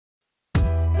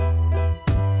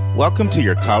Welcome to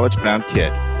Your College Bound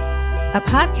Kid, a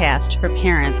podcast for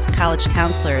parents, college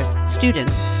counselors,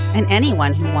 students, and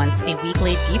anyone who wants a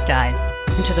weekly deep dive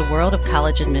into the world of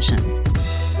college admissions.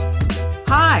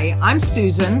 Hi, I'm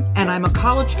Susan, and I'm a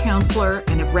college counselor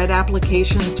and have read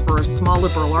applications for a small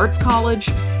liberal arts college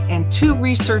and 2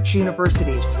 research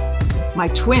universities. My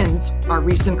twins are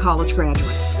recent college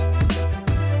graduates.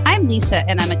 I'm Lisa,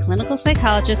 and I'm a clinical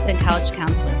psychologist and college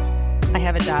counselor. I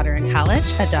have a daughter in college,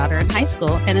 a daughter in high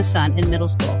school, and a son in middle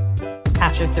school.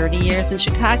 After 30 years in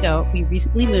Chicago, we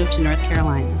recently moved to North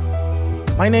Carolina.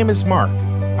 My name is Mark.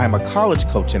 I'm a college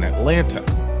coach in Atlanta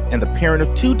and the parent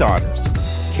of 2 daughters.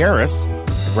 Karis,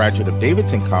 a graduate of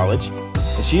Davidson College,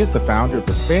 and she is the founder of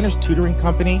the Spanish tutoring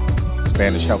company,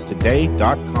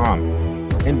 SpanishHelpToday.com.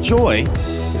 And Joy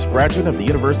is a graduate of the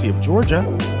University of Georgia,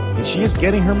 and she is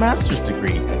getting her master's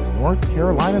degree at North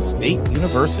Carolina State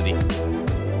University.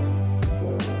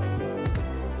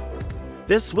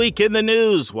 This week in the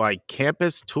news, why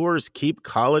campus tours keep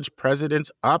college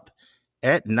presidents up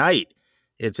at night.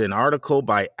 It's an article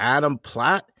by Adam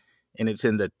Platt, and it's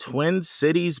in the Twin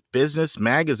Cities Business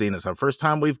Magazine. It's our first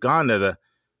time we've gone to the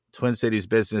Twin Cities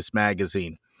Business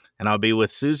Magazine. And I'll be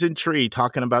with Susan Tree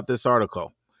talking about this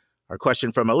article. Our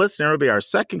question from a listener will be our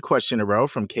second question in a row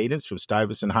from Cadence from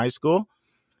Stuyvesant High School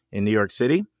in New York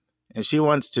City. And she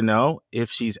wants to know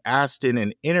if she's asked in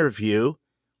an interview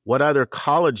what other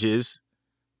colleges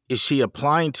is she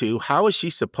applying to, how is she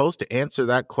supposed to answer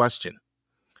that question?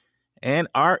 And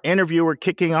our interviewer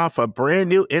kicking off a brand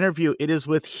new interview. It is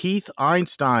with Heath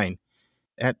Einstein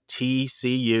at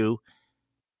TCU.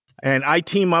 And I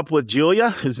team up with Julia,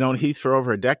 who's known Heath for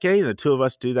over a decade. The 2 of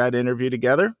us do that interview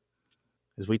together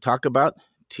as we talk about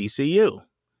TCU.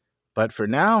 But for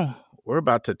now, we're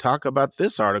about to talk about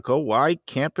this article, Why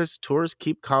Campus Tours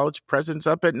Keep College Presidents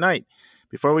Up at Night.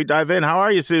 Before we dive in, how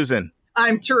are you, Susan?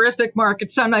 I'm terrific, Mark.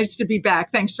 It's so nice to be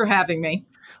back. Thanks for having me.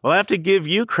 Well, I have to give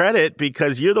you credit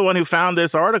because you're the one who found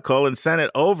this article and sent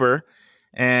it over.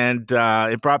 And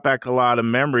it brought back a lot of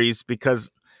memories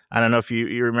because I don't know if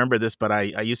you remember this, but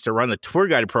I used to run the tour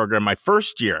guide program my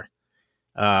first year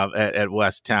at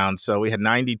Westtown. So we had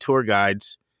 90 tour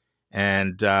guides,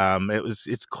 and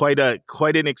it's quite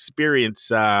an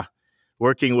experience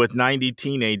working with 90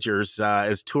 teenagers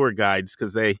as tour guides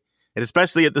because and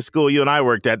especially at the school you and I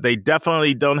worked at, they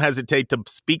definitely don't hesitate to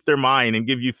speak their mind and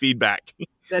give you feedback.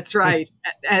 That's right.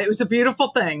 And it was a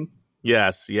beautiful thing.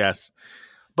 Yes.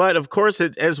 But of course,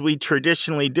 as we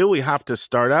traditionally do, we have to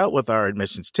start out with our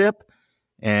admissions tip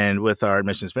and with our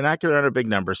admissions vernacular and our big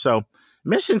number. So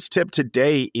admissions tip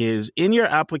today is in your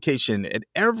application at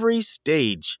every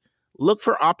stage, look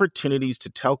for opportunities to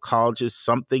tell colleges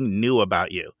something new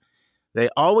about you. They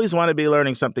always want to be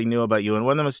learning something new about you. And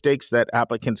one of the mistakes that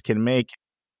applicants can make,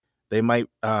 they might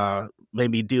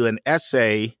maybe do an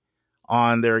essay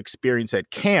on their experience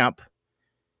at camp.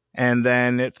 And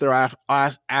then if they're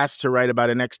asked to write about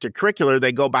an extracurricular,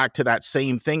 they go back to that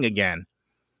same thing again.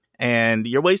 And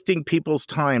you're wasting people's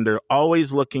time. They're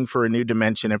always looking for a new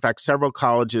dimension. In fact, several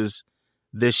colleges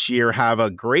this year have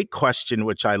a great question,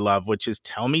 which I love, which is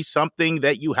tell me something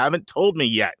that you haven't told me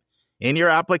yet in your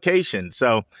application.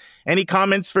 So any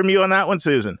comments from you on that one,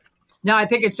 Susan? No, I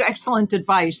think it's excellent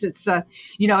advice. It's,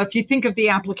 if you think of the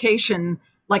application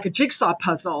like a jigsaw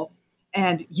puzzle,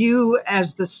 and you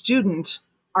as the student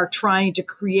are trying to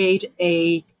create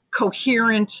a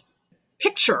coherent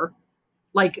picture,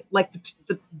 like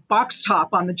the box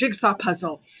top on the jigsaw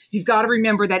puzzle, you've got to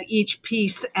remember that each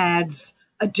piece adds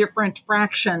a different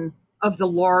fraction of the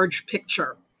large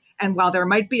picture. And while there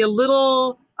might be a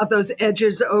little of those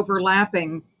edges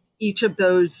overlapping, each of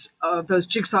those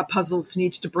jigsaw puzzles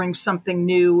needs to bring something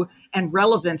new and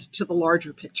relevant to the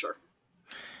larger picture.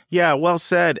 Yeah, well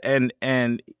said. And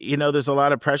there's a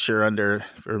lot of pressure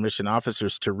for admission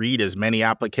officers to read as many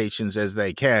applications as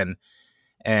they can.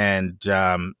 And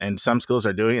some schools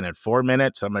are doing it in 4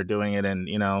 minutes. Some are doing it in,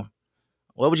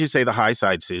 what would you say the high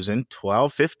side, Susan?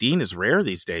 12, 15 is rare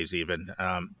these days even.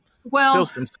 Still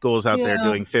some schools out there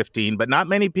doing 15, but not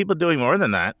many people doing more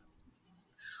than that.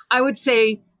 I would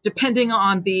say, depending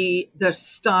on the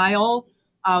style,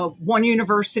 one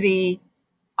university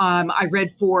I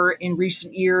read for in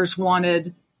recent years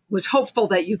was hopeful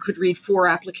that you could read 4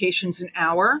 applications an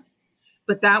hour,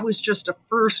 but that was just a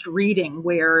first reading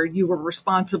where you were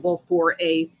responsible for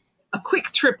a quick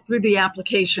trip through the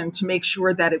application to make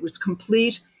sure that it was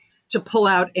complete, to pull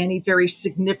out any very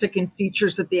significant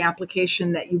features of the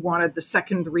application that you wanted the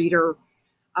second reader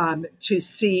to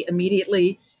see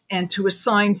immediately, and to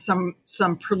assign some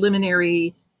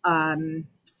preliminary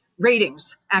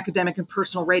ratings, academic and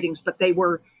personal ratings. But they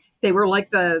were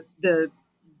like the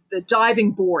the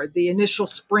diving board, the initial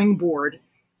springboard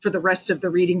for the rest of the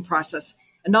reading process.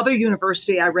 Another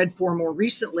university I read for more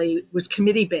recently was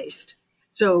committee-based.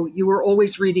 So you were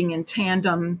always reading in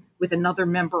tandem with another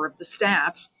member of the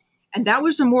staff. And that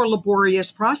was a more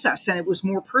laborious process, and it was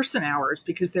more person hours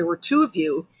because there were two of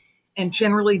you. And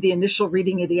generally, the initial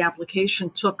reading of the application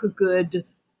took a good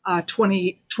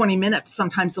 20 minutes,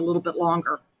 sometimes a little bit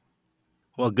longer.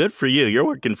 Well, good for you. You're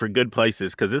working for good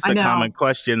places, because it's a common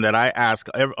question that I ask,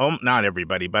 not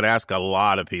everybody, but I ask a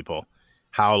lot of people.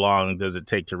 How long does it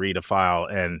take to read a file?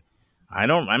 And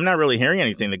I'm not really hearing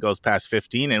anything that goes past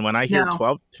 15. And when I hear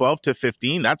 12 to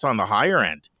 15, that's on the higher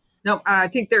end. No, I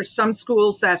think there's some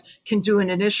schools that can do an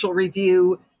initial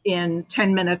review in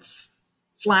 10 minutes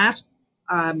flat.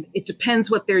 It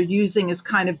depends what they're using as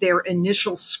kind of their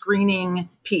initial screening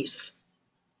piece.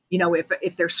 You know,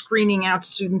 if they're screening out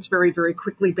students very, very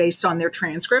quickly based on their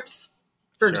transcripts,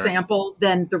 for example,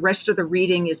 then the rest of the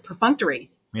reading is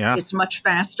perfunctory. Yeah. It's much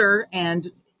faster,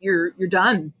 and you're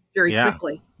done very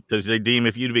quickly. Because they deem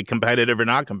if you to be competitive or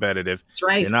not competitive. That's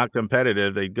right. You're not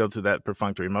competitive, they go through that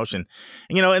perfunctory motion.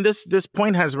 And, you know, and this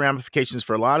point has ramifications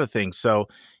for a lot of things. So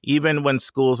even when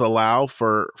schools allow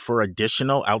for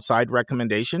additional outside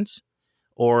recommendations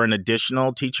or an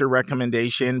additional teacher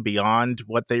recommendation beyond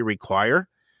what they require,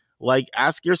 like,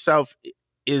 ask yourself,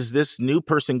 is this new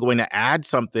person going to add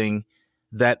something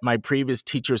that my previous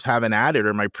teachers haven't added,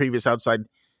 or my previous outside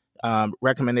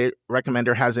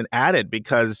recommender hasn't added?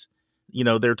 Because, you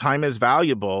know, their time is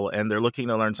valuable and they're looking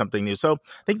to learn something new. So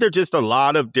I think there are just a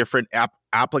lot of different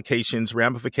applications,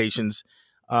 ramifications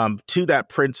to that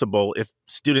principle if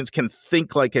students can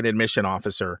think like an admission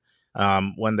officer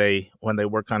when they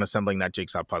work on assembling that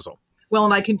jigsaw puzzle. Well,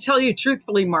 and I can tell you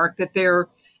truthfully, Mark, that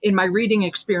in my reading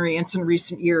experience in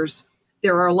recent years,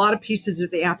 there are a lot of pieces of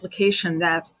the application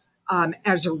that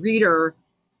as a reader,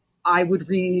 I would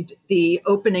read the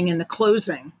opening and the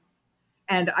closing.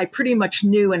 And I pretty much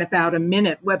knew in about a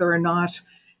minute whether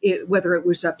it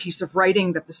was a piece of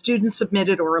writing that the student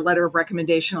submitted or a letter of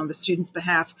recommendation on the student's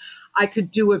behalf. I could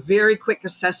do a very quick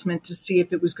assessment to see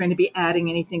if it was going to be adding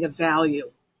anything of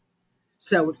value.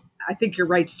 So I think you're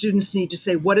right. Students need to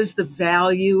say, what is the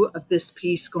value of this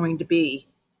piece going to be?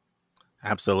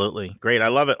 Absolutely. Great. I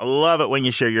love it. I love it when you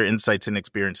share your insights and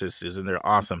experiences, Susan. They're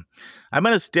awesome. I'm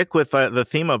going to stick with the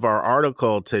theme of our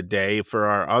article today for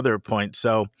our other point.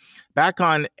 So back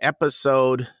on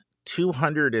episode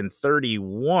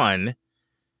 231,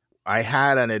 I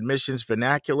had an admissions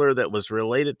vernacular that was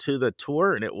related to the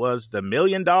tour, and it was the $1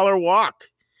 Million Walk.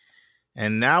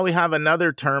 And now we have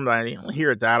another term. I don't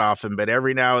hear it that often, but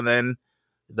every now and then,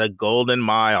 the Golden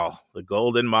Mile.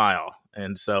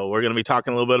 And so we're going to be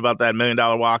talking a little bit about that $1 Million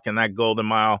Walk and that Golden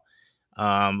Mile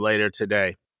later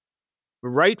today.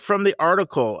 Right from the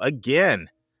article, again,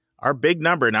 our big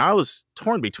number. Now, I was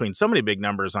torn between so many big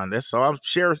numbers on this, so I'll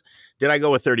share. Did I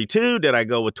go with 32? Did I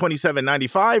go with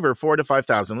 2795 or 4 to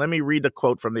 5,000? Let me read the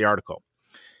quote from the article.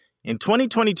 In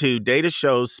 2022, data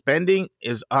shows spending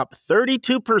is up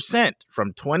 32%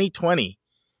 from 2020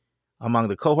 among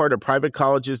the cohort of private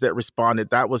colleges that responded.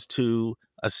 That was to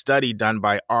a study done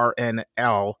by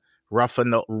RNL,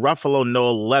 Ruffalo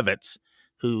Noel Levitz,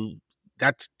 who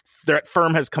that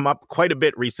firm has come up quite a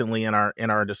bit recently in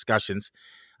our discussions.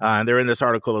 They're in this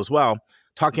article as well,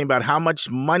 talking about how much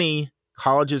money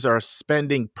colleges are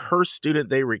spending per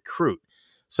student they recruit.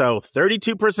 So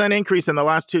 32% increase in the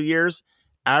last 2 years,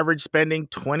 average spending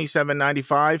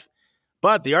 $27.95.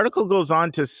 But the article goes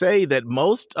on to say that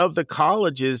most of the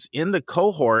colleges in the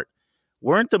cohort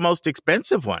weren't the most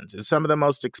expensive ones. And some of the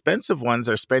most expensive ones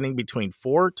are spending between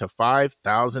 $4,000 to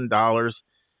 $5,000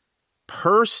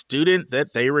 per student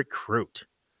that they recruit.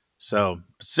 So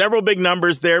several big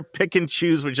numbers there. Pick and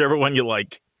choose whichever one you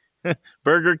like.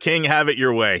 Burger King, have it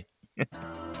your way.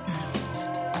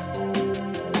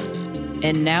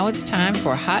 And now it's time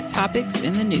for Hot Topics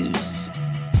in the News.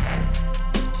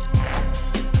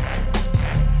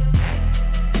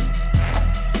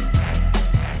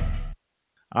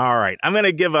 All right. I'm going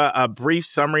to give a brief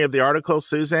summary of the article,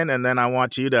 Susan, and then I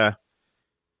want you to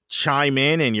chime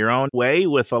in your own way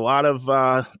with a lot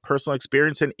of personal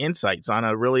experience and insights on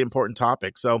a really important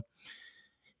topic. So,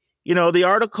 you know, the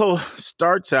article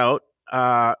starts out,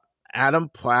 Adam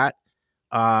Platt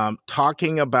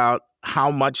talking about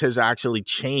how much has actually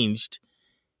changed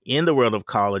in the world of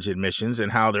college admissions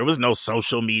and how there was no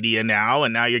social media now,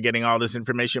 and now you're getting all this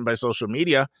information by social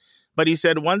media. But he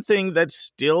said one thing that's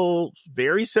still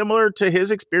very similar to his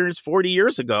experience 40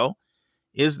 years ago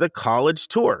is the college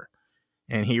tour.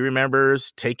 And he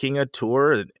remembers taking a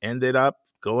tour and ended up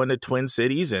going to Twin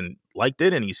Cities and liked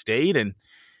it, and he stayed. And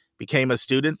became a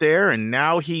student there, and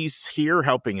now he's here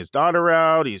helping his daughter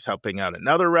out. He's helping out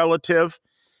another relative,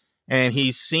 and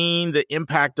he's seen the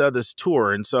impact of this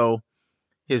tour. And so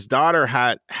his daughter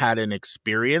had an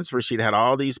experience where she'd had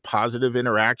all these positive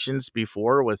interactions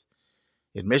before with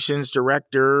admissions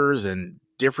directors and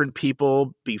different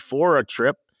people before a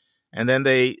trip. And then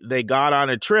they got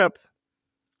on a trip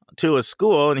to a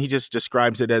school, and he just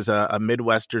describes it as a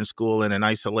Midwestern school in an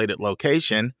isolated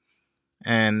location.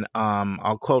 And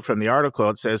I'll quote from the article.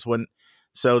 It says,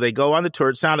 so they go on the tour.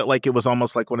 It sounded like it was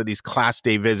almost like one of these class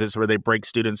day visits where they break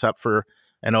students up for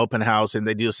an open house and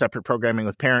they do separate programming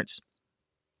with parents.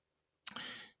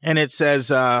 And it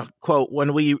says, quote,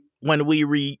 when we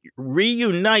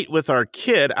reunite with our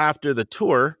kid after the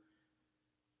tour,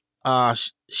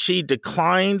 she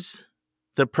declines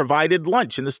the provided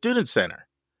lunch in the student center.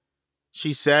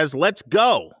 She says, "Let's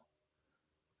go."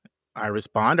 I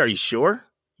respond, "Are you sure?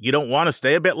 You don't want to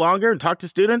stay a bit longer and talk to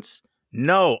students?"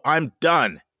 "No, I'm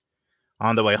done."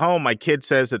 On the way home, my kid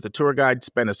says that the tour guide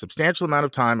spent a substantial amount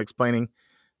of time explaining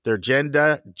their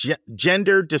gender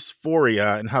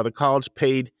dysphoria and how the college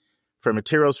paid for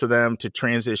materials for them to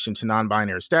transition to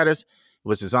non-binary status. It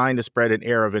was designed to spread an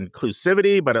air of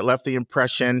inclusivity, but it left the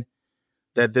impression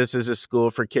that this is a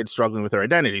school for kids struggling with their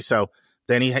identity. So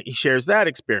then he shares that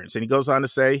experience, and he goes on to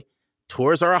say,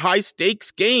 tours are a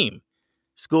high-stakes game.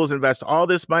 Schools invest all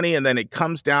this money, and then it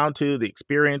comes down to the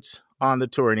experience on the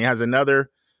tour. And he has another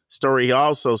story he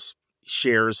also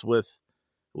shares with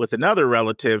another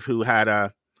relative who had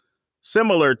a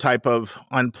similar type of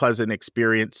unpleasant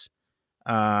experience.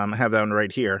 I have that one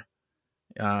right here.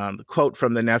 The quote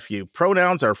from the nephew: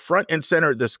 "Pronouns are front and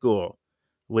center at this school,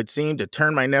 would seem to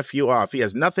turn my nephew off. He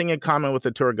has nothing in common with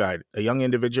the tour guide, a young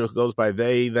individual who goes by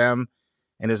they, them,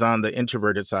 and is on the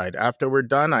introverted side. After we're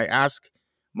done, I ask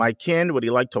my kin, would he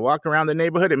like to walk around the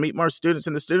neighborhood and meet more students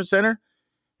in the student center?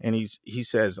 And he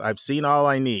says, I've seen all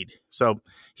I need." So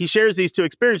he shares these two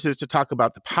experiences to talk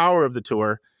about the power of the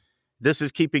tour. This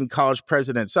is keeping college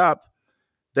presidents up.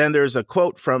 Then there's a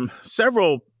quote from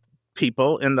several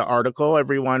people in the article,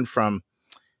 everyone from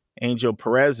Angel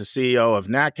Perez, the CEO of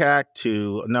NACAC,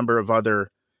 to a number of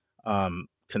other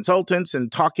consultants,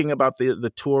 and talking about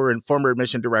the tour and former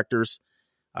admission directors.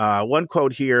 One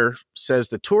quote here says,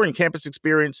 "The tour and campus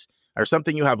experience are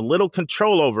something you have little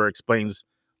control over," explains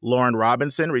Lauren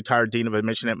Robinson, retired dean of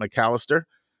admission at Macalester.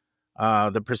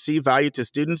 "The perceived value to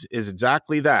students is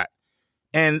exactly that."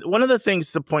 And one of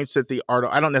the points that the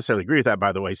article, I don't necessarily agree with that,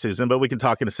 by the way, Susan, but we can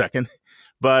talk in a second.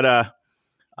 But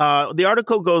the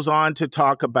article goes on to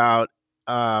talk about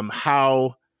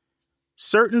how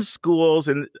certain schools,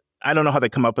 and I don't know how they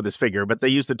come up with this figure, but they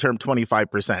use the term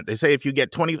 25%. They say if you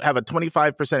have a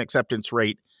 25% acceptance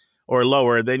rate or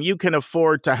lower, then you can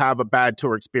afford to have a bad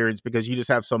tour experience because you just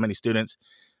have so many students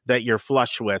that you're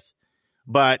flush with.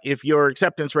 But if your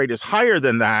acceptance rate is higher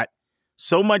than that,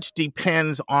 so much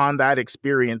depends on that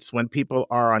experience when people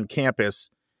are on campus,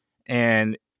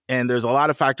 and there's a lot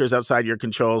of factors outside your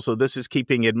control. So this is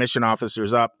keeping admission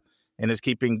officers up and is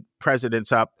keeping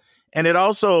presidents up. And it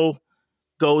also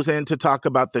goes in to talk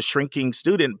about the shrinking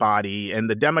student body and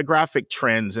the demographic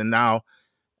trends. And now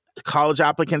college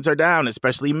applicants are down,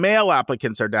 especially male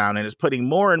applicants are down, and it's putting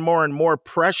more and more and more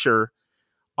pressure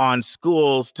on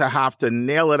schools to have to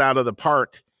nail it out of the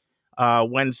park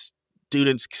when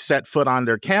students set foot on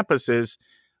their campuses,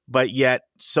 but yet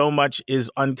so much is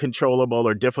uncontrollable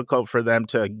or difficult for them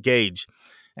to gauge.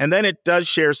 And then it does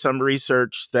share some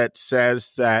research that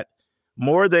says that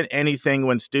more than anything,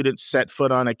 when students set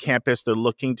foot on a campus, they're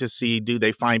looking to see, do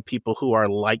they find people who are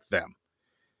like them?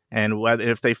 And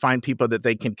if they find people that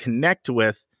they can connect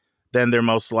with, then they're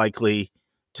most likely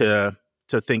to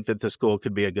think that the school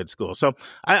could be a good school. So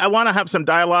I want to have some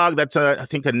dialogue. That's, I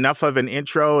think, enough of an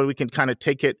intro, and we can kind of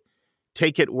take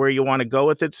it where you want to go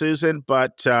with it, Susan.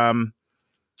 But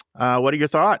what are your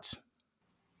thoughts?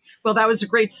 Well, that was a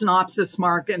great synopsis,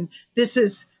 Mark. And this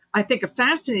is, I think, a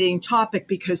fascinating topic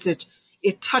because it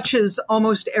touches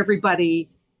almost everybody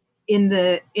in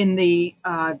the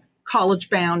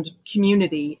college-bound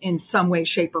community in some way,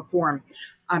 shape, or form.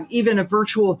 Even a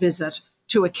virtual visit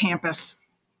to a campus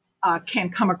can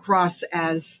come across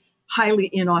as highly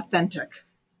inauthentic,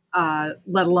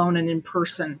 let alone an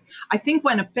in-person. I think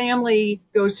when a family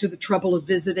goes to the trouble of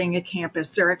visiting a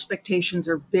campus, their expectations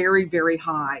are very, very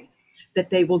high that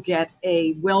they will get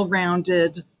a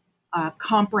well-rounded,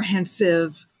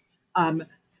 comprehensive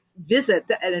visit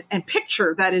and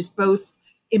picture that is both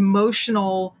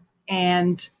emotional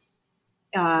and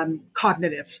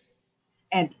cognitive.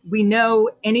 And we know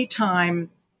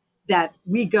anytime that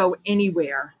we go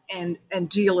anywhere and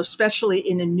deal, especially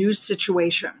in a new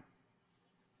situation,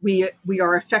 we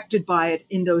are affected by it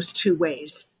in those two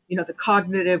ways. You know, the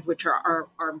cognitive, which our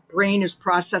brain is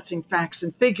processing facts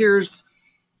and figures,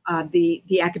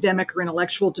 the academic or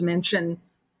intellectual dimension,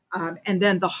 and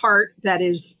then the heart that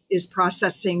is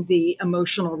processing the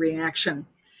emotional reaction.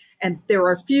 And there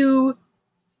are a few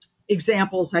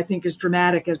examples I think as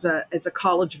dramatic as a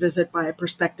college visit by a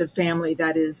prospective family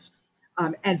that is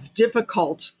as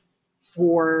difficult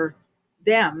for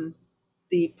them,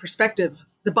 the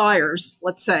buyers,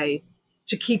 let's say,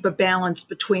 to keep a balance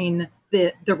between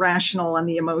the rational and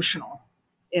the emotional.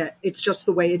 It's just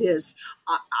the way it is.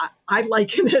 I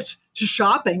liken it to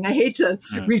shopping. I hate to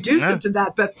reduce it to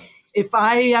that, but if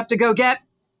I have to go get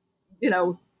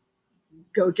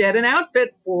an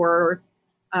outfit for,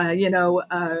 I'm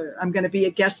going to be a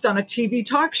guest on a TV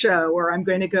talk show, or I'm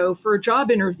going to go for a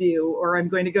job interview, or I'm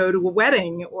going to go to a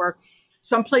wedding, or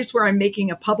someplace where I'm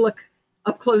making a public,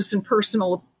 up close and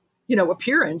personal,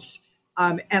 appearance,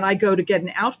 and I go to get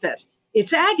an outfit.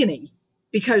 It's agony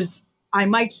because I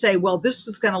might say, well, this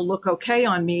is going to look okay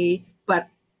on me, but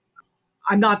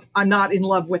I'm not in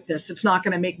love with this. It's not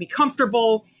going to make me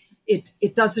comfortable.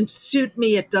 It doesn't suit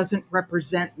me. It doesn't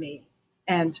represent me.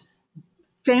 And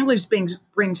families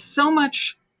bring so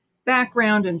much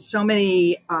background and so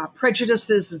many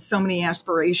prejudices and so many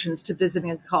aspirations to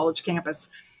visiting a college campus.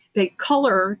 They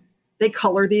color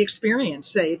the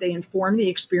experience. They inform the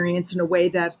experience in a way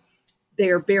that they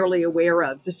are barely aware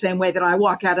of. The same way that I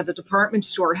walk out of a department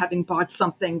store having bought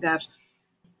something that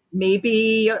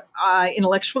maybe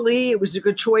intellectually it was a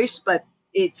good choice, but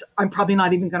I'm probably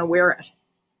not even going to wear it,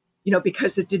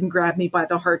 because it didn't grab me by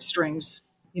the heartstrings,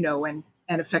 and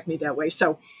affect me that way.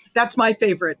 So that's my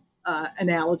favorite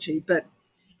analogy. But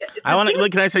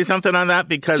can I say something on that?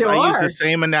 Because Sure. I use the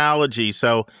same analogy.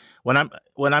 So when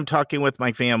I'm talking with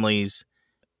my families,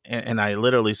 and I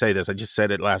literally say this, I just said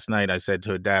it last night. I said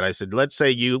to a dad, I said, let's say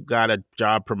you got a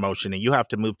job promotion and you have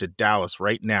to move to Dallas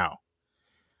right now.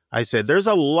 I said, there's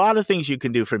a lot of things you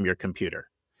can do from your computer.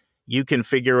 You can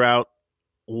figure out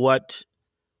what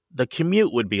the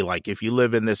commute would be like if you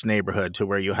live in this neighborhood to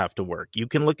where you have to work. You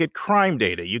can look at crime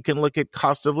data. You can look at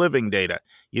cost of living data.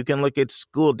 You can look at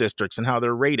school districts and how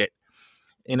they're rated.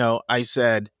 I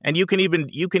said, and you can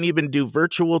even do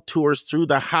virtual tours through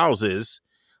the houses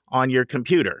on your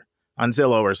computer, on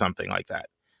Zillow or something like that.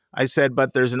 I said,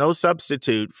 but there's no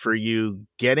substitute for you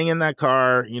getting in that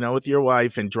car, with your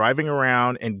wife and driving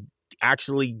around and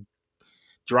actually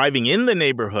driving in the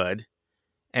neighborhood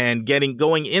and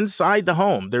going inside the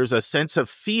home. There's a sense of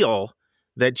feel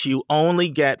that you only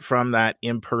get from that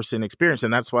in-person experience.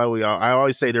 And that's why I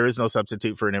always say there is no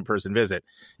substitute for an in-person visit.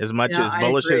 As much as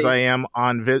bullish as I am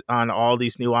on all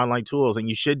these new online tools, and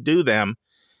you should do them,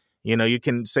 you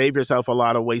can save yourself a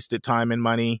lot of wasted time and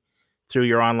money through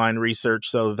your online research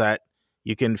so that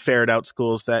you can ferret out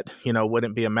schools that,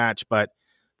 wouldn't be a match. But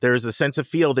there's a sense of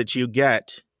feel that you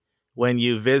get when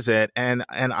you visit. And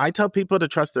I tell people to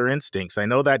trust their instincts. I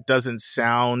know that doesn't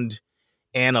sound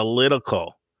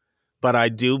analytical, but I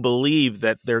do believe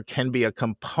that there can be a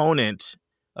component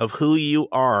of who you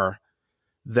are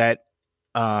that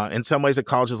in some ways a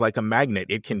college is like a magnet.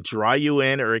 It can draw you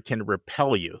in or it can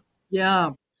repel you.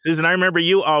 Yeah. Susan, I remember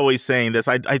you always saying this.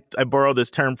 I borrow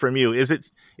this term from you. Is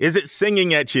it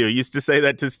singing at you? You used to say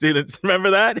that to students.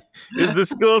 Remember that? Is the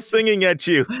school singing at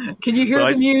you? Can you hear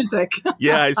the music?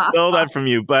 Yeah, I stole that from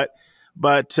you. But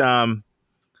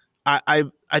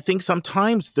I think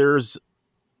sometimes there's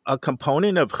a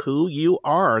component of who you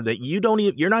are that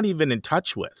you're not even in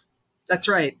touch with. That's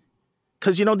right.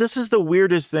 Because this is the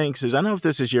weirdest thing, Susan. I don't know if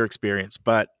this is your experience,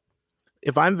 but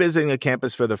if I'm visiting a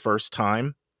campus for the first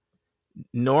time,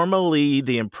 normally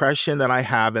the impression that I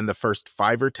have in the first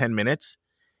 5 or 10 minutes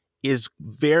is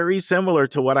very similar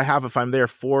to what I have if I'm there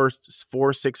for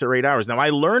 6 or 8 hours. Now, I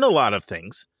learn a lot of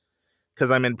things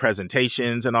because I'm in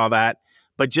presentations and all that,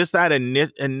 but just that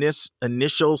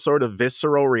initial sort of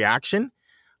visceral reaction,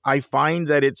 I find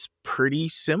that it's pretty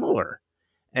similar.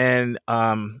 And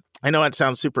I know that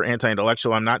sounds super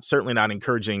anti-intellectual. I'm certainly not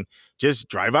encouraging just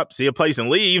drive up, see a place and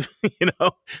leave.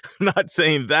 I'm not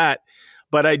saying that.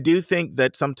 But I do think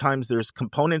that sometimes there's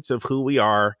components of who we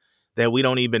are that we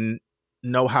don't even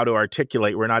know how to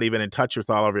articulate. We're not even in touch with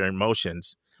all of our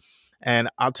emotions. And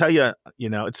I'll tell you,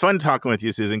 it's fun talking with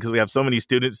you, Susan, because we have so many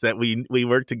students that we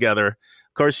work together.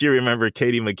 Of course, you remember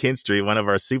Katie McKinstry, one of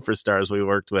our superstars we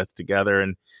worked with together.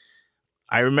 And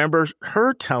I remember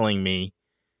her telling me,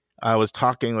 I was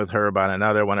talking with her about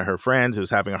another one of her friends who was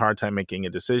having a hard time making a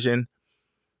decision.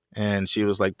 And she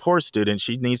was like, poor student,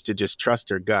 she needs to just trust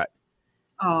her gut.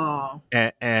 Oh.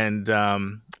 And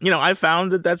I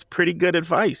found that that's pretty good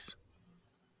advice.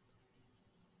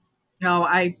 No,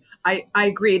 I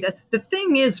agree. The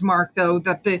thing is, Mark, though,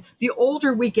 that the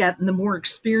older we get and the more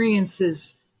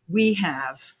experiences we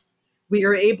have, we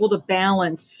are able to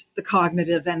balance the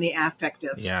cognitive and the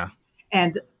affective. Yeah.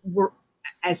 And we're,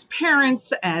 as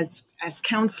parents, as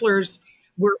counselors,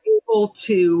 we're able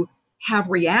to have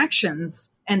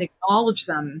reactions and acknowledge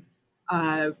them.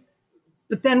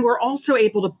 But then we're also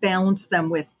able to balance them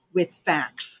with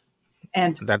facts.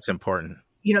 And that's important.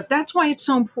 That's why it's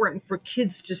so important for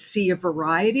kids to see a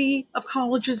variety of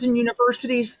colleges and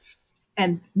universities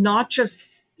and not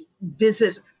just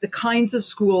visit the kinds of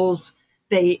schools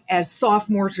they, as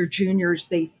sophomores or juniors,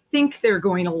 they think they're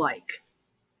going to like.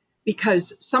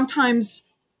 Because sometimes,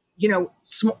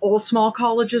 all small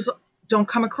colleges don't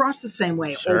come across the same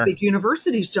way. Sure. All big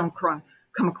universities don't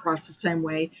come across the same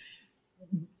way.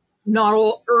 Not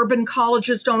all urban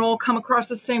colleges don't all come across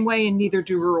the same way, and neither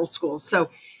do rural schools. So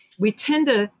we tend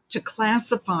to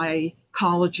classify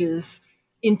colleges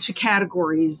into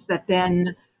categories that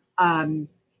then,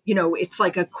 it's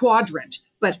like a quadrant.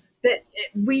 But that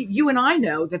you and I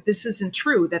know that this isn't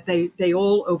true, that they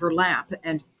all overlap.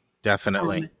 And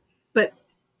definitely. But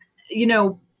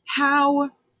how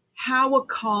a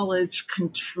college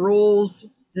controls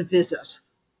the visit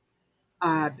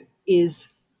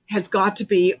has got to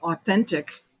be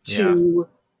authentic to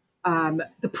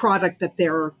the product that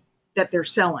they're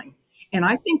selling. And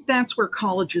I think that's where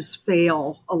colleges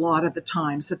fail a lot of the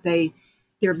times, that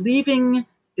they're leaving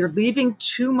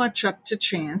too much up to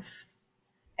chance,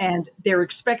 and they're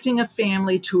expecting a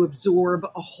family to absorb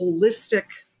a holistic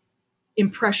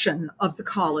impression of the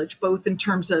college, both in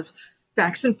terms of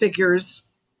facts and figures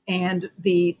and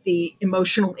the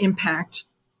emotional impact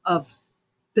of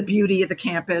the beauty of the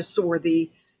campus, or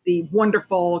the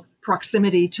wonderful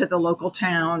proximity to the local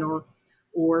town,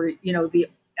 or the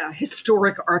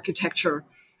historic architecture.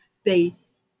 They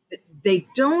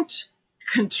don't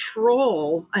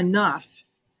control enough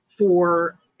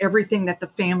for everything that the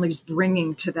family's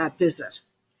bringing to that visit,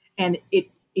 and it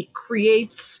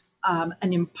creates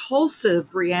an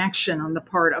impulsive reaction on the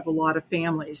part of a lot of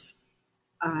families.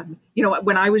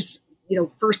 When I was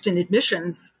first in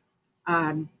admissions,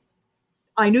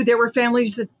 I knew there were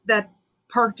families that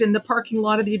parked in the parking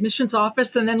lot of the admissions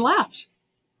office and then left.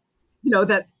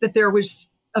 That there was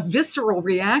a visceral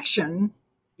reaction.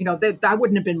 That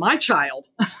wouldn't have been my child.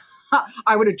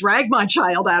 I would have dragged my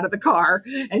child out of the car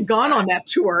and gone on that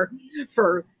tour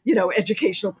for,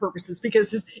 educational purposes,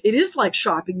 because it is like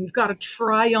shopping. You've got to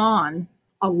try on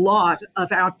a lot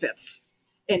of outfits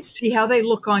and see how they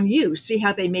look on you, see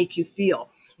how they make you feel.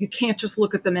 You can't just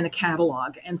look at them in a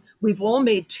catalog. And we've all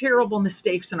made terrible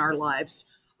mistakes in our lives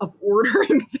of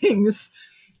ordering things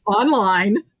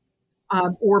online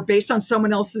or based on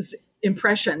someone else's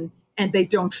impression, and they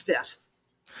don't fit.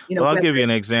 Well, I'll give you an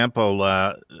example.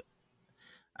 I'm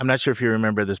not sure if you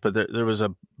remember this, but there was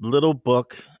a little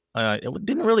book. It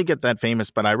didn't really get that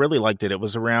famous, but I really liked it. It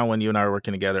was around when you and I were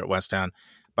working together at Westtown,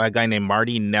 by a guy named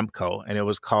Marty Nemko, and it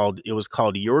was called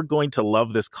You're Going to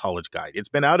Love This College Guide. It's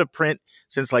been out of print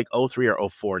since like 03 or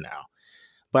 04 now.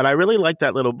 But I really liked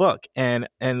that little book. And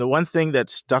the one thing that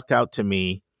stuck out to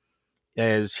me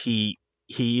is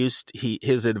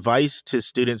his advice to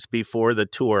students before the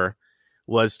tour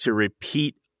was to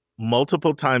repeat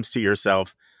multiple times to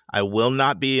yourself, I will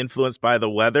not be influenced by the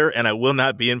weather, and I will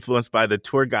not be influenced by the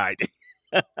tour guide.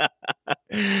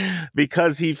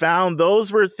 Because he found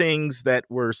those were things that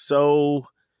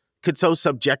could so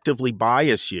subjectively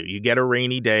bias you. You get a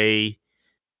rainy day.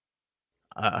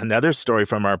 Another story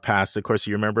from our past, of course,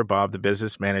 you remember Bob, the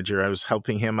business manager. I was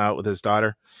helping him out with his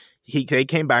daughter. They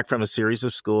came back from a series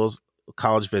of schools,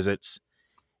 college visits,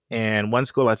 and one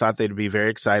school I thought they'd be very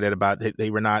excited about. They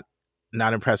were not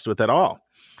impressed with at all.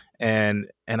 And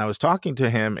I was talking to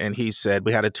him, and he said,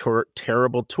 we had a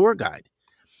terrible tour guide.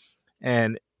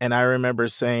 And I remember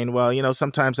saying, well,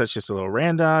 sometimes that's just a little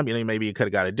random. Maybe you could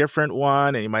have got a different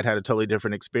one, and you might have had a totally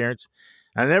different experience.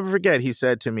 And I never forget, he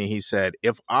said to me,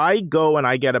 if I go and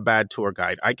I get a bad tour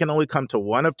guide, I can only come to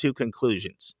one of two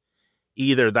conclusions.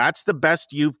 Either that's the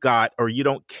best you've got, or you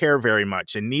don't care very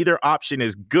much, and neither option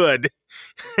is good.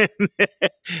 And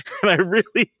I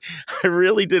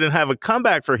really didn't have a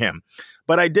comeback for him.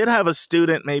 But I did have a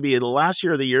student maybe the last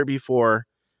year or the year before,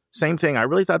 same thing. I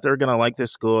really thought they were going to like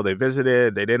this school. They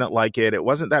visited, they didn't like it. It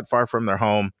wasn't that far from their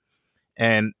home.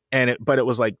 But it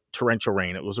was like torrential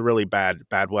rain. It was really bad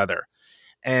weather.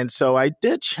 And so I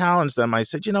did challenge them. I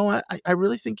said, you know what? I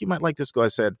really think you might like this school. I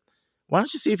said, why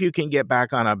don't you see if you can get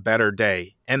back on a better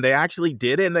day? And they actually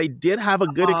did, and they did have a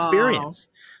good experience.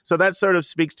 So that sort of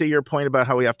speaks to your point about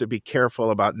how we have to be careful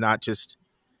about not just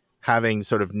having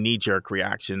sort of knee-jerk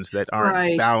reactions that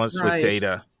aren't balanced with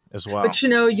data. as well. But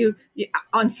you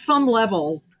on some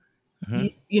level,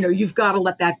 you've got to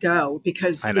let that go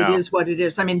because it is what it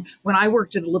is. I mean, when I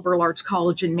worked at a liberal arts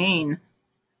college in Maine,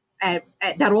 that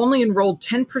only enrolled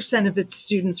 10% of its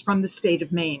students from the state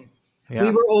of Maine.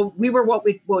 Yeah. We were what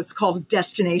was called a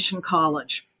destination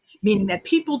college, meaning that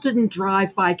people didn't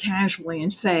drive by casually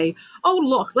and say, "Oh,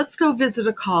 look, let's go visit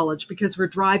a college because we're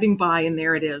driving by and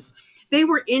there it is." They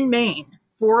were in Maine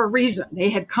for a reason. They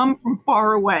had come from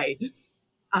far away.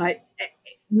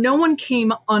 No one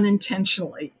came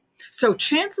unintentionally. So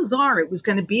chances are it was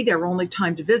going to be their only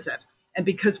time to visit. And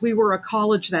because we were a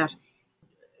college that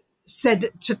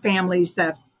said to families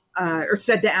that, or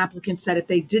said to applicants that if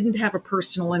they didn't have a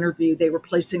personal interview, they were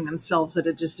placing themselves at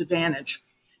a disadvantage,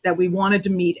 that we wanted to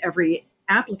meet every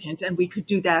applicant. And we could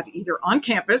do that either on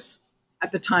campus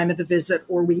at the time of the visit,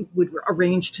 or we would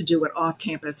arrange to do it off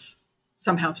campus,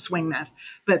 somehow swing that.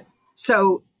 But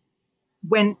so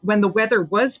when the weather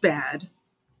was bad,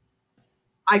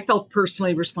 I felt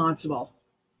personally responsible.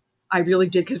 I really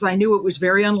did, because I knew it was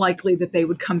very unlikely that they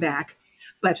would come back.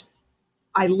 But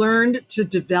I learned to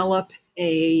develop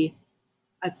a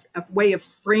way of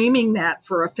framing that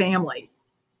for a family.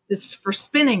 This is for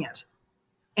spinning it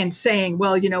and saying,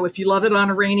 well, if you love it on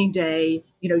a rainy day,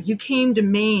 you came to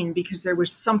Maine because there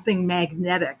was something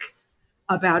magnetic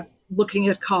about looking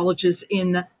at colleges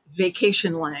in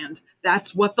vacation land.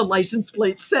 That's what the license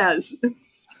plate says.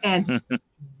 And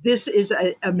this is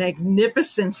a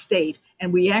magnificent state,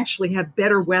 and we actually have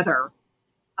better weather.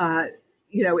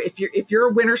 If you're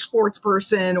a winter sports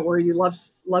person or you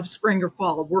love spring or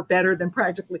fall, we're better than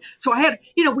practically. So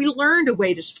we learned a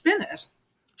way to spin it.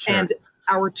 Sure. And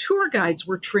our tour guides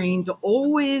were trained to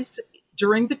always,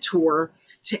 during the tour,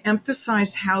 to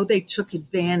emphasize how they took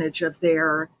advantage of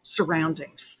their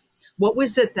surroundings. What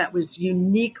was it that was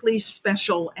uniquely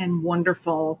special and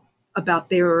wonderful about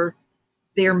their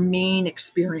Maine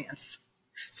experience?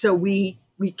 So we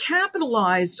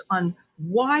capitalized on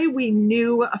why we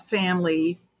knew a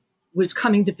family was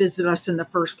coming to visit us in the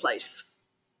first place,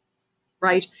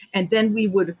 right? And then we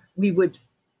would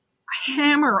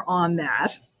hammer on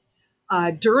that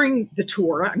during the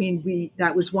tour. I mean,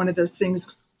 that was one of those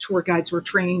things tour guides were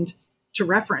trained to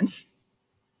reference.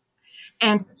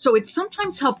 And so it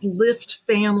sometimes helped lift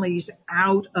families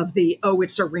out of the, oh,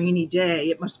 it's a rainy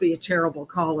day, it must be a terrible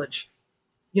college,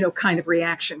 kind of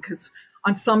reaction. Because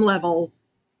on some level,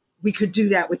 we could do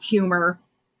that with humor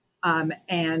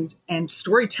and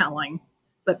storytelling,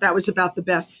 but that was about the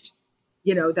best,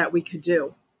 that we could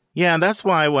do. Yeah, and that's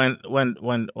why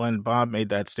when Bob made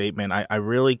that statement, I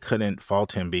really couldn't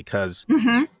fault him, because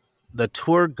the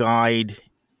tour guide,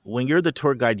 when you're the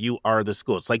tour guide, you are the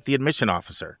school. It's like the admission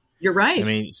officer. You're right. I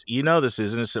mean, this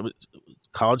isn't.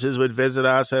 Colleges would visit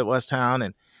us at Westtown,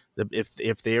 and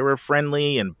if they were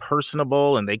friendly and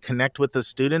personable and they connect with the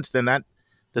students, then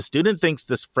the student thinks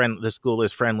the school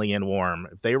is friendly and warm.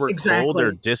 If they were cold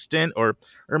or distant, or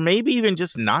maybe even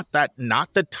just not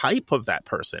the type of that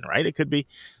person, right? It could be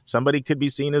somebody could be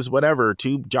seen as whatever,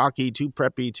 too jockey, too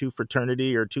preppy, too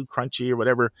fraternity, or too crunchy, or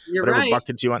whatever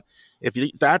buckets you want.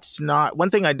 That's not one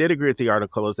thing. I did agree with the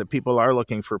article is that people are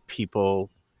looking for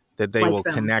people that they will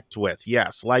connect with.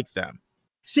 Yes, like them.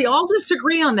 See, I'll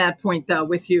disagree on that point, though,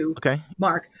 with you, okay,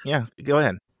 Mark. Yeah, go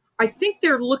ahead. I think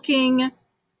they're looking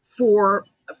for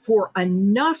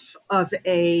enough of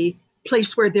a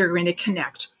place where they're going to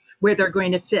connect, where they're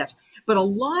going to fit. But a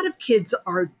lot of kids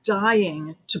are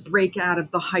dying to break out of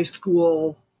the high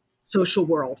school social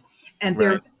world. And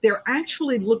they're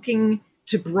actually looking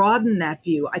to broaden that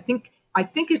view. I think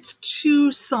it's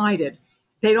two-sided.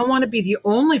 They don't want to be the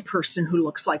only person who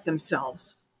looks like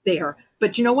themselves there.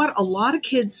 But you know what? A lot of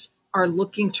kids are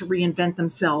looking to reinvent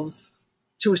themselves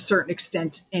to a certain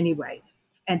extent anyway.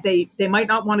 And they might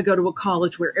not want to go to a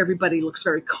college where everybody looks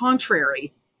very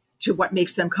contrary to what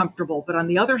makes them comfortable. But on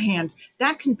the other hand,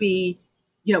 that can be,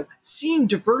 seeing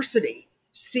diversity,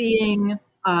 seeing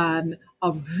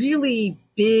a really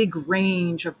big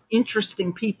range of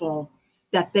interesting people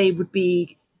that they would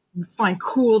find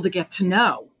cool to get to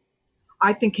know,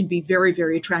 I think can be very,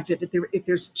 very attractive. If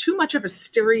there's too much of a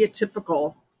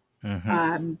stereotypical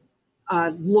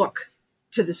look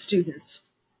to the students,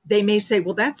 they may say,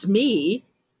 well, that's me,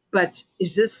 but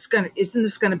isn't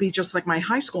this going to be just like my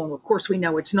high school? And of course we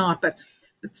know it's not, but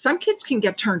some kids can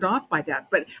get turned off by that.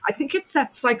 But I think it's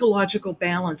that psychological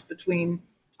balance between,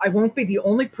 I won't be the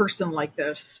only person like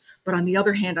this, but on the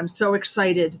other hand, I'm so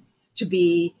excited to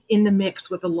be in the mix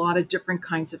with a lot of different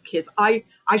kinds of kids. I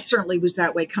certainly was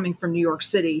that way coming from New York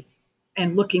City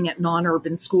and looking at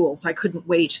non-urban schools. I couldn't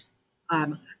wait.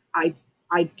 I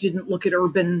didn't look at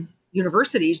urban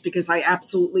universities because I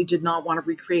absolutely did not want to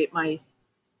recreate my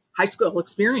high school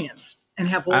experience and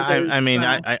have all those.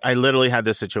 I literally had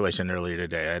this situation earlier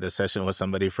today. I had a session with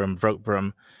somebody from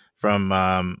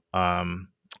a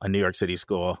New York City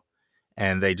school,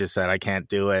 and they just said, I can't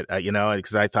do it,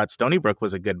 because I thought Stony Brook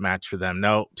was a good match for them.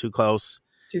 No, too close.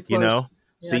 Too close.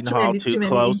 Seton Hall, too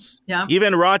close. Yeah.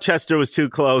 Even Rochester was too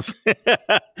close.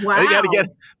 Wow.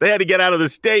 They had to get out of the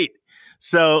state.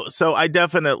 So I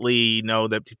definitely know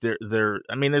that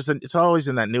it's always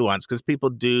in that nuance, because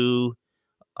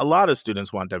a lot of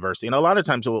students want diversity. And a lot of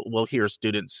times we'll hear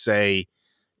students say,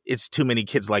 it's too many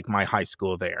kids like my high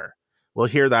school there. We'll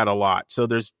hear that a lot. So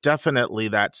there's definitely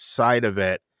that side of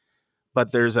it.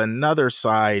 But there's another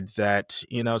side that,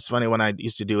 it's funny, when I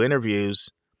used to do interviews,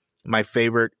 my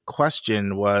favorite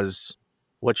question was,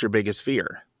 what's your biggest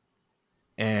fear?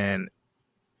 And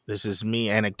this is me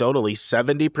anecdotally,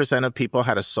 70% of people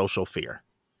had a social fear.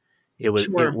 It was,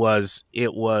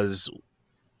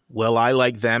 will I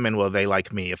like them and will they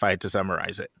like me, if I had to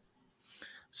summarize it.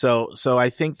 So I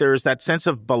think there's that sense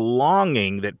of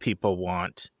belonging that people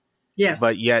want. Yes.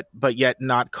 But yet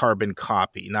not carbon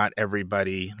copy, not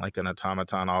everybody like an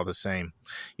automaton, all the same.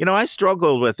 I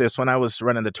struggled with this when I was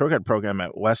running the tour guide program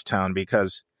at Westtown,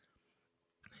 because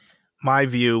my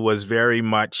view was very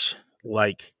much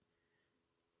like,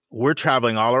 we're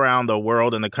traveling all around the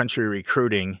world and the country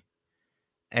recruiting.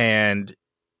 And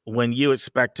when you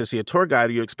expect to see a tour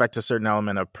guide, you expect a certain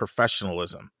element of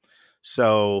professionalism.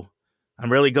 So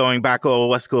I'm really going back a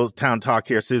West School Town talk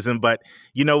here, Susan, but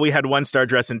we had 1-star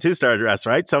dress and 2-star dress,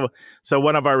 right? So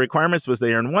one of our requirements was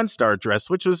they earn 1-star dress,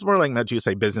 which was more like, you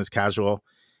say, business casual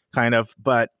kind of.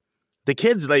 But the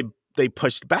kids, they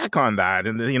pushed back on that.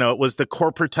 And, it was the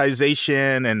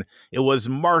corporatization, and it was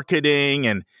marketing,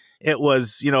 and it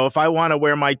was, if I want to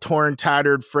wear my torn,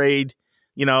 tattered, frayed,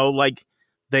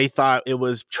 they thought it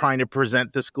was trying to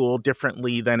present the school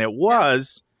differently than it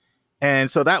was. And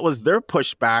so that was their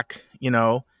pushback,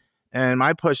 and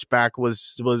my pushback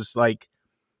was like,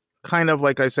 kind of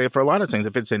like I say, for a lot of things,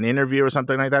 if it's an interview or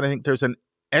something like that, I think there's an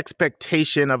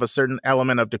expectation of a certain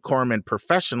element of decorum and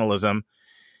professionalism.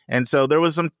 And so there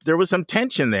was some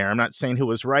tension there. I'm not saying who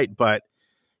was right, but,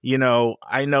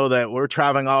 I know that we're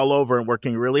traveling all over and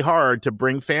working really hard to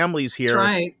bring families here. That's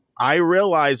right. I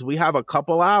realize we have a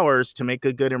couple hours to make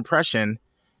a good impression.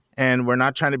 And we're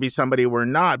not trying to be somebody we're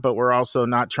not, but we're also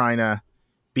not trying to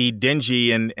be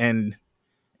dingy and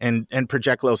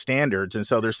project low standards. And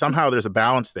so there's a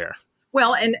balance there.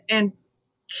 Well, and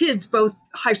kids, both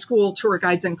high school tour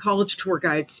guides and college tour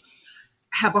guides,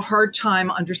 have a hard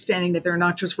time understanding that they're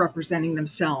not just representing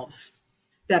themselves,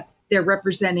 that they're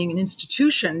representing an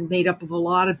institution made up of a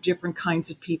lot of different kinds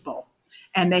of people.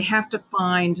 And they have to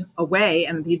find a way,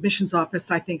 and the admissions office,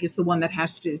 I think, is the one that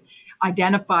has to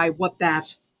identify what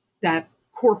that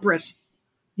corporate,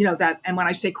 and when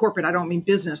I say corporate, I don't mean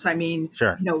business. I mean,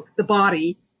 sure. The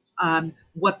body,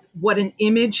 what an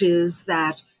image is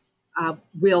that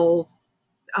will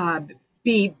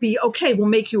be okay, will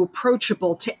make you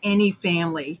approachable to any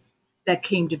family that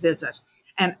came to visit.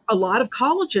 And a lot of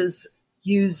colleges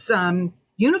use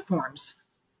uniforms.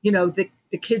 The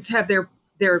kids have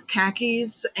their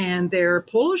khakis and their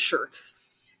polo shirts,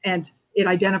 and it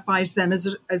identifies them as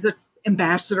an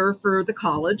ambassador for the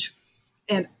college.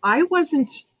 And I wasn't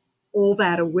all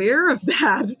that aware of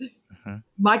that. Mm-hmm.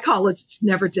 My college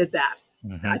never did that.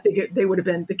 Mm-hmm. I think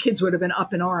the kids would have been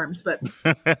up in arms, but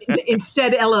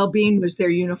instead LL Bean was their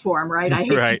uniform, right? I hate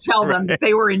to tell them that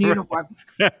they were in uniform,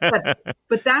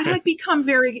 but that had become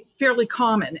fairly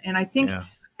common. And I think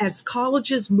as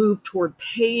colleges moved toward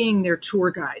paying their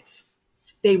tour guides,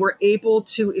 they were able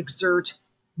to exert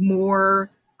more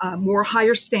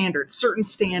higher standards, certain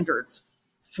standards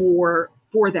for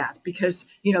that, because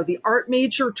the art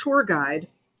major tour guide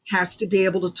has to be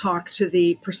able to talk to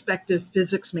the prospective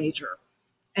physics major,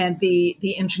 and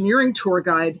the engineering tour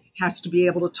guide has to be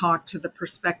able to talk to the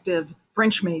prospective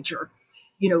French major.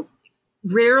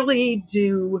 Rarely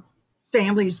do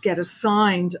families get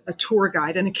assigned a tour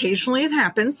guide, and occasionally it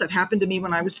happens. It happened to me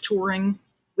when I was touring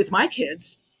with my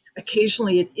kids.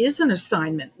 Occasionally it is an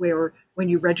assignment where when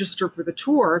you register for the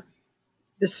tour,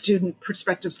 the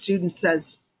prospective student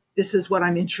says, this is what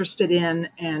I'm interested in.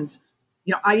 And,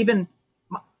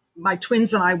 my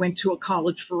twins and I went to a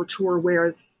college for a tour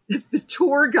where the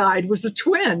tour guide was a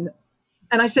twin.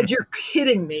 And I said, you're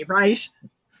kidding me, right?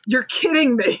 You're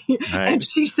kidding me. Right. And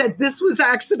she said, this was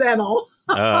accidental.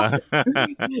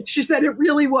 She said it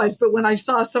really was. But when I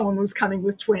saw someone was coming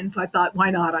with twins, I thought, why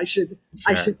not? I should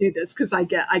do this because I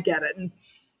get it. And,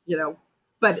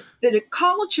 but the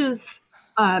colleges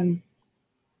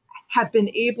have been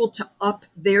able to up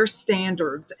their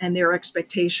standards and their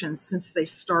expectations since they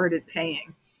started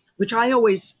paying, which I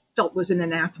always felt was an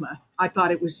anathema. I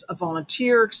thought it was a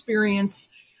volunteer experience.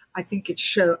 I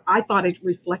thought it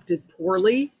reflected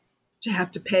poorly to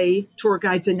have to pay tour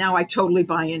guides, and now I totally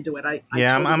buy into it.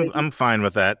 I'm fine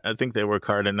with that. I think they work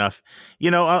hard enough.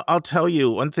 I'll tell you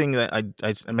one thing that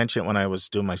I mentioned when I was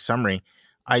doing my summary.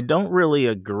 I don't really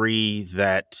agree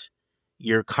that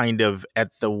you're kind of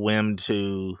at the whim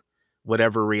to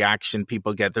whatever reaction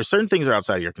people get. There's certain things that are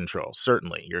outside of your control.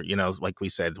 Certainly, like we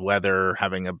said, weather,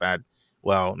 having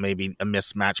maybe a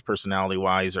mismatch personality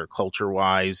wise or culture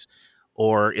wise.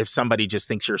 Or if somebody just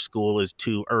thinks your school is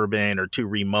too urban or too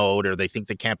remote, or they think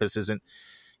the campus isn't,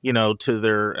 to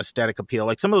their aesthetic appeal,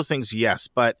 like some of those things, yes.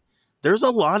 But there's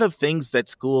a lot of things that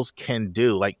schools can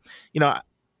do. Like,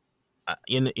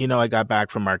 I got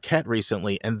back from Marquette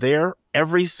recently, and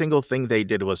every single thing they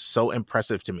did was so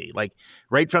impressive to me. Like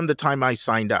right from the time I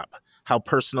signed up, how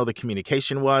personal the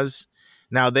communication was.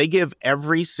 Now they give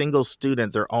every single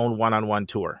student their own one-on-one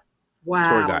tour. Wow.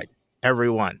 Tour guide,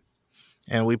 everyone.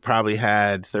 And we probably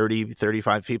had 30,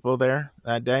 35 people there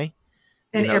that day.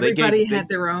 And everybody had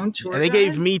their own tour And they guide?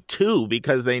 gave me 2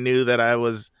 because they knew that I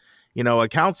was, a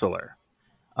counselor.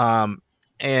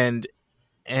 And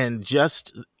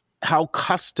just how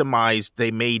customized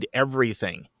they made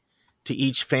everything to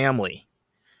each family.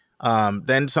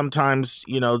 Then sometimes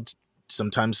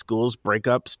schools break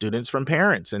up students from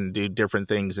parents and do different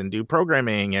things and do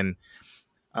programming, and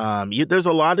there's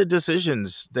a lot of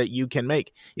decisions that you can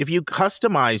make. If you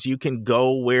customize, you can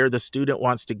go where the student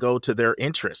wants to go to their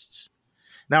interests.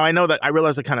 Now, I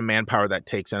realize the kind of manpower that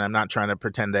takes, and I'm not trying to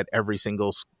pretend that every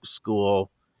single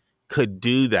school could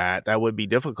do that. That would be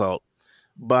difficult.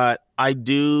 But I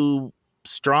do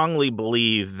strongly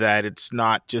believe that it's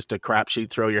not just a crapshoot,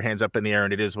 throw your hands up in the air,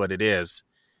 and it is what it is.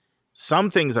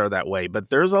 Some things are that way, but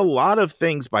there's a lot of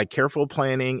things by careful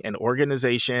planning and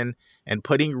organization and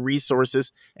putting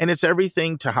resources. And it's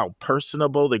everything to how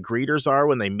personable the greeters are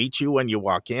when they meet you when you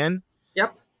walk in.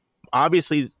 Yep.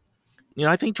 Obviously,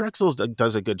 I think Drexel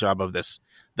does a good job of this.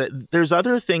 There's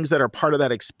other things that are part of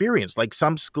that experience. Like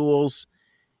some schools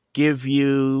give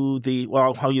you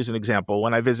I'll use an example.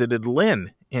 When I visited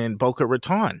Lynn in Boca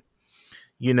Raton,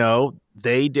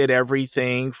 they did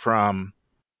everything from,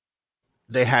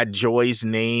 they had Joy's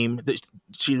name.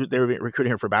 They were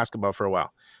recruiting her for basketball for a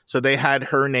while. So they had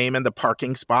her name in the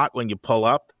parking spot when you pull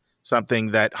up,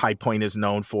 something that High Point is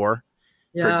known for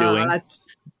doing.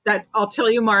 I'll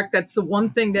tell you, Mark, that's the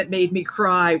one thing that made me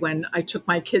cry when I took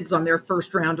my kids on their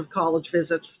first round of college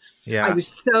visits. Yeah. I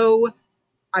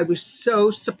was so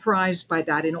surprised by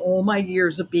that. In all my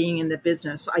years of being in the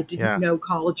business, I didn't know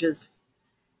colleges.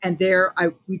 And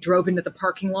we drove into the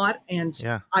parking lot, and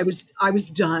I was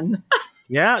done.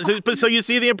 Yeah. So you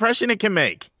see the impression it can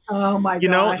make. Oh my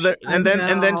gosh. And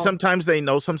then sometimes they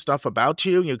know some stuff about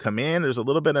you. You come in, there's a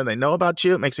little bit and they know about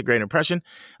you. It makes a great impression.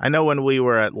 I know when we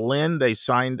were at Lynn, they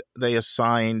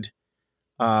assigned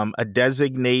a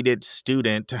designated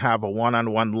student to have a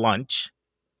one-on-one lunch.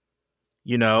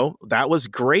 That was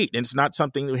great. And it's not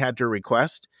something we had to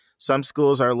request. Some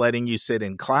schools are letting you sit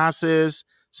in classes.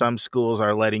 Some schools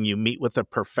are letting you meet with a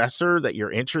professor that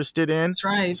you're interested in. That's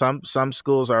right. Some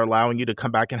schools are allowing you to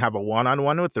come back and have a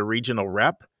one-on-one with the regional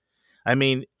rep. I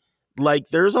mean,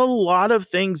 there's a lot of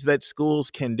things that schools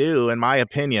can do, in my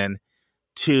opinion,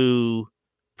 to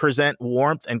present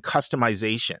warmth and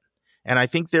customization. And I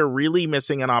think they're really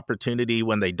missing an opportunity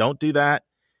when they don't do that.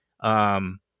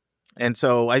 And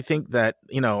so I think that,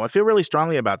 I feel really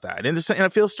strongly about that. And I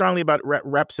feel strongly about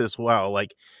reps as well. When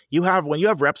you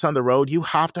have reps on the road, you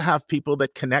have to have people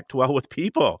that connect well with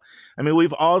people. I mean,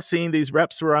 we've all seen these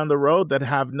reps who are on the road that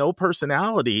have no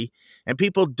personality, and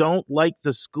people don't like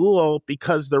the school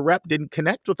because the rep didn't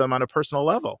connect with them on a personal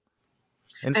level.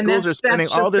 And schools are spending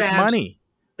all this money.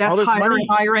 That's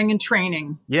hiring and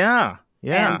training. Yeah.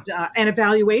 Yeah. And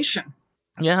evaluation.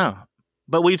 Yeah.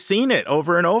 But we've seen it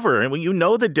over and over. And when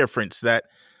the difference that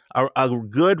a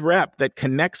good rep that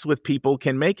connects with people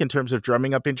can make in terms of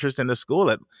drumming up interest in the school,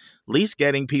 at least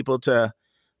getting people to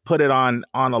put it on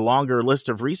a longer list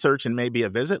of research and maybe a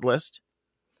visit list.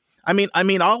 I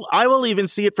will even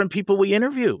see it from people we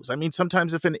interview. I mean,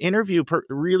 sometimes if an interview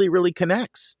really, really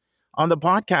connects on the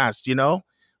podcast,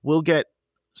 we'll get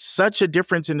such a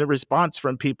difference in the response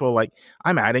from people like,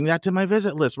 I'm adding that to my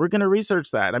visit list. We're going to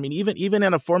research that. I mean, even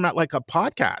in a format like a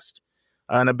podcast,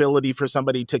 an ability for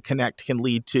somebody to connect can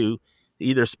lead to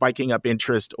either spiking up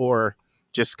interest or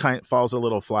just kind of falls a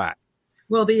little flat.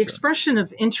 Well, the expression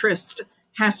of interest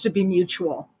has to be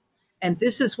mutual. And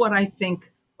this is what I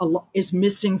think is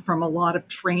missing from a lot of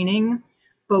training,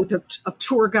 both of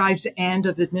tour guides and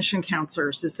of admission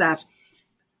counselors, is that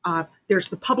there's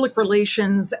the public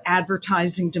relations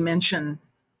advertising dimension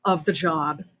of the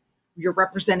job. You're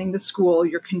representing the school,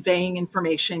 you're conveying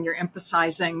information, you're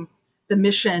emphasizing the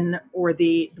mission or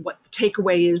what the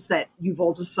takeaway is that you've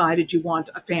all decided you want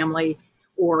a family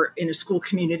or in a school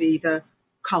community, the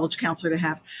college counselor to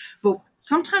have. But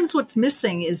sometimes what's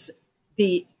missing is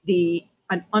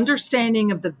an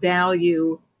understanding of the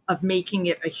value of making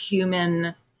it a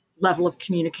human level of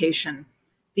communication.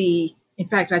 In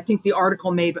fact, I think the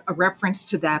article made a reference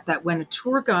to that when a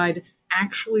tour guide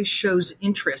actually shows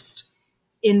interest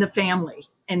in the family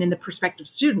and in the prospective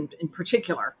student in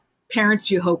particular.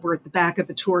 Parents, you hope, are at the back of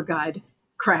the tour guide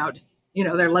crowd.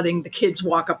 They're letting the kids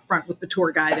walk up front with the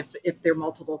tour guide if they're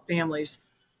multiple families.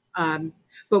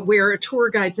 But where a tour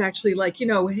guide's actually like, hey,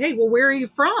 well, where are you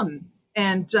from?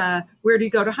 And where do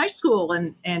you go to high school?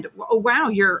 And oh,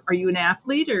 wow, are you an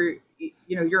athlete, or,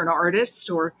 you're an artist,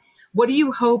 or what do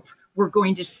you hope we're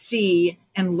going to see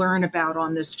and learn about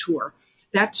on this tour?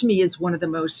 That to me is one of the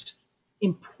most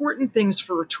important things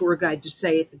for a tour guide to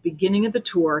say at the beginning of the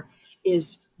tour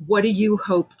is, what do you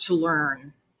hope to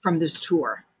learn from this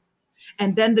tour?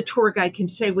 And then the tour guide can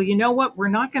say, well, you know what? We're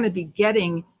not going to be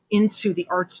getting into the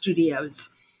art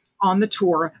studios on the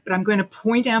tour, but I'm going to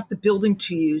point out the building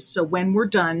to you. So when we're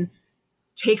done,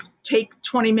 take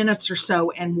 20 minutes or so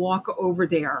and walk over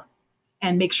there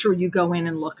and make sure you go in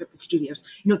and look at the studios.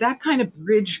 That kind of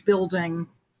bridge building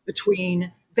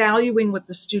between valuing what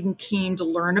the student came to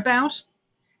learn about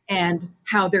and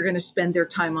how they're going to spend their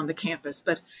time on the campus.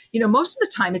 But, most of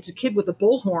the time it's a kid with a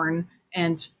bullhorn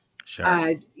and, sure.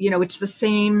 It's the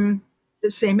same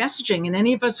messaging. And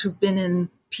any of us who've been in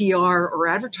PR or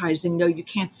advertising know you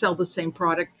can't sell the same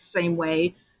product the same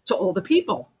way to all the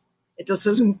people. It just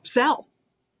doesn't sell.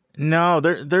 No,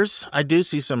 I do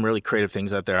see some really creative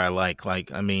things out there I like.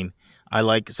 I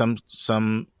like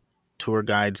some tour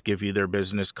guides give you their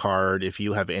business card if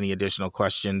you have any additional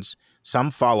questions.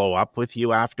 Some follow up with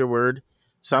you afterward.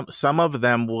 Some of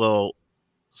them will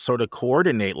sort of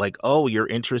coordinate, like, oh, you're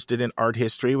interested in art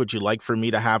history. Would you like for me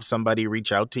to have somebody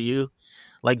reach out to you?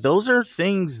 Like, those are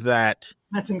things that's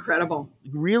incredible.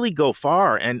 Really go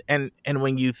far. And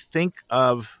when you think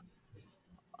of,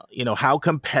 how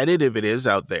competitive it is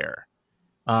out there,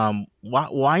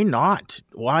 why not?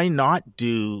 Why not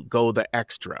go the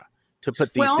extra to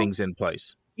put these things in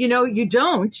place? You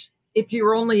don't if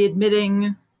you're only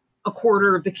admitting a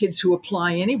quarter of the kids who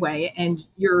apply anyway, and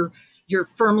you're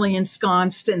firmly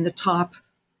ensconced in the top,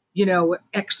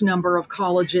 X number of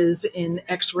colleges in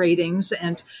X ratings.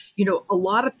 And, a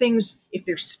lot of things, if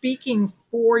they're speaking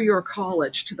for your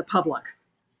college to the public,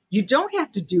 you don't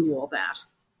have to do all that.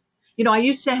 I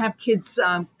used to have kids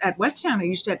at Westtown. I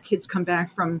used to have kids come back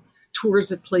from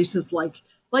tours at places like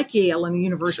Yale and the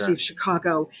University Sure. of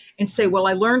Chicago and say, well,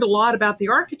 I learned a lot about the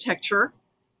architecture.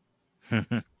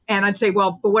 And I'd say,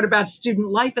 well, but what about student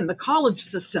life and the college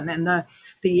system and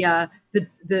the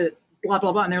blah,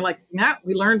 blah, blah. And they're like, nah,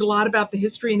 we learned a lot about the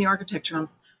history and the architecture. I'm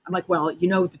like, well,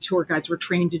 the tour guides were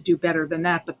trained to do better than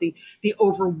that. But the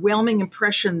overwhelming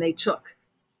impression they took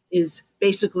is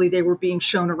basically they were being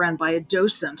shown around by a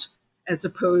docent as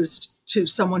opposed to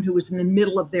someone who was in the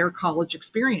middle of their college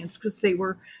experience because they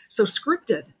were so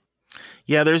scripted.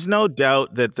 Yeah, there's no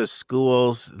doubt that the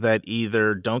schools that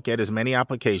either don't get as many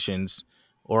applications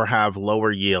or have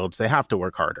lower yields, they have to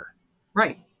work harder.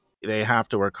 Right. They have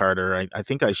to work harder. I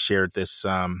think I shared this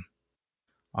on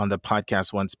the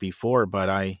podcast once before, but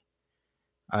I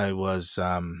was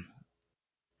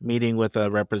meeting with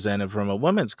a representative from a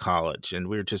women's college, and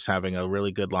we were just having a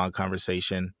really good long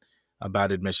conversation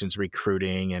about admissions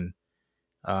recruiting, and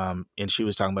she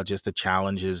was talking about just the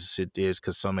challenges it is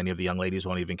because so many of the young ladies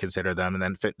won't even consider them,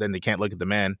 and then they can't look at the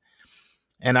men.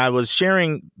 And I was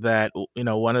sharing that,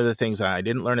 one of the things I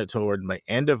didn't learn it toward the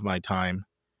end of my time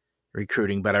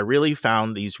recruiting, but I really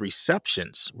found these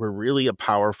receptions were really a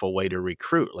powerful way to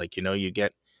recruit. Like, you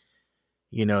get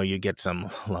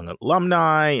some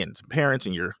alumni and some parents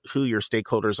and who your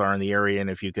stakeholders are in the area. And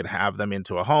if you could have them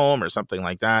into a home or something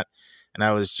like that. And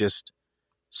I was just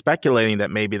speculating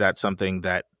that maybe that's something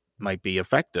that might be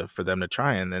effective for them to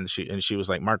try. And then she was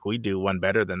like, Mark, we do one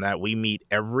better than that. We meet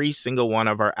every single one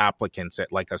of our applicants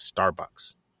at like a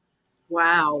Starbucks.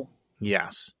 Wow.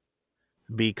 Yes.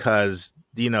 Because,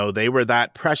 they were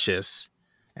that precious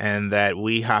and that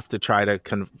we have to try to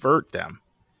convert them.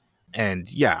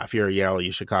 And yeah, if you're Yale,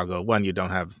 you Chicago, one, you don't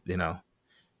have,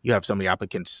 you have so many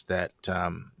applicants that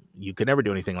you could never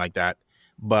do anything like that.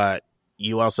 But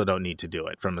you also don't need to do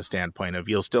it from a standpoint of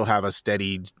you'll still have a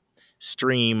steady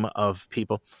stream of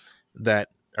people that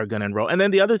are going to enroll. And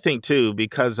then the other thing too,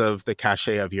 because of the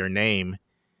cachet of your name,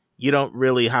 you don't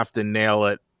really have to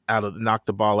knock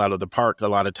the ball out of the park a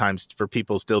lot of times for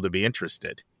people still to be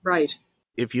interested. Right.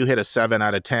 if you hit a 7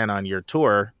 out of 10 on your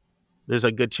tour, there's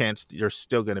a good chance you're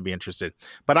still going to be interested.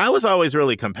 But I was always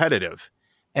really competitive,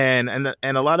 and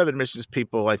a lot of admissions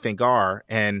people I think are,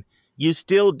 and you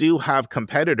still do have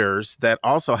competitors that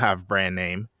also have brand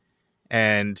name,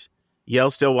 and Yale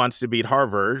still wants to beat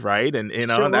Harvard, right? And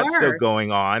and that's still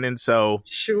going on. And so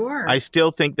I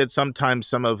still think that sometimes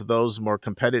some of those more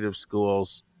competitive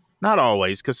schools, not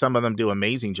always, because some of them do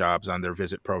amazing jobs on their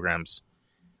visit programs,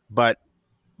 but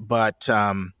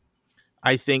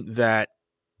I think that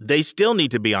they still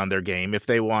need to be on their game if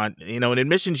they want, in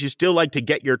admissions, you still like to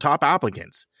get your top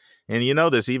applicants. And you know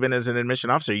this, even as an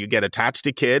admission officer, you get attached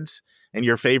to kids and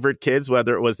your favorite kids,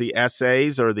 whether it was the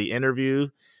essays or the interview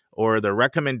or the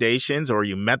recommendations, or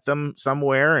you met them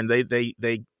somewhere and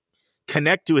they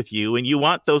connect with you, and you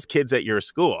want those kids at your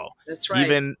school. That's right.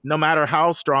 Even no matter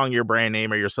how strong your brand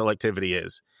name or your selectivity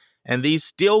is. And these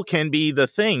still can be the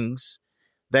things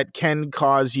that can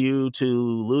cause you to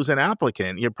lose an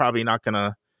applicant. You're probably not going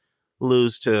to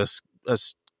lose to a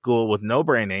school with no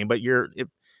brand name, but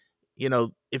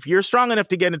if you're strong enough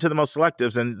to get into the most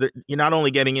selectives, and you're not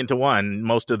only getting into one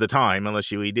most of the time,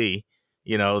 unless you ED,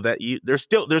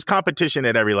 there's competition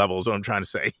at every level is what I'm trying to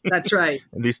say. That's right.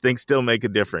 And these things still make a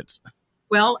difference.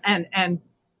 Well, and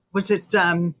was it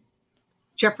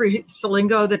Jeffrey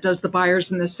Salingo that does the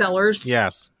buyers and the sellers?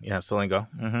 Yes. Yeah. Salingo.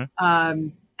 Mm-hmm.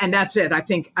 And that's it. I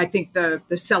think the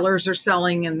sellers are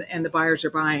selling and the buyers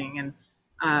are buying.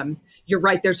 And you're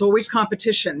right. There's always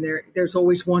competition. There's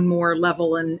always one more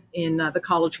level in the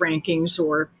college rankings,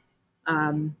 or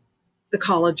the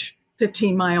college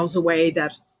 15 miles away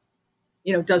that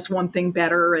does one thing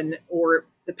better, or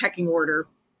the pecking order.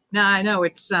 No, I know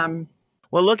it's.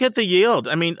 Well, look at the yield.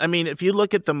 I mean, if you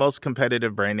look at the most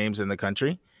competitive brand names in the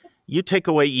country, you take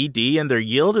away ED, and their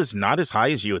yield is not as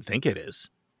high as you would think it is.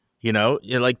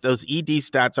 Like those ED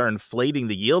stats are inflating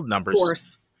the yield numbers. Of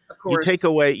course.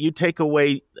 You take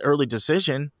away early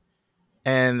decision,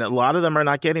 and a lot of them are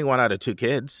not getting 1 out of 2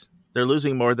 kids. They're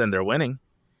losing more than they're winning,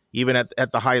 even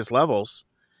at the highest levels.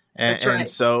 And, That's right. And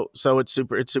so it's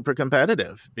super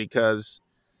competitive because,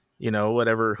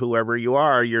 whoever you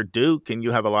are, you're Duke and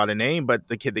you have a lot of name, but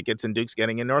the kid that gets in Duke's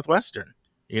getting in Northwestern,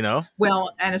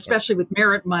 Well, and especially with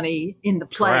merit money in the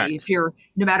play, Correct. If you're,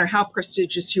 no matter how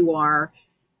prestigious you are,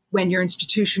 when your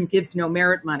institution gives no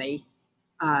merit money,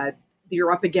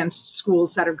 you're up against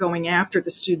schools that are going after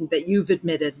the student that you've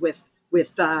admitted with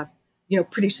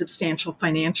pretty substantial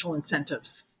financial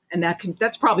incentives. And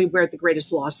that's probably where the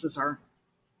greatest losses are.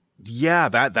 Yeah,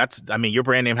 that's. Your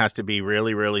brand name has to be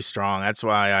really, really strong. That's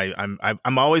why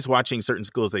I'm always watching certain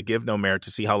schools that give no merit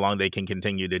to see how long they can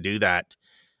continue to do that.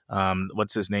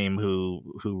 What's his name? Who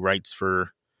writes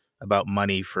about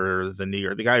money for the New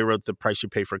York? The guy who wrote The Price You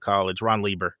Pay for College, Ron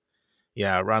Lieber.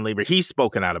 Yeah, Ron Lieber. He's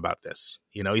spoken out about this.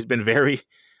 He's been very.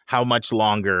 How much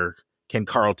longer can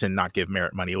Carleton not give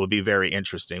merit money? It would be very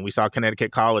interesting. We saw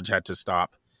Connecticut College had to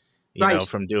stop,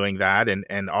 from doing that,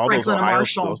 and all Franklin those Ohio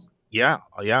Marshall. schools. Yeah.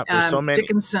 There's so many.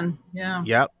 Dickinson.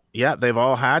 Yeah. Yeah. They've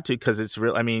all had to, because it's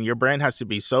real. Your brand has to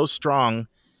be so strong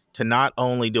to not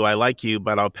only do I like you,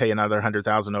 but I'll pay another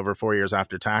 $100,000 over 4 years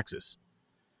after taxes.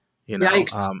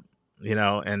 Yikes.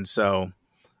 And so,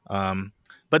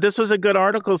 but this was a good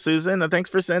article, Susan. And thanks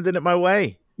for sending it my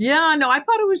way. Yeah, no, I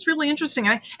thought it was really interesting.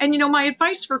 My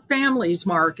advice for families,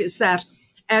 Mark, is that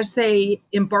as they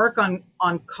embark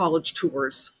on college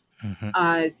tours,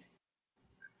 Mm-hmm.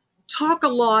 Talk a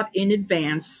lot in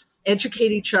advance,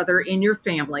 educate each other in your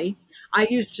family. I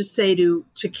used to say to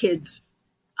kids,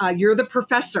 you're the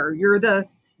professor, you're the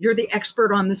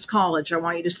expert on this college. I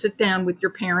want you to sit down with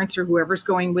your parents or whoever's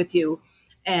going with you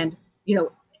and,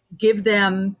 give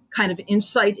them kind of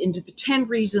insight into the 10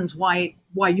 reasons why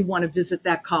you want to visit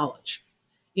that college.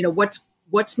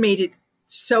 What's made it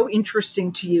so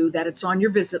interesting to you that it's on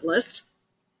your visit list,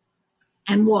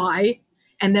 and why.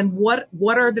 And then what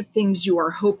are the things you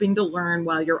are hoping to learn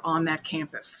while you're on that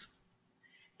campus?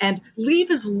 And leave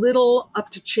as little up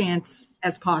to chance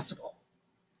as possible.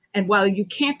 And while you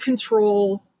can't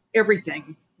control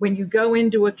everything, when you go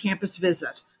into a campus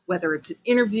visit, whether it's an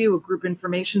interview, a group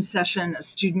information session, a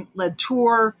student-led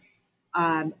tour,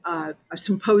 a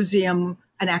symposium,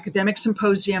 an academic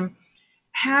symposium,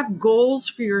 have goals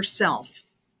for yourself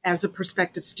as a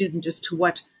prospective student as to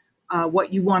what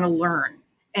you want to learn.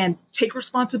 And take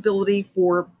responsibility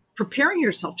for preparing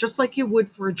yourself, just like you would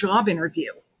for a job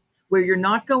interview, where you're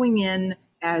not going in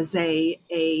as a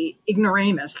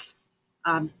ignoramus.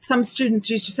 Some students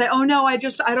used to say, "Oh no, I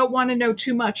don't want to know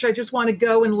too much. I just want to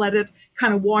go and let it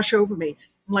kind of wash over me."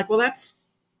 I'm like, well, that's,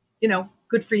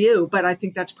 good for you, but I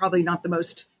think that's probably not the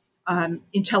most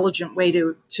intelligent way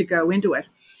to go into it.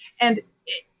 And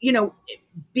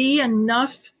be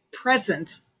enough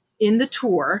present in the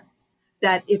tour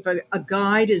that if a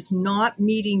guide is not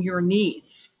meeting your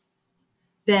needs,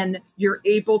 then you're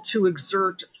able to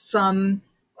exert some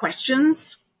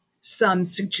questions, some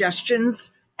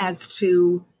suggestions as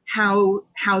to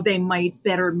how they might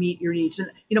better meet your needs.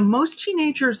 And, most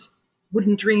teenagers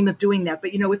wouldn't dream of doing that.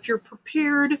 But, if you're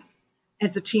prepared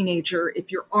as a teenager,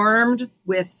 if you're armed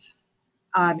with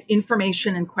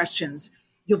information and questions,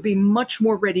 you'll be much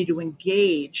more ready to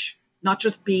engage, not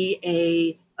just be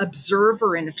a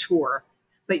observer in a tour,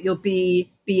 but you'll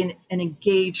be an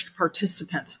engaged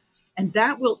participant. And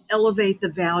that will elevate the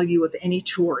value of any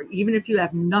tour, even if you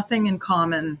have nothing in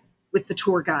common with the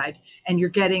tour guide and you're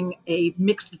getting a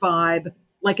mixed vibe,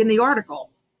 like in the article,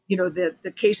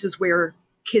 the cases where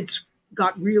kids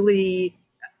got really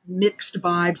mixed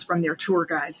vibes from their tour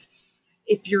guides.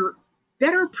 If you're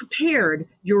better prepared,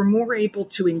 you're more able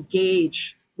to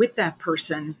engage with that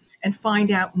person and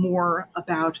find out more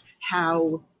about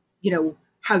how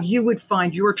you would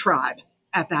find your tribe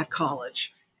at that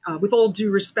college, with all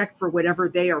due respect for whatever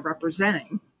they are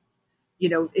representing.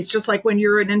 It's just like when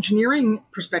you're an engineering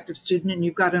prospective student and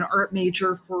you've got an art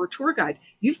major for a tour guide,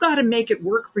 you've got to make it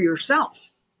work for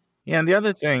yourself. Yeah, and the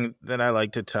other thing that I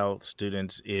like to tell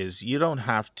students is you don't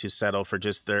have to settle for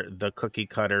just the cookie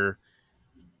cutter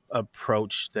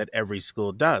approach that every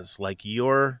school does. Like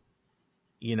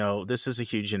this is a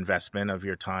huge investment of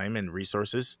your time and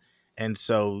resources. And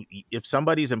so if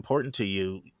somebody's important to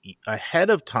you, ahead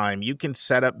of time, you can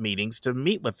set up meetings to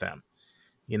meet with them.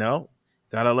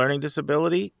 Got a learning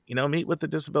disability, meet with the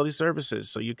disability services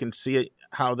so you can see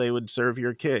how they would serve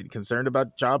your kid. Concerned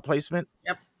about job placement?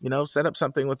 Yep. Set up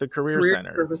something with the career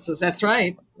center. Services, that's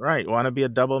right. Right. Want to be a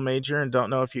double major and don't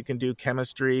know if you can do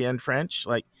chemistry and French?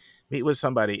 Like, meet with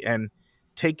somebody and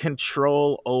take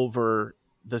control over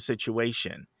the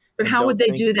situation. But how would they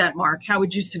do that, Mark? How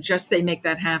would you suggest they make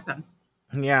that happen?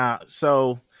 Yeah.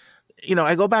 So,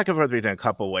 I go back and forth in a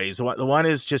couple ways. One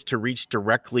is just to reach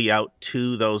directly out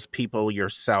to those people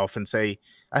yourself and say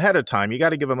ahead of time, you got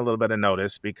to give them a little bit of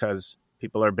notice because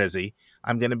people are busy.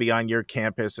 I'm going to be on your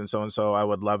campus and so. I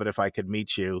would love it if I could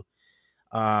meet you.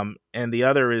 And the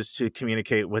other is to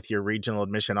communicate with your regional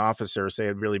admission officer, say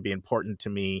it'd really be important to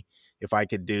me if I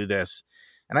could do this.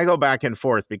 And I go back and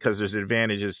forth because there's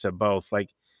advantages to both.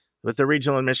 Like with the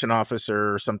regional admission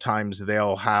officer, sometimes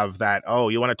they'll have that, oh,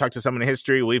 you want to talk to someone in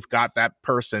history? We've got that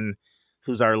person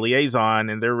who's our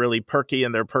liaison and they're really perky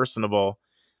and they're personable.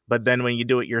 But then when you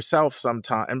do it yourself,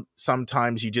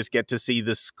 sometimes you just get to see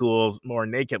the schools more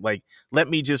naked. Like, let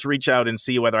me just reach out and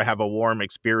see whether I have a warm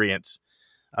experience.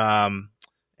 And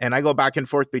I go back and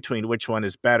forth between which one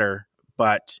is better,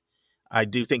 but I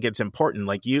do think it's important.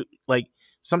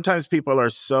 Sometimes people are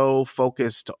so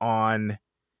focused on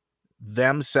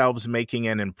themselves making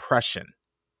an impression.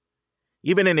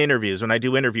 Even in interviews, when I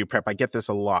do interview prep, I get this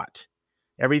a lot.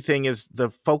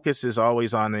 The focus is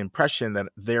always on the impression that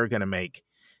they're going to make.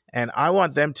 And I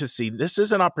want them to see this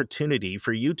is an opportunity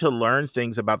for you to learn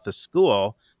things about the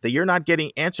school that you're not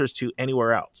getting answers to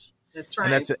anywhere else. That's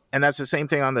right. And that's the same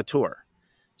thing on the tour.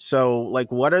 So,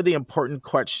 what are the important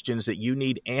questions that you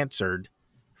need answered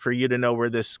for you to know where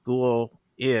this school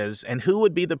is, and who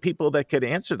would be the people that could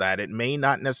answer that? It may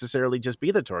not necessarily just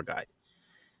be the tour guide.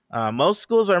 Most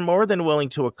schools are more than willing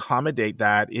to accommodate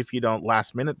that if you don't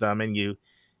last minute them and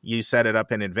you set it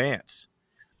up in advance.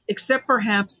 Except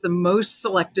perhaps the most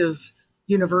selective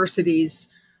universities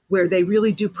where they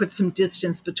really do put some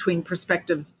distance between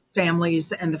prospective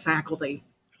families and the faculty.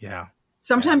 Yeah.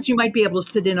 Sometimes you might be able to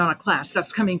sit in on a class.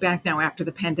 That's coming back now after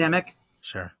the pandemic.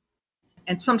 Sure.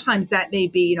 And sometimes that may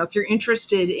be, if you're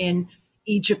interested in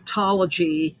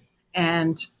Egyptology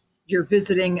and you're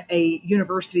visiting a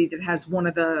university that has one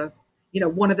of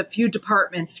the few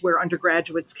departments where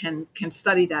undergraduates can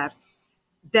study that,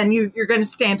 then you're going to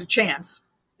stand a chance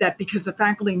that because a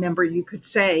faculty member, you could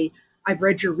say, I've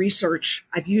read your research,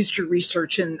 I've used your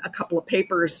research in a couple of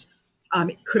papers.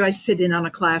 Could I sit in on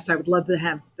a class? I would love to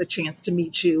have the chance to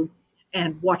meet you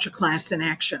and watch a class in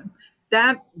action.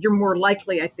 That you're more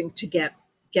likely, I think, to get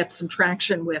some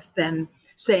traction with than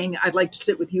saying, I'd like to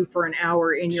sit with you for an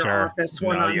hour in your office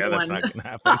one-on-one. Yeah, that's not going to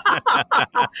happen.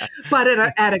 But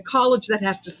at a college that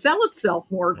has to sell itself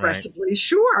more aggressively, right.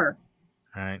 Sure.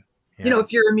 Right. Yeah.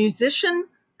 If you're a musician,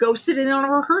 go sit in on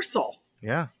a rehearsal.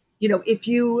 Yeah.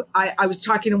 I was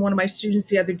talking to one of my students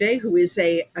the other day who is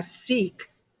a Sikh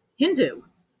Hindu,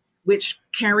 which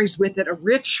carries with it a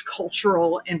rich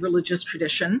cultural and religious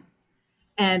tradition.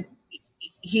 And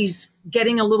he's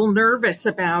getting a little nervous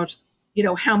about,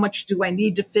 how much do I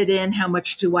need to fit in? How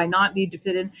much do I not need to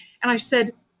fit in? And I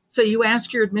said, So you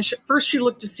ask your admission, first you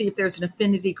look to see if there's an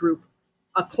affinity group,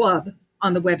 a club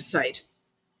on the website,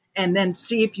 and then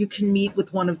see if you can meet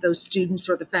with one of those students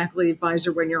or the faculty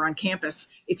advisor when you're on campus.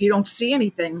 If you don't see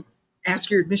anything, ask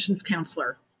your admissions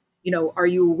counselor, are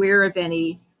you aware of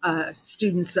any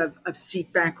students of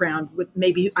Sikh background with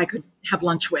maybe I could have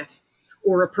lunch with,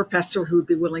 or a professor who would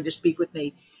be willing to speak with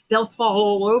me. They'll fall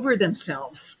all over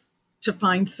themselves to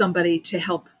find somebody to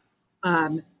help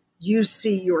you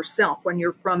see yourself when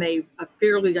you're from a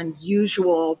fairly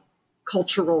unusual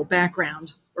cultural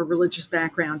background or religious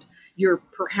background. You're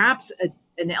perhaps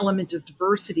an element of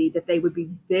diversity that they would be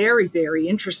very, very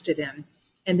interested in,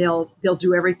 and they'll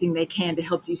do everything they can to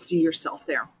help you see yourself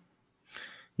there.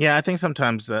 Yeah, I think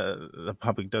sometimes the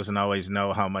public doesn't always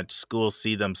know how much schools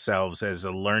see themselves as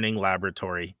a learning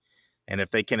laboratory. And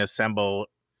if they can assemble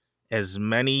as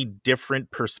many different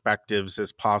perspectives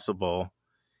as possible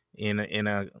in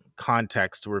a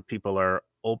context where people are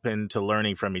open to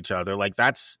learning from each other, like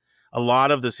that's a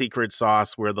lot of the secret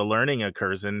sauce where the learning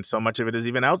occurs. And so much of it is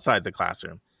even outside the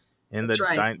classroom, in That's the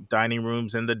right. dining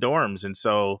rooms and the dorms. And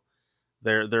so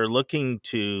they're looking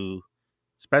to,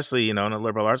 especially, in a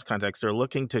liberal arts context, they're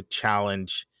looking to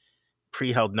challenge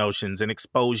pre-held notions and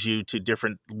expose you to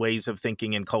different ways of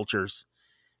thinking and cultures.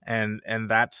 And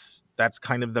that's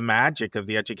kind of the magic of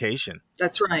the education.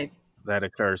 That's right. That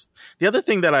occurs. The other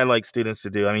thing that I like students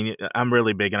to do, I mean, I'm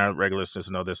really big, and our regular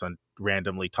listeners know this, on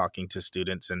randomly talking to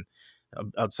students and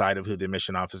outside of who the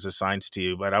admission office assigns to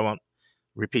you, but I won't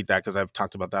repeat that because I've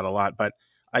talked about that a lot. But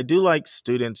I do like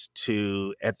students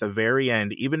to, at the very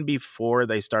end, even before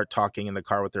they start talking in the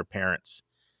car with their parents,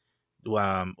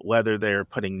 whether they're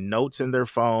putting notes in their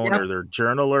phone or their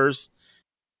journalers,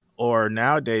 or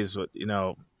nowadays,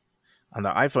 on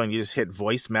the iPhone, you just hit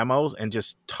voice memos and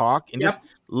just talk and just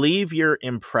leave your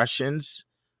impressions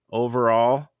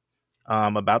overall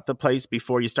about the place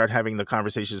before you start having the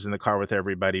conversations in the car with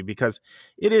everybody. Because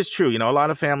it is true, a lot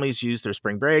of families use their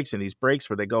spring breaks and these breaks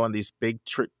where they go on these big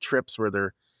trips where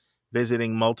they're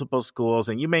visiting multiple schools.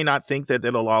 And you may not think that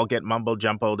it'll all get mumbo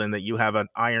jumbled and that you have an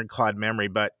ironclad memory,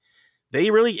 but it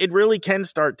really can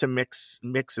start to mix.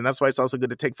 And that's why it's also good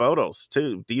to take photos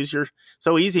too, to use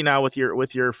so easy now with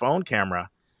your phone camera.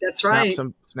 That's right.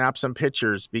 Snap some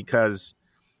pictures, because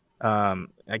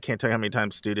I can't tell you how many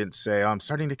times students say, "Oh, I'm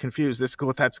starting to confuse this school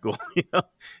with that school."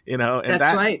 And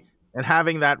that's right. And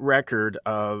having that record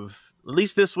of, at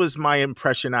least this was my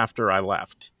impression after I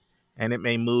left, and it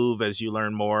may move as you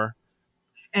learn more.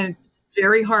 And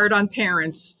very hard on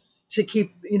parents to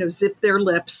keep, zip their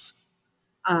lips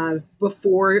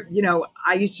before,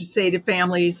 I used to say to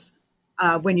families,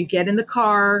 when you get in the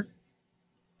car,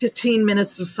 15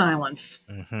 minutes of silence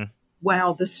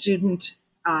while the student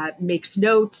makes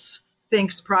notes,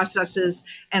 thinks, processes,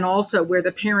 and also where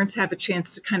the parents have a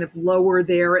chance to kind of lower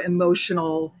their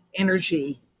emotional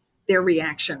energy, their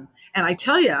reaction. And I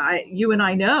tell you, you and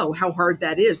I know how hard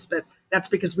that is, but that's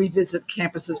because we visit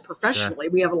campuses professionally.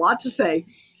 Sure. We have a lot to say,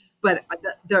 but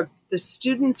the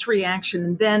students'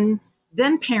 reaction,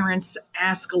 then parents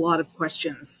ask a lot of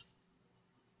questions.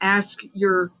 Ask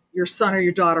your son or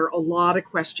your daughter a lot of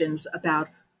questions about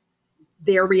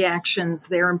their reactions,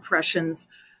 their impressions.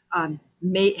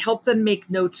 Help them make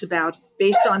notes about,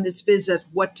 based on this visit,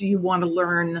 what do you want to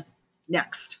learn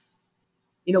next?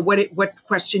 What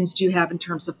questions do you have in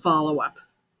terms of follow-up?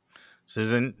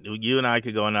 Susan, you and I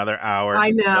could go another hour.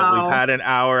 I know. But we've had an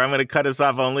hour. I'm going to cut us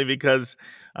off only because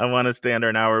I want to stay under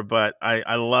an hour. But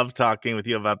I love talking with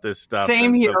you about this stuff.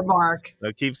 Same here, Mark.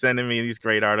 So keep sending me these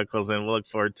great articles, and we'll look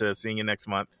forward to seeing you next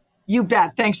month. You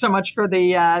bet. Thanks so much for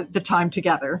the time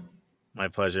together. My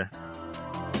pleasure.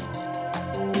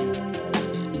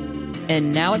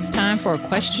 And now it's time for a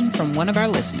question from one of our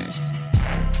listeners.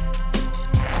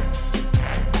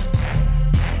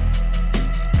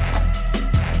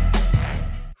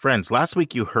 Friends, last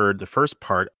week you heard the first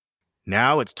part.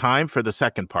 Now it's time for the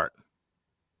second part.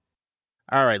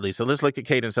 All right, Lisa, let's look at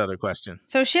Cadence's other question.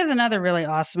 So she has another really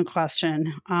awesome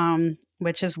question,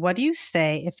 which is, what do you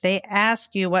say if they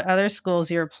ask you what other schools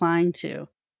you're applying to?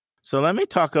 So let me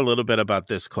talk a little bit about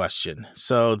this question.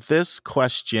 So this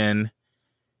question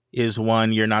is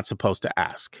one you're not supposed to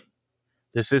ask.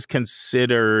 This is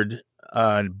considered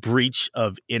a breach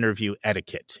of interview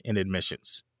etiquette in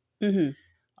admissions. Mm-hmm.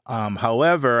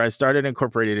 However, I started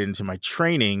incorporating it into my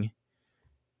training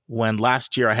when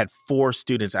last year I had 4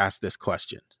 students ask this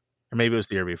question. Or maybe it was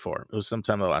the year before. It was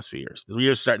sometime in the last few years. The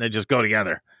years starting to just go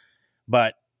together.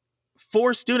 But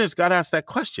 4 students got asked that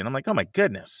question. I'm like, oh my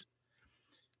goodness,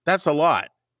 that's a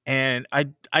lot. And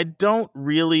I don't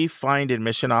really find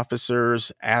admission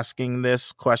officers asking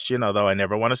this question, although I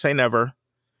never want to say never,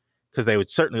 because they would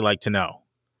certainly like to know.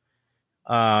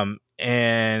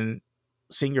 and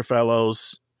senior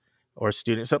fellows or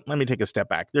students. So let me take a step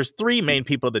back. There's three main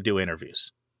people that do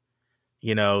interviews.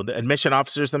 The admission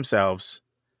officers themselves,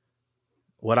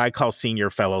 what I call senior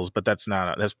fellows, but that's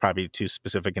probably too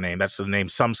specific a name. That's the name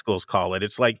some schools call it.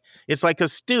 It's like a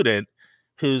student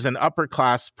who's an upper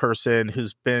class person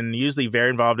who's been usually very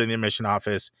involved in the admission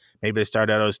office. Maybe they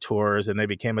started out as tours and they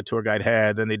became a tour guide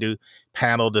head. Then they do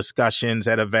panel discussions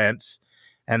at events.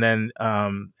 And then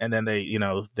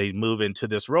they move into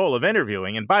this role of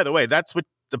interviewing. And by the way, that's what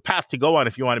the path to go on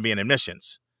if you want to be in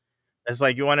admissions. It's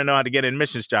like you want to know how to get an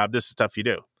admissions job. This is stuff you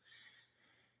do.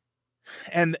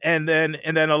 And then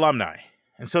alumni.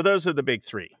 And so those are the big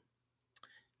three.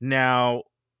 Now,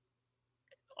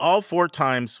 all four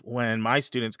times when my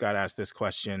students got asked this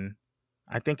question,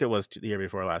 I think it was the year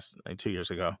before last, 2 years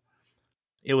ago,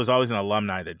 it was always an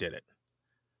alumni that did it.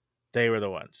 They were the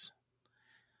ones.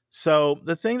 So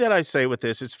the thing that I say with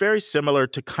this, it's very similar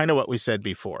to kind of what we said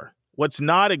before. What's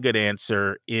not a good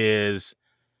answer is,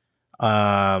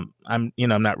 I'm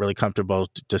not really comfortable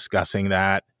discussing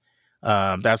that.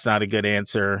 That's not a good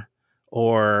answer.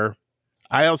 Or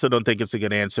I also don't think it's a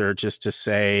good answer just to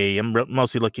say, I'm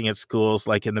mostly looking at schools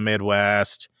like in the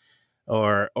Midwest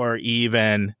or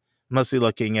even mostly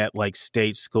looking at like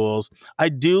state schools. I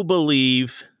do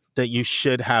believe that you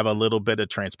should have a little bit of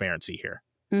transparency here.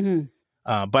 Mm-hmm.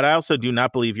 But I also do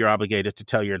not believe you're obligated to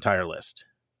tell your entire list.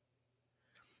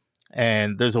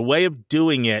 And there's a way of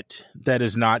doing it that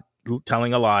is not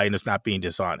telling a lie and is not being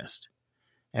dishonest.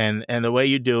 And the way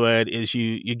you do it is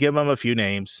you give them a few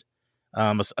names.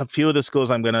 A few of the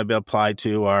schools I'm going to apply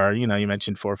to are, you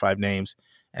mentioned 4 or 5 names.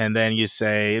 And then you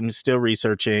say, I'm still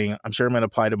researching. I'm sure I'm going to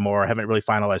apply to more. I haven't really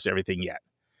finalized everything yet.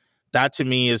 That to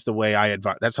me is the way I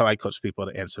advise. That's how I coach people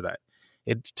to answer that.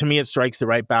 To me, it strikes the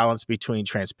right balance between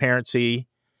transparency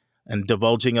and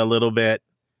divulging a little bit,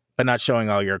 but not showing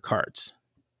all your cards.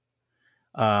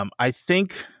 I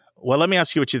think, well, let me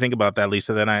ask you what you think about that,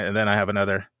 Lisa. Then I have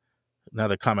another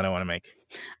comment I want to make.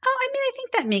 Oh, I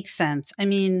think that makes sense.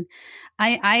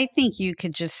 I think you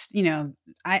could just,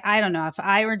 I don't know, if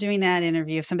I were doing that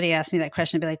interview, if somebody asked me that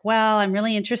question, I'd be like, well, I'm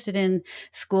really interested in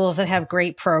schools that have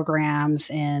great programs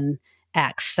in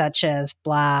X, such as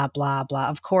blah, blah, blah.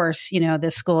 Of course,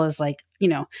 this school is like,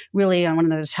 really on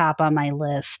one of the top on my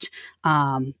list.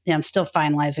 I'm still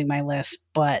finalizing my list,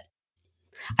 but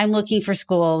I'm looking for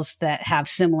schools that have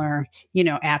similar,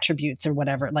 attributes or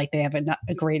whatever, like they have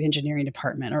a great engineering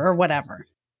department or whatever.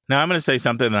 Now, I'm going to say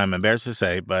something that I'm embarrassed to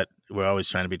say, but we're always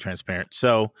trying to be transparent.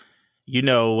 So,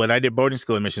 when I did boarding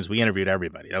school admissions, we interviewed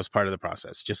everybody. That was part of the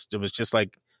process. It was just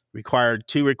like required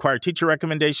teacher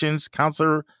recommendations,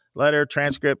 counselor letter,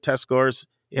 transcript, test scores,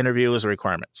 interview was a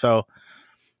requirement. So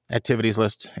activities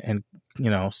list and,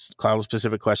 college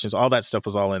specific questions, all that stuff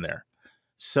was all in there.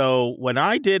 So when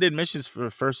I did admissions for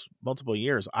the first multiple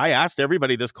years, I asked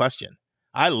everybody this question.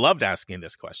 I loved asking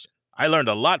this question. I learned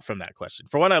a lot from that question.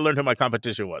 For one, I learned who my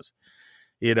competition was,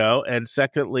 and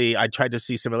secondly, I tried to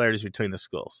see similarities between the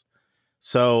schools.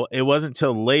 So it wasn't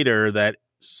until later that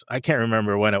I can't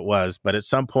remember when it was, but at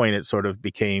some point it sort of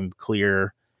became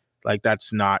clear, like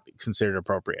that's not considered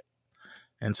appropriate.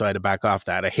 And so I had to back off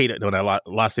that. I hate it when I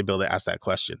lost the ability to ask that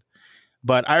question.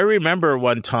 But I remember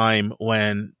one time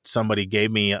when somebody gave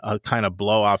me a kind of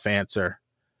blow-off answer,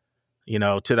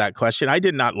 to that question. I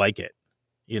did not like it.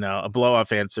 A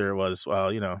blow-off answer was,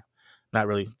 well, not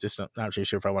really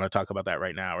sure if I want to talk about that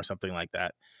right now or something like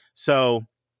that. So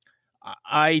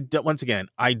I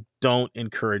don't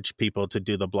encourage people to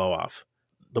do the blow-off.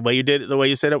 The way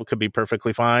you said it could be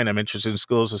perfectly fine. I'm interested in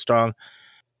schools as strong.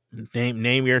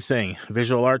 Name your thing.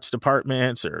 Visual arts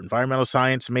departments or environmental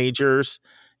science majors,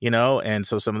 and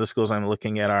so some of the schools I'm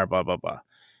looking at are blah, blah, blah.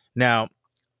 Now,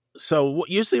 so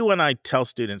usually when I tell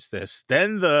students this,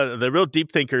 then the real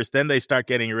deep thinkers, then they start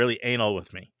getting really anal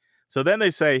with me. So then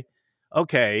they say,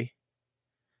 okay,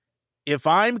 if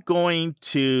I'm going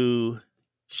to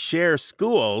share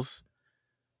schools,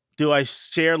 do I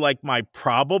share like my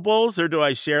probables or do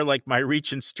I share like my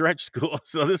reach and stretch schools?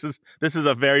 So this is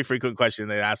a very frequent question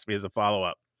they ask me as a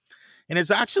follow-up. And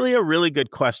it's actually a really good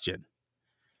question.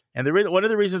 And one of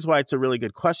the reasons why it's a really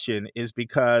good question is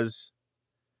because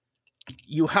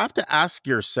you have to ask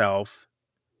yourself,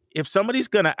 if somebody's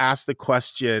going to ask the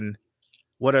question,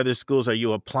 what other schools are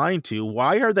you applying to?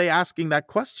 Why are they asking that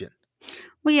question?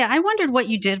 Well, yeah, I wondered what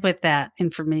you did with that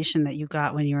information that you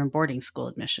got when you were in boarding school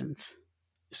admissions.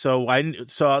 So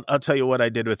I'll tell you what I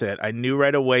did with it. I knew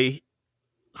right away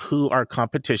who our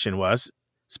competition was,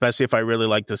 especially if I really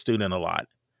liked the student a lot.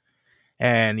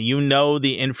 And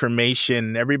the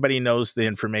information, everybody knows the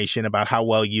information about how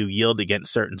well you yield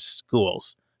against certain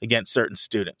schools, against certain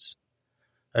students.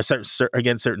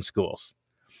 against certain schools.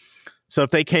 So if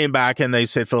they came back and they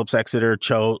said Phillips Exeter,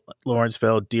 Choate,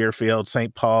 Lawrenceville, Deerfield,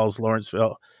 St. Paul's,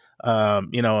 Lawrenceville,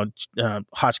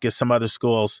 Hotchkiss, some other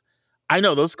schools, I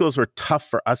know those schools were tough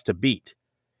for us to beat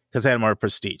because they had more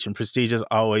prestige. And prestige is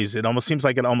always, it almost seems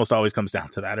like it almost always comes down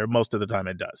to that, or most of the time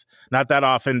it does. Not that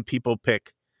often people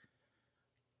pick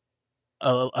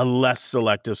a less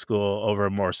selective school over a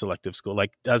more selective school.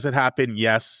 Like, does it happen?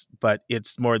 Yes, but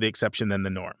it's more the exception than the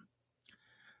norm.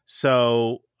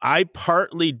 So I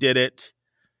partly did it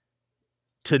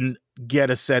to get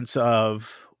a sense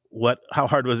of how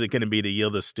hard was it going to be to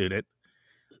yield a student.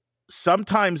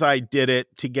 Sometimes I did it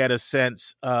to get a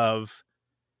sense of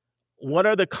what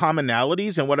are the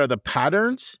commonalities and what are the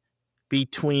patterns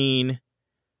between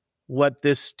what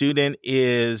this student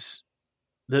is,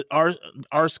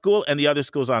 our school and the other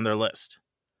schools on their list.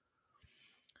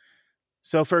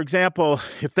 So, for example,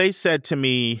 if they said to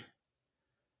me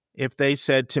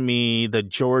the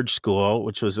George School,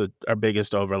 which was our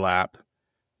biggest overlap,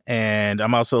 and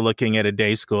I'm also looking at a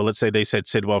day school, let's say they said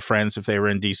Sidwell Friends if they were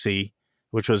in DC,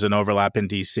 which was an overlap in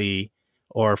DC,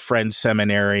 or Friends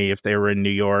Seminary if they were in New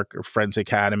York, or Friends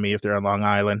Academy if they're on Long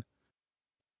Island.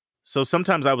 So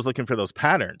sometimes I was looking for those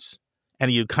patterns,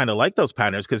 and you kind of like those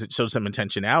patterns because it showed some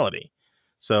intentionality.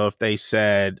 So if they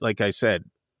said, like I said,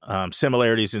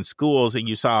 similarities in schools, and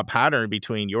you saw a pattern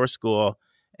between your school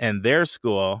and their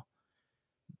school,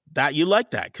 that you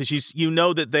like that because you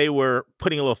know that they were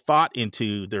putting a little thought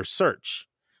into their search.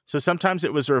 So sometimes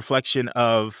it was a reflection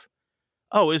of,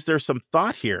 oh, is there some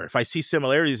thought here? If I see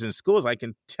similarities in schools, I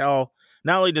can tell.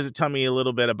 Not only does it tell me a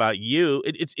little bit about you,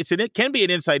 it can be an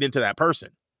insight into that person.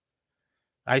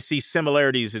 I see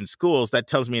similarities in schools, that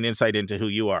tells me an insight into who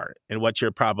you are and what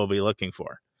you're probably looking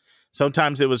for.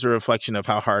 Sometimes it was a reflection of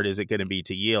how hard is it going to be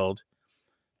to yield.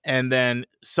 And then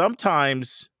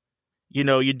sometimes,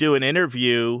 you do an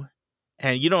interview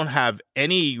and you don't have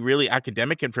any really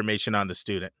academic information on the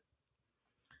student.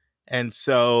 And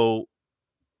so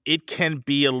it can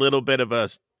be a little bit of a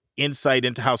insight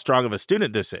into how strong of a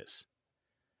student this is.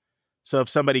 So if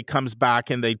somebody comes back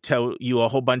and they tell you a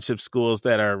whole bunch of schools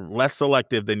that are less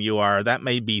selective than you are, that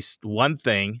may be one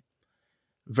thing,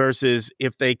 versus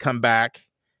if they come back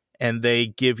and they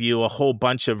give you a whole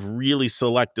bunch of really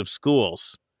selective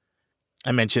schools.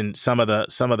 I mentioned some of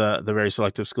the very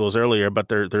selective schools earlier, but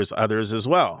there's others as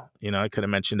well. I could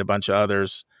have mentioned a bunch of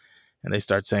others, and they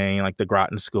start saying like the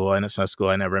Groton School, and it's not a school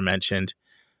I never mentioned.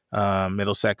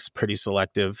 Middlesex, pretty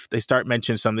selective. They start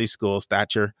mentioning some of these schools,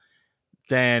 Thatcher.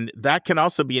 Then that can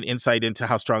also be an insight into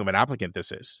how strong of an applicant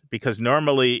this is. Because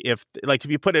normally if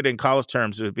you put it in college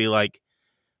terms, it would be like,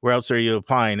 where else are you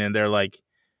applying? And they're like,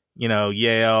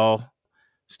 Yale,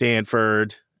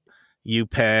 Stanford,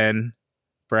 UPenn,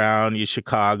 Brown,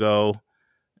 Chicago,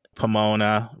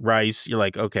 Pomona, Rice. You're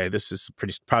like, okay, this is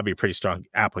probably a pretty strong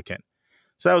applicant.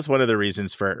 So that was one of the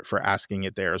reasons for asking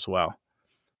it there as well.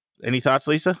 Any thoughts,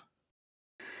 Lisa?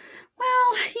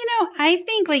 Well, I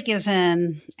think as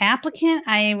an applicant,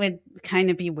 I would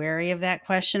kind of be wary of that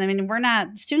question. I mean,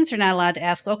 students are not allowed to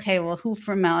ask, okay, well, who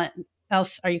from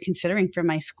else are you considering for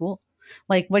my school?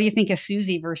 Like, what do you think of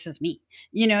Susie versus me?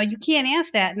 You can't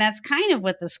ask that. And that's kind of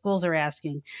what the schools are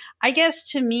asking. I guess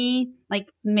to me,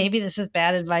 like, maybe this is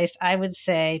bad advice. I would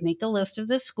say make a list of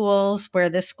the schools where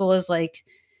this school is like,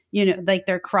 like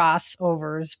they're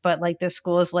crossovers, but like this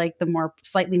school is like the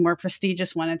slightly more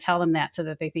prestigious one, and tell them that so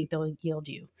that they think they'll yield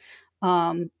you.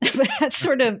 But that's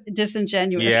sort of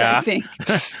disingenuous, yeah. I think.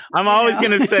 I'm always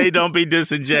going to say, don't be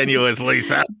disingenuous,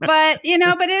 Lisa. But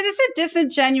it is a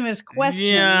disingenuous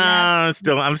question. Yeah,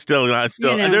 I'm still.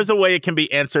 There's a way it can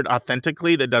be answered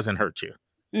authentically that doesn't hurt you.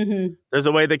 Mm-hmm. There's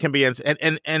a way that can be answered.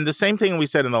 And the same thing we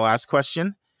said in the last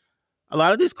question, a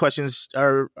lot of these questions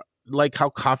are like, how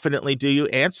confidently do you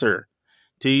answer?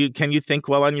 Can you think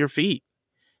well on your feet?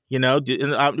 We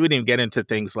didn't even get into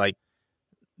things like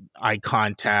eye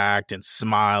contact and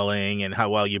smiling and how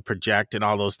well you project and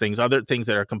all those things, other things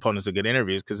that are components of good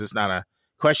interviews, because it's not a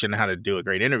question how to do a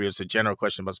great interview. It's a general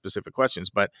question about specific questions.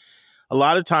 But a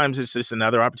lot of times it's just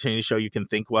another opportunity to show you can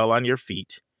think well on your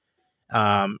feet,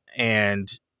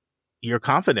 and you're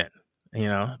confident,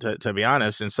 to be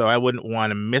honest. And so I wouldn't want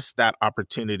to miss that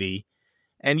opportunity.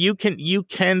 And you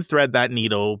can thread that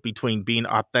needle between being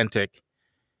authentic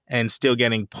and still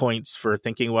getting points for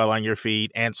thinking well on your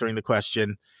feet, answering the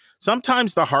question.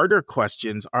 Sometimes the harder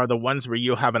questions are the ones where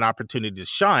you have an opportunity to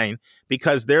shine,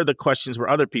 because they're the questions where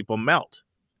other people melt.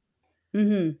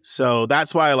 Mm-hmm. So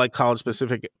that's why I like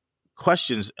college-specific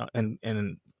questions,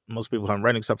 and most people who are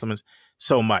writing supplements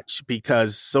so much,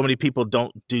 because so many people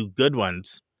don't do good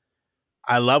ones.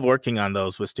 I love working on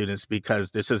those with students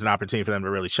because this is an opportunity for them to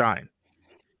really shine.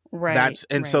 Right.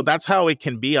 So that's how it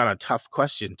can be on a tough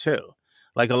question too.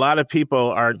 Like a lot of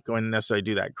people aren't going to necessarily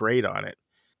do that great on it.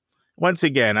 Once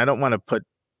again, I don't want to put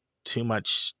too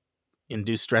much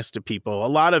induced stress to people. A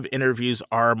lot of interviews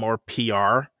are more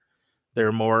PR.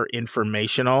 They're more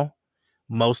informational.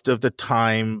 Most of the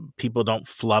time, people don't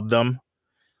flub them.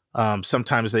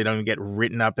 Sometimes they don't even get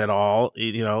written up at all,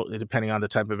 depending on the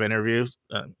type of interview.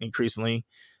 Increasingly,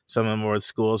 some of them more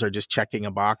schools are just checking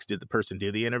a box. Did the person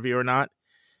do the interview or not?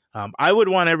 I would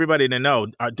want everybody to know,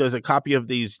 does a copy of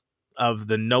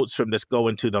the notes from this go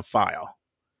into the file?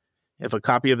 If a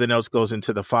copy of the notes goes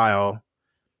into the file,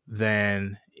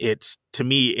 then to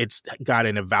me, it's got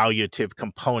an evaluative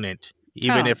component,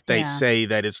 even if they say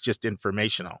that it's just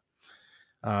informational.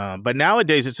 But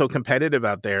nowadays it's so competitive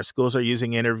out there. Schools are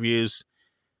using interviews,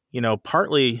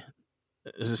 partly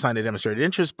as a sign of demonstrated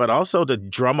interest, but also to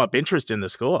drum up interest in the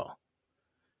school.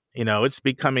 It's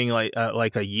becoming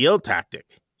like a yield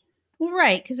tactic.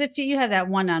 Right. Because if you have that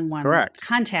one-on-one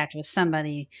contact with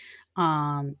somebody,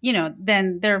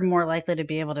 then they're more likely to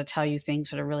be able to tell you things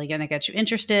that are really going to get you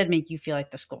interested, make you feel like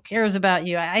the school cares about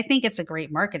you. I think it's a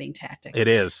great marketing tactic. It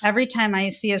is. Every time I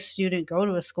see a student go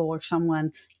to a school where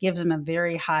someone gives them a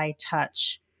very high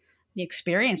touch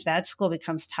experience, that school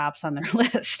becomes tops on their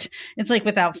list. It's like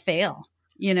without fail,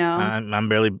 I'm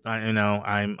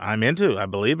into, I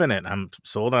believe in it. I'm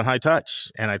sold on high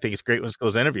touch. And I think it's great when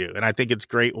schools interview. And I think it's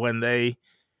great when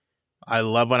I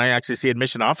love when I actually see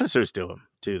admission officers do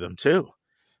them too,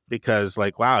 because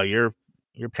wow, you're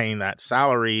paying that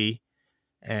salary,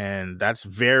 and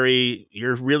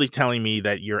you're really telling me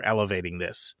that you're elevating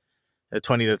this at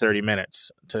 20 to 30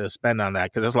 minutes to spend on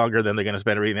that, because that's longer than they're going to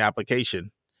spend reading the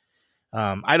application.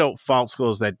 I don't fault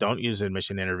schools that don't use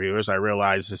admission interviewers. I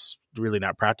realize it's really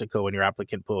not practical when your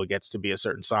applicant pool gets to be a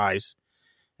certain size,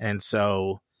 and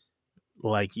so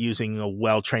using a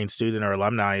well-trained student or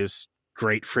alumni is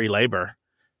great free labor,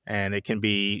 and it can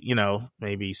be,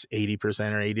 maybe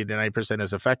 80% or 80 to 90%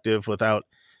 as effective without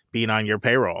being on your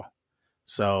payroll.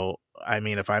 So,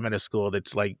 if I'm at a school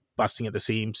that's busting at the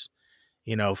seams,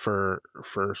 for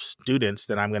students,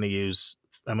 then I'm going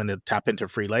to tap into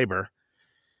free labor.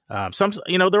 There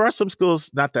are some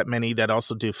schools, not that many, that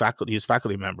also do use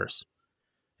faculty members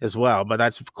as well, but I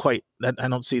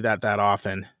don't see that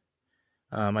often.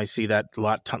 I see that a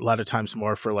lot of times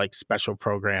more for special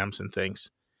programs and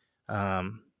things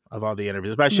of all the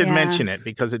interviews. But I should mention it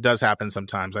because it does happen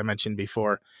sometimes. I mentioned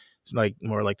before, it's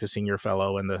more like the senior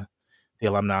fellow and the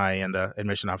alumni and the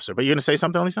admission officer. But you're going to say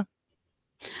something, Lisa?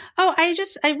 Oh,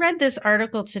 I read this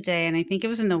article today, and I think it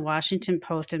was in the Washington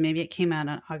Post, and maybe it came out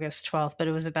on August 12th, but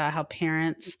it was about how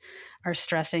parents are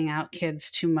stressing out kids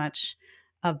too much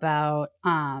about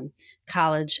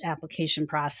college application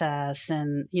process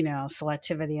and,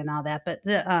 selectivity and all that. But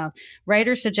the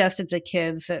writer suggested to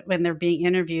kids that when they're being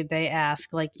interviewed, they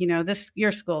ask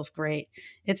your school's great.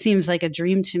 It seems like a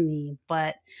dream to me,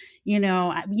 but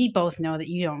we both know that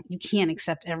you can't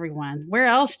accept everyone. Where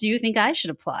else do you think I should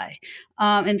apply?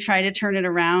 And try to turn it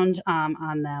around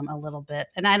on them a little bit.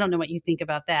 And I don't know what you think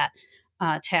about that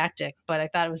tactic, but I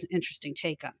thought it was an interesting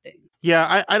take on things.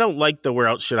 Yeah, I don't like the where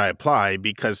else should I apply,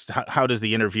 because how does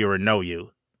the interviewer know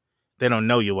you? They don't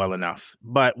know you well enough.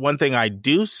 But one thing I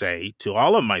do say to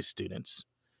all of my students,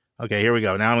 okay, here we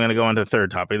go. Now I'm going to go on to the third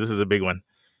topic. This is a big one.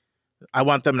 I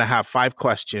want them to have 5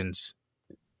 questions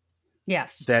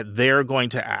that they're going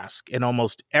to ask. And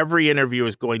almost every interview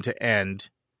is going to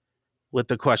end with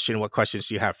the question, what questions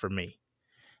do you have for me?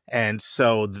 And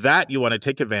so that you want to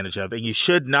take advantage of, and you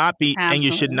should not be,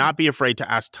 afraid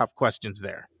to ask tough questions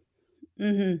there.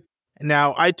 Mm-hmm.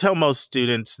 Now, I tell most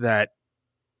students that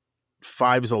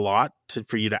 5 is a lot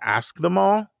for you to ask them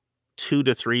all. 2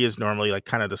 to 3 is normally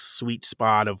kind of the sweet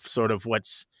spot of sort of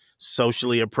what's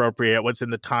socially appropriate, what's in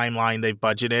the timeline they've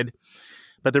budgeted.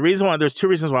 But there's 2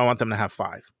 reasons why I want them to have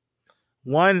 5.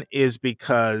 One is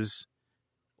because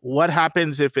what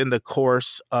happens if in the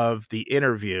course of the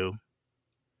interview,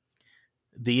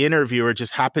 the interviewer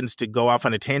just happens to go off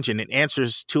on a tangent and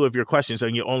answers 2 of your questions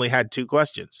and you only had 2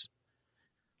 questions?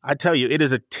 I tell you, it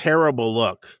is a terrible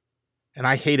look. And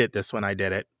I hated this when I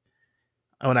did it.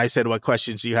 When I said, what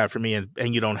questions do you have for me? And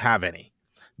you don't have any.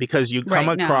 Because you come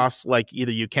across like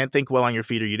either you can't think well on your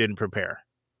feet or you didn't prepare.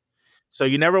 So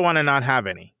you never want to not have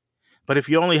any. But if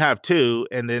you only have 2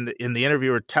 and then the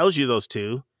interviewer tells you those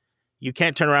 2, you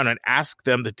can't turn around and ask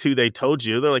them the 2 they told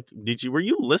you. They're like, were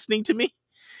you listening to me?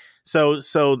 So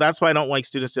that's why I don't like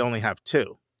students to only have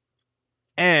 2.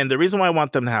 And the reason why I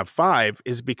want them to have 5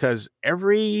 is because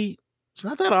it's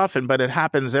not that often, but it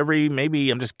happens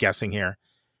maybe I'm just guessing here,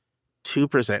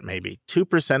 2% maybe.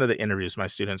 2% of the interviews my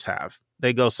students have,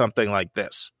 they go something like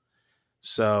this.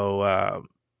 So,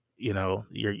 you're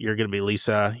going to be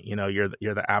Lisa. You're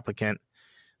the applicant.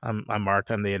 I'm Mark.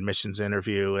 I'm the admissions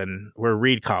interview, and we're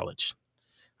Reed College.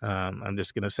 I'm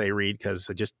just going to say Reed because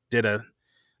I didn't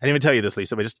even tell you this,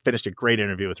 Lisa, but I just finished a great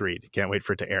interview with Reed. Can't wait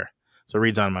for it to air. So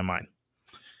Reed's on my mind.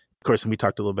 Of course, and we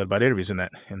talked a little bit about interviews in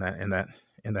that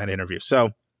interview.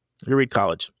 So you're Reed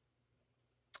College.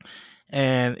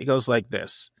 And it goes like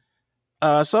this.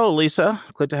 So Lisa,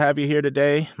 good to have you here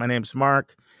today. My name's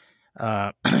Mark.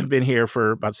 I've been here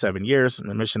for about 7 years. I'm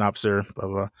a mission officer, blah,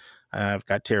 blah, blah. I've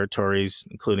got territories,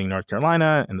 including North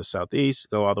Carolina and the Southeast,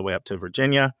 go all the way up to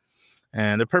Virginia.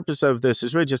 And the purpose of this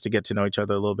is really just to get to know each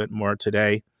other a little bit more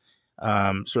today.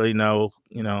 It's really no,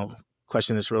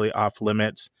 question that's really off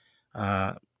limits.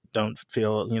 Don't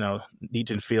feel, need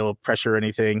to feel pressure or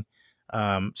anything.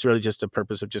 It's really just the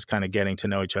purpose of just kind of getting to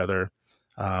know each other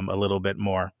a little bit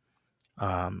more.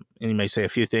 And you may say a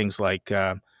few things like,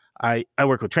 I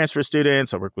work with transfer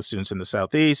students, I work with students in the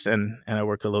Southeast, and I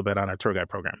work a little bit on our tour guide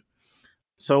program.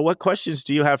 So what questions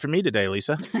do you have for me today,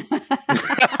 Lisa?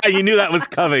 You knew that was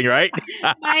coming, right?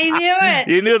 I knew it.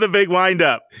 You knew the big wind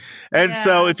up. And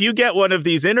so if you get one of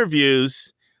these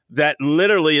interviews that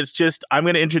literally is just, I'm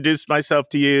going to introduce myself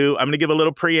to you, I'm going to give a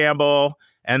little preamble,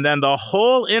 and then the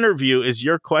whole interview is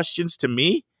your questions to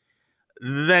me,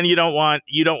 then you don't want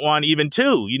even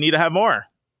two. You need to have more.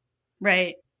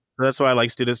 Right. So that's why I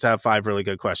like students to have 5 really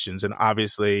good questions. And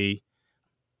obviously,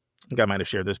 I think I might have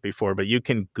shared this before, but you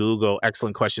can Google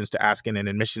excellent questions to ask in an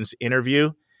admissions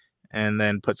interview and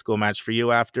then put school match for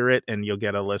you after it, and you'll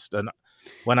get a list. And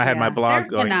when I had my blog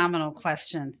they're going, phenomenal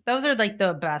questions. Those are like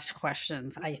the best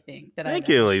questions, I think. Thank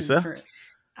you, Lisa.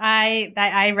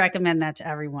 I recommend that to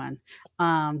everyone,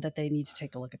 that they need to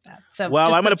take a look at that. So,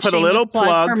 well, I'm going to put a little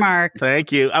plug for Mark.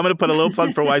 Thank you. I'm going to put a little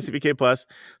plug for YCBK Plus.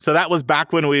 So that was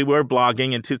back when we were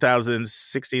blogging in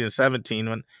 2016 and 17,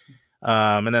 when,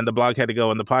 and then the blog had to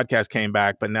go and the podcast came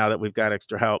back. But now that we've got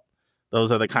extra help, those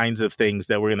are the kinds of things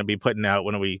that we're going to be putting out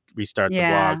when we restart the blog.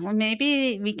 Yeah, well,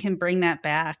 maybe we can bring that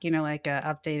back, like a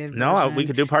updated version. No, we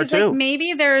could do part 2. Like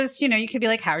maybe there's, you could be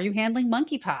like, how are you handling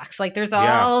monkeypox? Like there's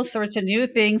all sorts of new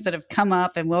things that have come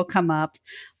up and will come up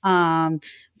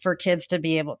for kids to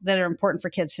be able, that are important for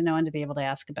kids to know and to be able to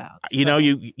ask about. So. You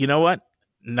know what?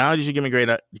 Now that you give me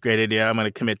a great idea, I'm going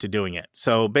to commit to doing it.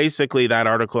 So basically that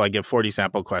article, I give 40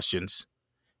 sample questions,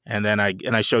 and then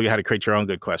I show you how to create your own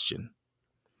good question.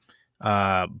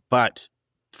 But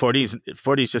 40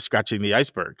 is just scratching the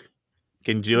iceberg.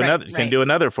 Can do another. Right. Can do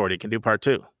another 40. Can do part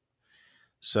 2.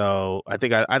 So I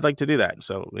think I'd like to do that.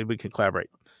 So maybe we can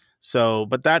collaborate. So,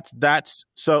 but that's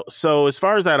so as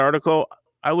far as that article,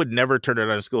 I would never turn it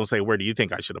on to school and say, where do you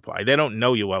think I should apply? They don't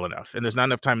know you well enough, and there's not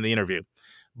enough time in the interview.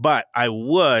 But I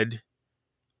would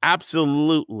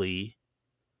absolutely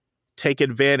take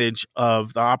advantage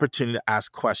of the opportunity to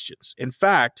ask questions. In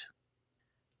fact,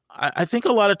 I think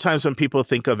a lot of times when people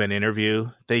think of an interview,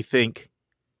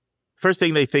 first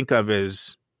thing they think of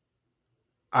is,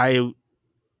 I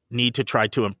need to try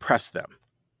to impress them.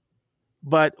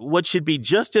 But what should be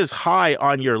just as high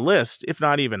on your list, if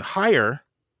not even higher,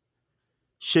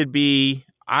 should be,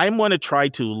 I want to try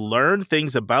to learn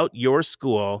things about your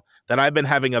school that I've been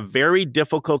having a very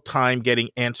difficult time getting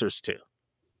answers to.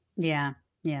 Yeah.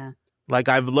 Like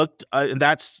I've looked, and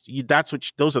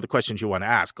those are the questions you want to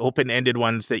ask. Open-ended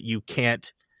ones that you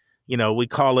can't, we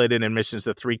call it in admissions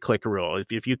the 3-click rule.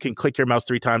 If you can click your mouse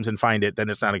 3 times and find it, then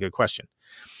it's not a good question.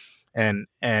 And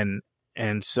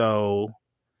so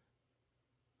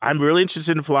I'm really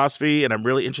interested in philosophy, and I'm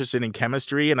really interested in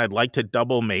chemistry, and I'd like to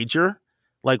double major.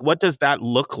 Like, what does that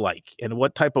look like? And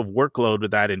what type of workload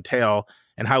would that entail?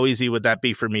 And how easy would that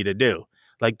be for me to do?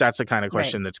 Like, that's the kind of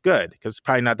question that's good, because it's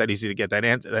probably not that easy to get that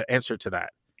answer to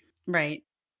that. Right.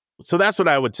 So that's what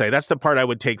I would say. That's the part I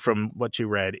would take from what you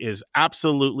read, is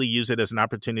absolutely use it as an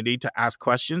opportunity to ask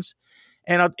questions.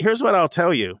 And here's what I'll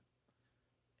tell you.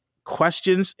 Good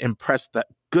questions impress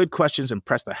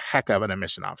the heck out of an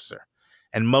admission officer.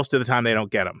 And most of the time they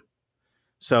don't get them.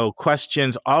 So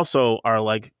questions also are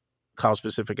like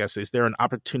college-specific essays. They're an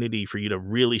opportunity for you to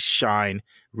really shine,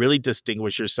 really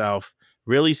distinguish yourself,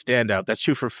 really stand out. That's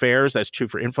true for fairs. That's true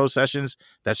for info sessions.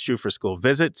 That's true for school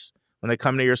visits when they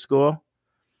come to your school.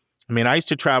 I mean, I used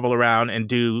to travel around and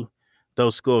do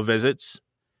those school visits.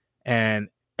 And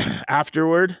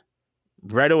afterward,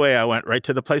 right away, I went right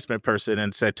to the placement person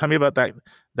and said, tell me about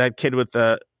that kid with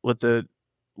the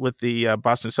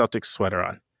Boston Celtics sweater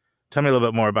on. Tell me a little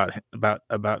bit more about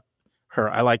her.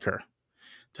 I like her.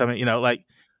 Tell me,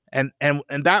 and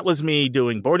that was me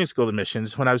doing boarding school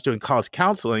admissions. When I was doing college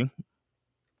counseling,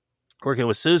 working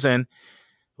with Susan,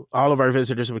 all of our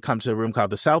visitors would come to a room called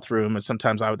the South Room, and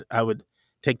sometimes I would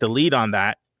take the lead on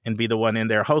that and be the one in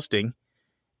there hosting.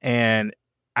 And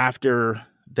after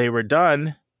they were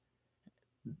done,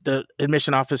 the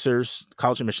admission officers,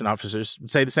 college admission officers,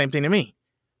 would say the same thing to me.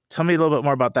 Tell me a little bit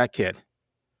more about that kid.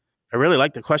 I really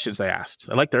like the questions they asked.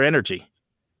 I like their energy.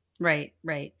 Right.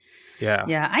 Yeah.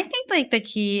 Yeah. I think like the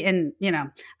key, and,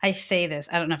 I say this,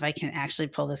 I don't know if I can actually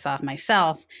pull this off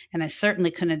myself. And I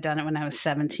certainly couldn't have done it when I was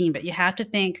 17, but you have to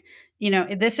think,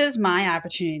 this is my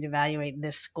opportunity to evaluate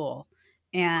this school.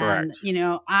 And,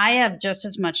 Correct. I have just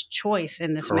as much choice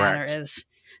in this matter as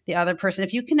the other person.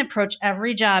 If you can approach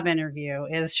every job interview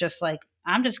is just like,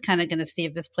 I'm just kind of going to see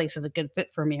if this place is a good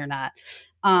fit for me or not.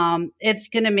 It's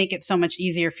going to make it so much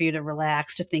easier for you to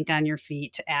relax, to think on your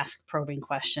feet, to ask probing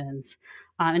questions,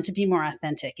 and to be more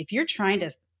authentic. If you're trying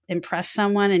to impress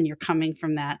someone and you're coming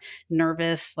from that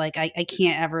nervous, like I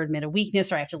can't ever admit a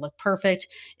weakness or I have to look perfect,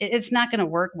 it's not going to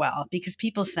work well because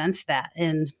people sense that,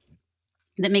 and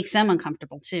that makes them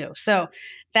uncomfortable too. So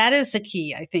that is the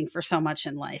key, I think, for so much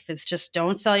in life. It's just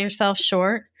don't sell yourself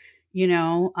short.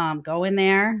 Go in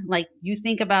there. Like you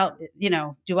think about,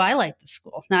 do I like the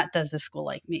school? Not does the school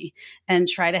like me? And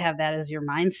try to have that as your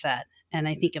mindset. And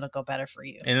I think it'll go better for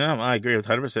you. And I agree with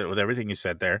 100% with everything you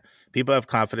said there. People have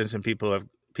confidence and people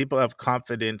have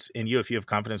confidence in you if you have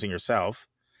confidence in yourself.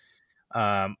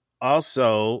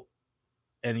 Also,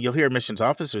 and you'll hear admissions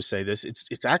officers say this,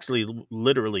 it's actually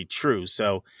literally true.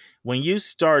 So when you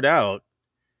start out,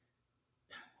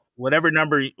 whatever,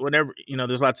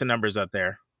 there's lots of numbers out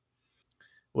there.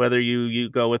 Whether you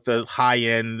go with the high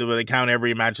end, where they count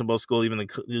every imaginable school, even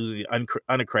the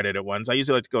unaccredited ones. I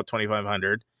usually like to go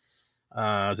 2,500.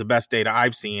 It's the best data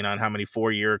I've seen on how many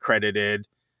 4-year accredited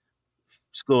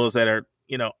schools that are,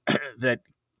 that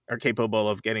are capable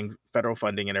of getting federal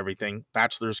funding and everything,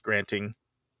 bachelor's granting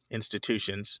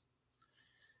institutions.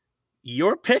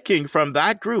 You're picking from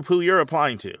that group who you're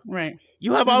applying to. Right.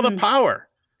 You have all the power.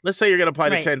 Let's say you're going to apply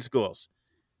to 10 schools.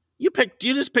 You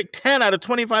just picked 10 out of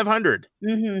 2,500.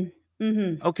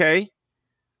 Okay.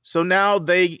 So now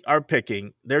they are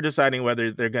picking. They're deciding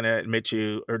whether they're going to admit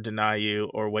you or deny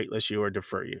you or waitlist you or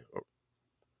defer you.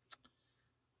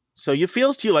 So it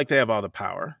feels to you like they have all the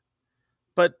power.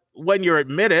 But when you're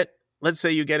admitted, let's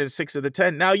say you get in 6 of the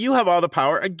 10. Now you have all the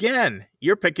power again.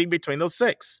 You're picking between those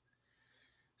 6.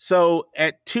 So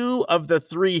at 2 of the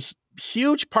 3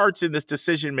 huge parts in this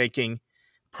decision-making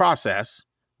process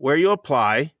where you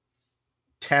apply,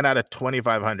 10 out of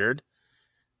 2,500.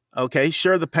 Okay,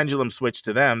 sure, the pendulum switched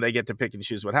to them. They get to pick and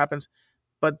choose what happens.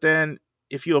 But then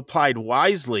if you applied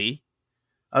wisely,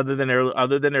 other than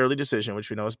early decision, which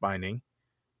we know is binding,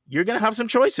 you're going to have some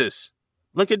choices.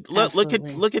 Look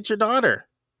at your daughter.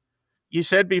 You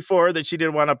said before that she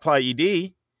didn't want to apply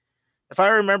ED. If I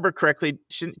remember correctly,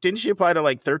 didn't she apply to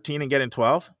like 13 and get in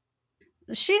 12?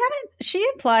 She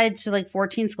applied to like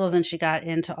 14 schools and she got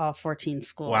into all 14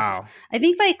 schools. Wow. I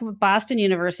think like Boston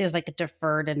University was like a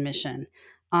deferred admission.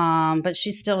 But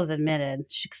she still was admitted.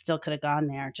 She still could have gone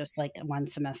there just like 1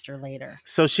 semester later.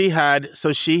 So she had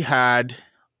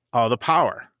all the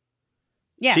power.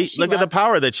 Yeah. Look at the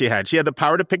power that she had. She had the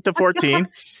power to pick the 14.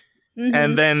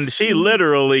 And then she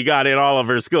literally got in all of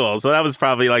her schools. So that was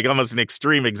probably like almost an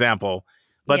extreme example.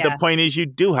 But the point is you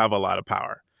do have a lot of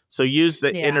power. So use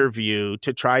the interview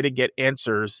to try to get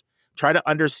answers, try to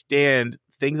understand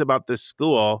things about this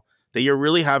school that you're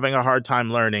really having a hard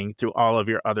time learning through all of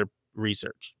your other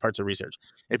parts of research.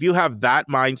 If you have that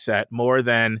mindset more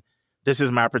than this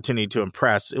is my opportunity to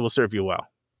impress, it will serve you well.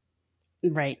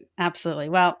 Right. Absolutely.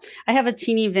 Well, I have a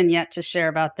teeny vignette to share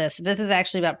about this. This is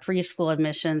actually about preschool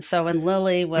admission. So when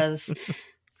Lily was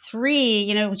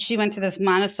 3, she went to this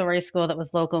Montessori school that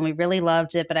was local and we really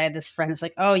loved it. But I had this friend who's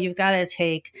like, oh, you've got to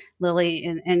take Lily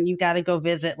and you've got to go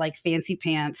visit like Fancy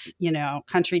Pants,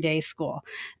 country day school.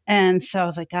 And so I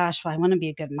was like, gosh, well, I want to be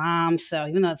a good mom. So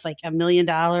even though it's like $1 million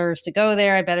to go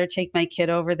there, I better take my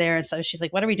kid over there. And so she's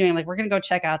like, what are we doing? I'm like, we're going to go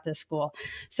check out this school.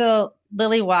 So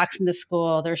Lily walks into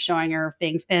school. They're showing her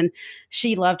things. And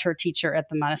she loved her teacher at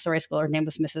the Montessori school. Her name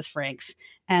was Mrs. Franks.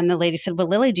 And the lady said, well,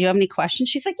 Lily, do you have any questions?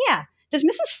 She's like, yeah. Does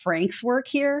Mrs. Franks work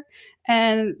here?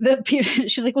 And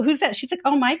she's like, well, who's that? She's like,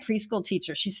 oh, my preschool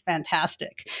teacher. She's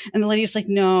fantastic. And the lady's like,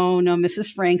 no, Mrs.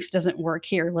 Franks doesn't work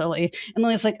here, Lily. And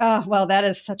Lily's like, oh, well, that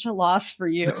is such a loss for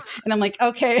you. And I'm like,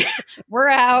 okay, we're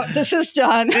out. This is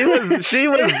done. She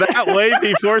was that way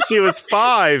before she was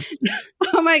 5.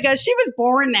 Oh my gosh, she was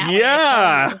born that way.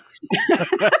 Yeah.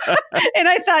 And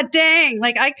I thought, dang,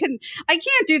 like I can't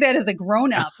do that as a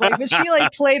grown up. Like, but she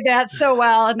like played that so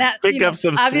well, and that pick up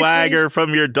some swagger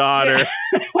from your daughter.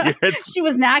 Yeah. She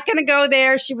was not going to go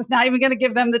there. She was not even going to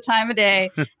give them the time of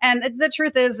day. And the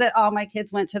truth is that all my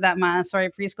kids went to that Montessori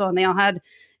preschool, and they all had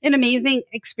an amazing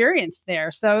experience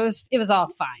there. So it was all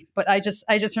fine. But I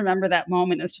just remember that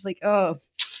moment. It's just like, oh,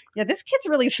 yeah, this kid's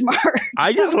really smart.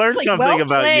 I just learned something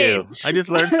about you. I just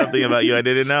learned something about you I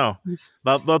didn't know.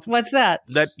 Both, what's that?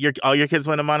 That all your kids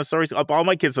went to Montessori school? All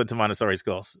my kids went to Montessori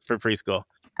schools for preschool.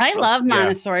 I love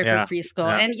Montessori for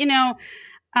preschool. Yeah. And,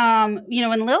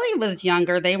 when Lily was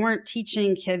younger, they weren't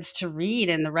teaching kids to read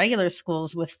in the regular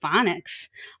schools with phonics.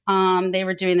 They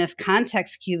were doing this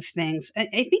context cues things. I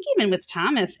think even with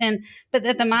Thomas. But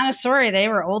at the Montessori, they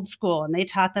were old school and they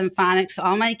taught them phonics.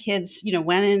 All my kids,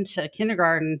 went into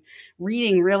kindergarten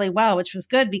reading really well, which was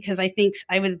good because I think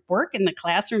I would work in the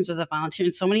classrooms as a volunteer.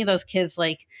 And so many of those kids,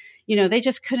 they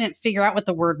just couldn't figure out what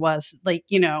the word was,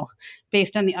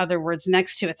 based on the other words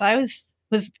next to it. So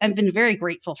I've been very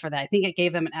grateful for that. I think it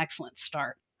gave them an excellent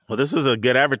start. Well, this was a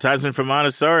good advertisement for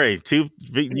Montessori. You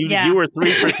were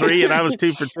 3 for 3 and I was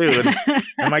 2 for 2.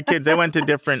 And my kid, they went to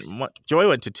different. Joy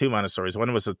went to 2 Montessoris.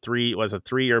 One was a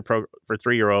 3-year for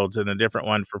 3-year-olds, and a different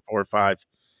one for 4 or 5.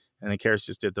 And then Karis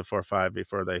just did the 4 or 5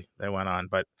 before they went on.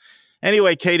 But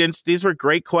anyway, Cadence, these were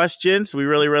great questions. We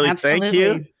really, really thank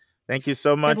you. Thank you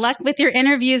so much. Good luck with your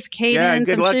interviews, Cadence.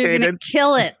 Yeah, good luck, you're going to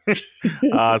kill it.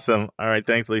 Awesome. All right.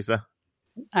 Thanks, Lisa.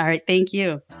 All right. Thank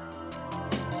you.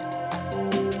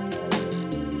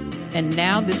 And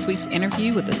now this week's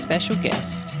interview with a special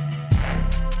guest.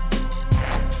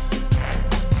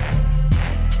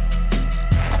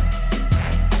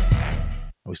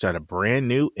 We start a brand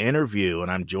new interview,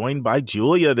 and I'm joined by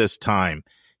Julia this time.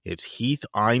 It's Heath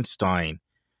Einstein,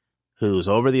 who's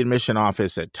over the admission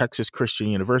office at Texas Christian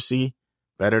University,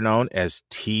 better known as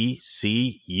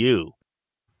TCU.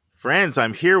 Friends,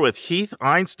 I'm here with Heath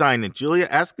Einstein and Julia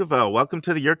Esquivel. Welcome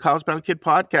to the Your College Bound Kid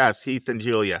podcast, Heath and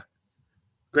Julia.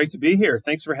 Great to be here.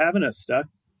 Thanks for having us, Doug.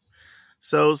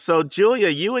 So Julia,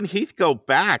 you and Heath go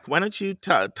back. Why don't you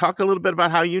talk a little bit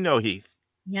about how you know Heath?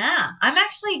 Yeah, I'm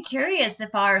actually curious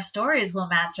if our stories will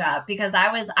match up because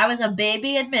I was a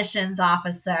baby admissions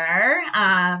officer,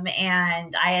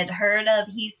 and I had heard of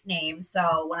Heath's name.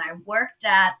 So when I worked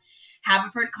at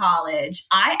Haverford College,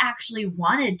 I actually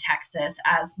wanted Texas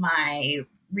as my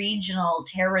regional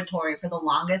territory for the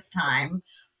longest time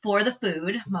for the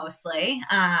food mostly.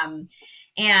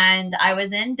 And I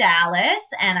was in Dallas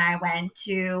and I went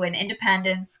to an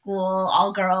independent school,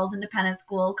 all girls independent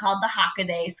school called the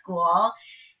Hockaday School.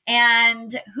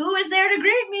 And who was there to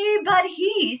greet me but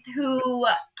Heath, who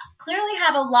clearly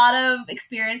had a lot of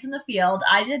experience in the field.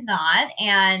 I did not,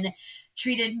 and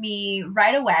treated me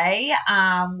right away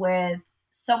with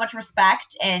so much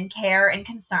respect and care and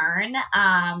concern.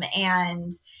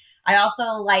 And I also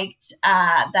liked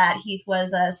that Heath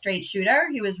was a straight shooter.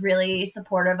 He was really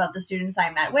supportive of the students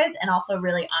I met with and also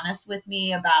really honest with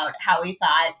me about how he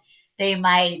thought they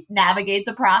might navigate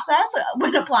the process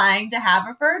when applying to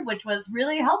Haverford, which was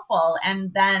really helpful.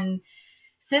 And then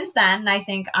since then, I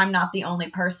think I'm not the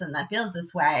only person that feels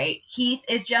this way. Heath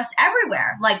is just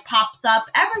everywhere, like pops up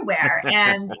everywhere.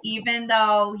 And even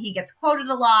though he gets quoted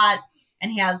a lot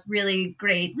and he has really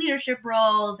great leadership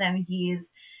roles and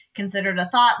he's considered a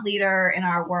thought leader in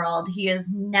our world, he is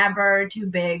never too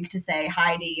big to say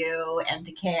hi to you and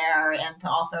to care and to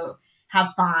also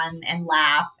have fun and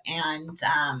laugh and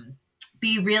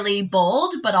be really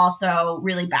bold, but also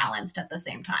really balanced at the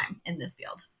same time in this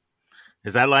field.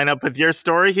 Does that line up with your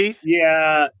story, Heath?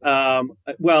 Yeah.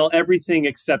 Well, everything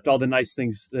except all the nice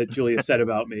things that Julia said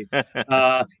about me.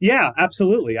 Yeah,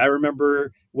 absolutely. I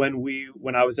remember when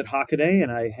I was at Hockaday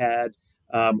and I had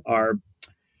our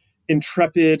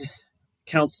intrepid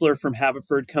counselor from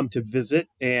Haverford come to visit,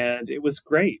 and it was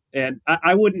great. And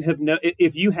I wouldn't have known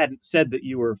if you hadn't said that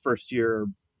you were a first year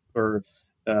or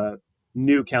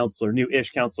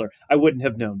new-ish counselor. I wouldn't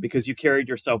have known because you carried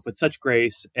yourself with such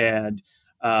grace and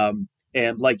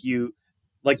like you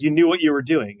knew what you were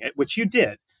doing, which you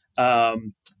did.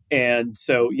 And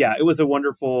so, yeah, it was a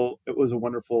wonderful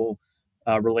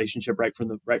relationship right from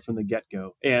the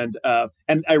get-go. And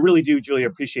I really do, Julia,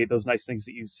 appreciate those nice things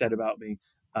that you said about me.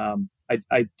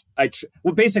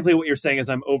 Well, basically what you're saying is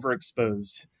I'm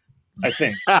overexposed, I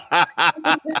think.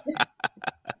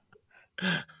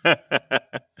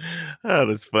 Oh,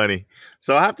 that's funny.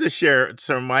 So I have to share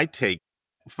some of my take.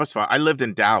 First of all, I lived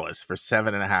in Dallas for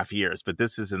 7.5 years, but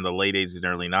this is in the late 80s and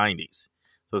early 90s.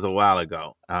 So it was a while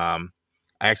ago. I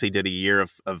actually did a year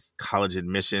of college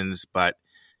admissions, but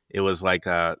it was like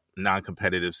a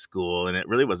non-competitive school, and it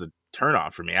really was a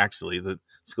turnoff for me. Actually, the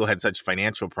school had such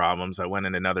financial problems. I went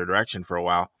in another direction for a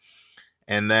while,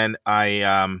 and then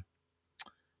I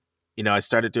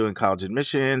started doing college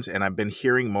admissions, and I've been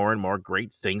hearing more and more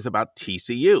great things about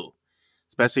TCU,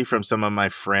 especially from some of my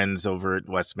friends over at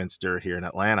Westminster here in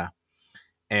Atlanta.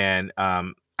 And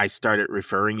I started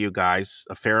referring you guys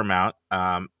a fair amount,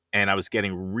 and I was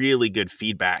getting really good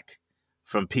feedback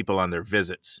from people on their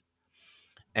visits.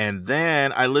 And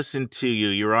then I listened to you.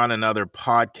 You were on another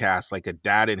podcast, like a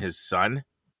dad and his son.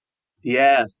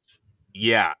 Yes.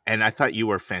 Yeah. And I thought you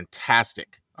were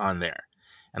fantastic on there.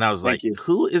 And I was like,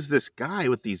 who is this guy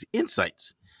with these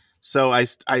insights? So I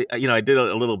did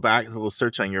a little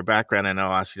search on your background, and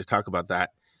I'll ask you to talk about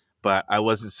that. But I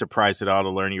wasn't surprised at all to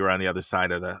learn you were on the other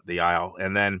side of the aisle.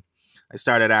 And then I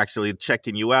started actually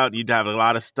checking you out. You'd have a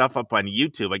lot of stuff up on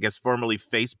YouTube, I guess formerly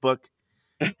Facebook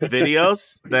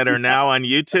videos that are now on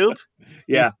YouTube.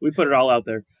 Yeah, we put it all out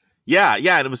there. Yeah,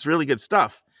 and it was really good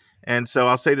stuff. And so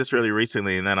I'll say this really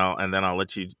recently, and then I'll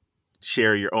let you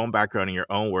share your own background in your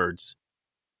own words.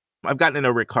 I've gotten to know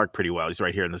Rick Clark pretty well. He's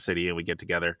right here in the city, and we get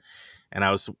together. And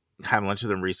I was having lunch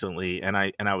with him recently, and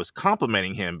I was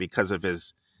complimenting him because of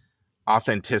his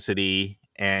authenticity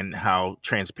and how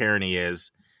transparent he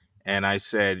is. And I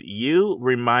said, you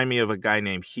remind me of a guy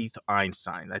named Heath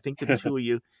Einstein. I think the two of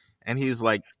you. And he's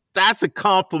like, that's a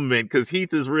compliment, because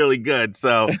Heath is really good.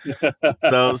 So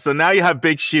now you have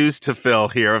big shoes to fill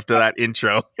here after that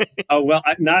intro. Oh, well,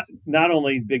 not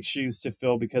only big shoes to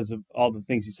fill because of all the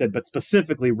things you said, but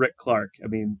specifically Rick Clark. I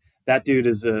mean, that dude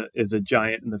is a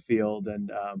giant in the field.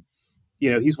 And,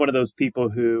 he's one of those people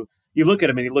who you look at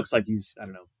him and he looks like he's,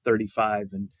 35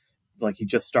 and like he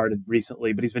just started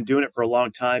recently, but he's been doing it for a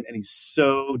long time, and he's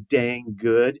so dang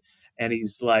good. And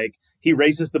he's like, he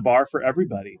raises the bar for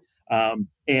everybody.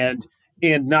 And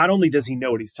not only does he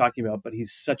know what he's talking about, but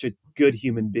he's such a good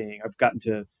human being. I've gotten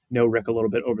to know Rick a little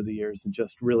bit over the years and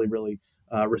just really, really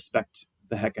respect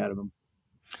the heck out of him.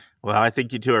 Well, I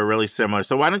think you two are really similar.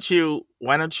 So why don't you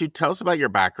tell us about your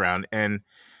background, and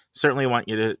certainly want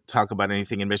you to talk about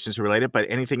anything admissions related, but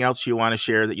anything else you want to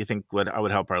share that you think would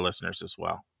help our listeners as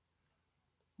well.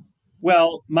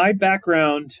 Well, my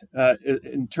background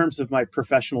in terms of my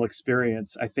professional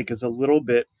experience, I think is a little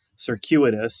bit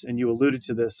circuitous, and you alluded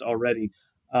to this already.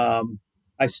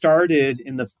 I started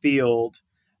in the field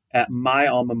at my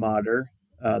alma mater,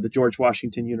 the George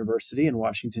Washington University in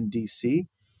Washington, D.C.,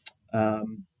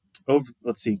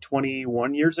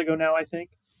 21 years ago now, I think.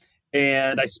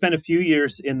 And I spent a few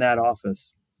years in that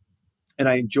office, and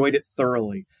I enjoyed it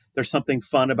thoroughly. There's something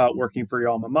fun about working for your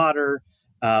alma mater.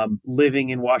 Living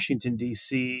in Washington,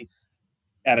 D.C.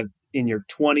 in your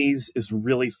 20s is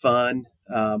really fun.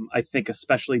 I think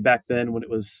especially back then when it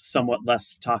was somewhat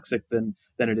less toxic than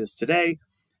it is today.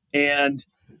 And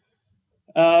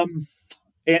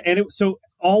so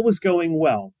all was going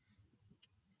well.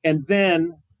 And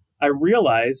then I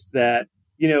realized that,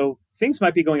 things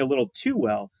might be going a little too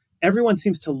well. Everyone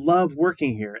seems to love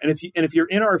working here. And if you're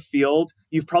in our field,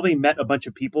 you've probably met a bunch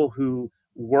of people who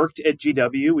worked at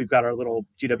GW. We've got our little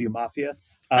GW mafia,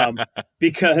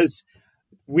 because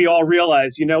we all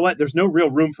realize, you know what, there's no real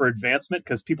room for advancement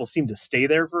because people seem to stay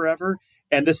there forever.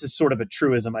 And this is sort of a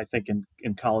truism, I think,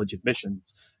 in college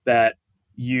admissions, that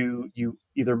you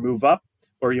either move up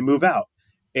or you move out.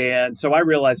 And so I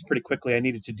realized pretty quickly I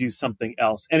needed to do something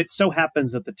else. And it so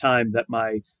happens at the time that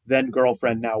my then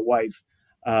girlfriend, now wife,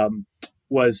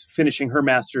 was finishing her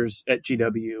master's at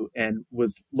GW and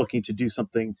was looking to do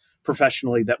something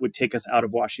professionally that would take us out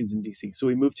of Washington, D.C. So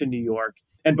we moved to New York.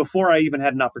 And before I even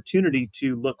had an opportunity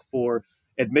to look for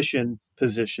admission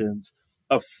positions,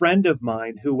 a friend of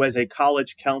mine who was a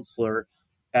college counselor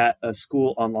at a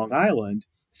school on Long Island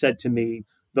said to me,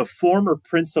 the former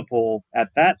principal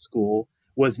at that school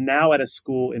was now at a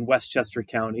school in Westchester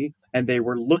County, and they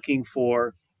were looking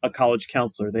for a college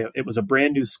counselor. It was a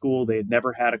brand new school. They had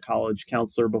never had a college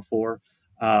counselor before.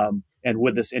 And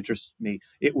would this interest me?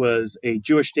 It was a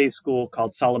Jewish day school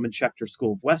called Solomon Schechter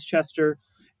School of Westchester.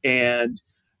 And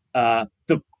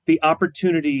the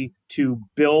opportunity to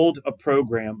build a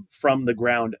program from the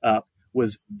ground up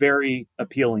was very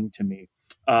appealing to me.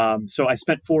 So I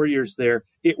spent 4 years there.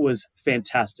 It was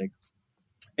fantastic.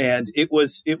 And it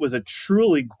was a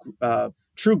truly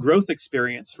true growth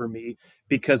experience for me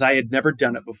because I had never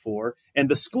done it before, and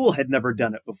the school had never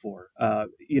done it before.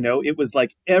 It was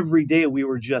like every day we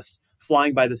were just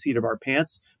flying by the seat of our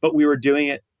pants, but we were doing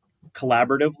it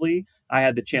collaboratively. I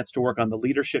had the chance to work on the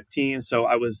leadership team, so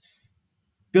I was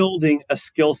building a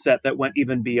skill set that went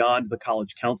even beyond the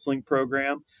college counseling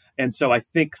program. And so I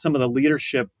think some of the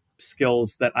leadership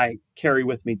skills that I carry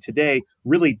with me today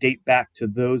really date back to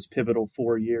those pivotal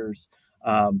 4 years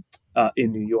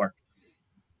in New York.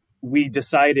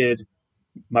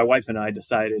 My wife and I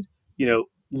decided,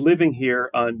 living here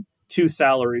on 2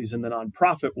 salaries in the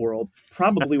nonprofit world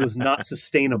probably was not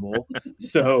sustainable.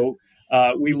 So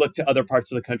we looked to other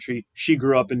parts of the country. She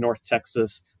grew up in North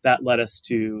Texas. That led us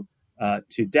to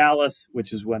Dallas,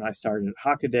 which is when I started at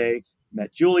Hockaday,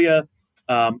 met Julia.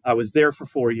 I was there for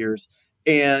 4 years,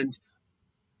 and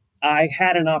I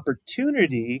had an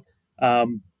opportunity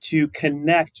to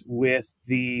connect with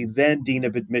the then Dean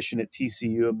of Admission at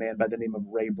TCU, a man by the name of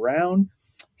Ray Brown.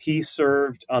 He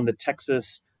served on the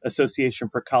Texas Association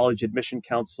for College Admission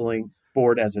Counseling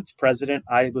board as its president.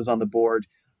 I was on the board.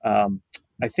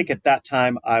 I think at that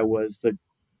time I was the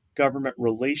government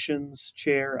relations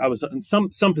chair. I was in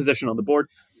some position on the board.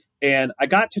 And I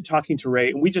got to talking to Ray,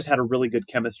 and we just had a really good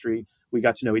chemistry. We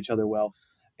got to know each other well.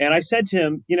 And I said to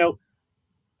him,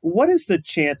 what is the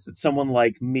chance that someone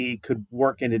like me could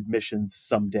work in admissions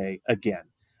someday again?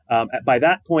 By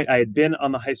that point, I had been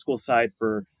on the high school side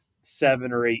for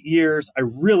 7 or 8 years. I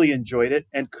really enjoyed it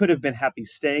and could have been happy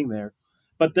staying there.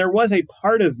 But there was a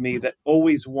part of me that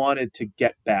always wanted to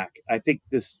get back. I think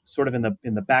this sort of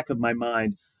in the back of my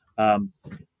mind,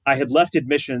 I had left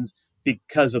admissions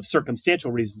because of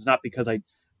circumstantial reasons, not because I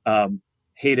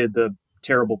hated the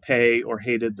terrible pay or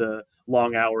hated the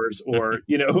long hours or,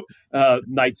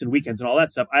 nights and weekends and all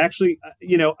that stuff. I actually,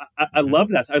 I love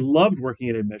that. I loved working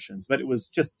in admissions, but it was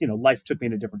just, life took me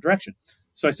in a different direction.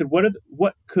 So I said,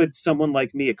 what could someone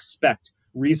like me expect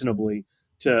reasonably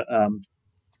to,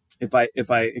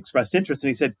 if I expressed interest? And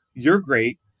he said, you're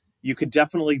great. You could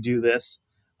definitely do this.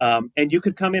 And you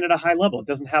could come in at a high level. It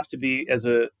doesn't have to be as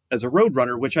a road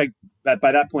runner, which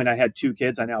by that point I had 2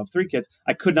 kids. I now have 3 kids.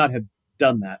 I could not have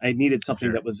done that. I needed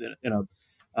something that was in a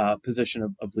position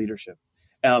of leadership.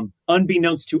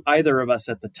 Unbeknownst to either of us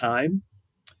at the time,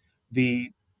 the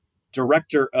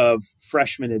director of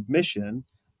freshman admission,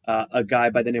 a guy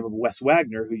by the name of Wes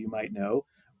Wagner, who you might know,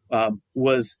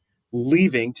 was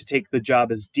leaving to take the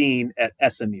job as dean at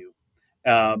SMU.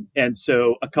 And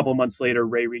so a couple months later,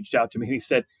 Ray reached out to me and he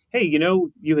said, hey,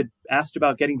 you had asked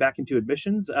about getting back into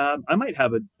admissions. I might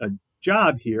have a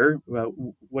job here.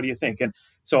 What do you think? And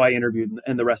so I interviewed,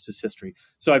 and the rest is history.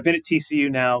 So I've been at TCU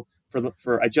now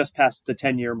I just passed the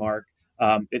 10-year mark.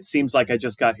 It seems like I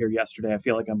just got here yesterday. I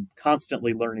feel like I'm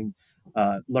constantly learning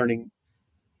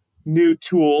new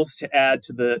tools to add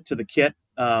to the kit,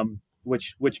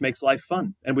 which makes life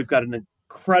fun. And we've got an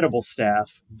incredible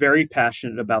staff, very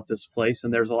passionate about this place,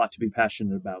 and there's a lot to be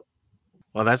passionate about.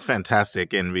 Well, that's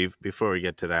fantastic. And before we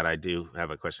get to that, I do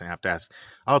have a question I have to ask.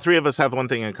 All 3 of us have one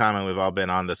thing in common. We've all been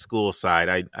on the school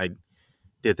side. I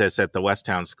did this at the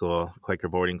Westtown School, Quaker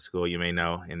boarding school, you may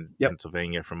know, in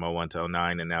Pennsylvania from 01 to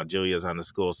 09. And now Julia's on the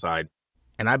school side.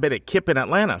 And I've been at KIPP in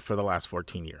Atlanta for the last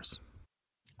 14 years.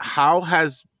 How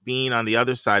has being on the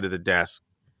other side of the desk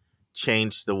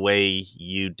changed the way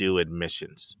you do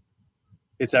admissions?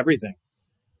 It's everything.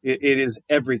 It is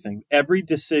everything. Every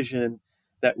decision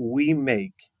that we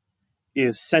make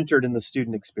is centered in the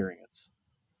student experience.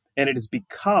 And it is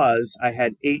because I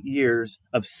had 8 years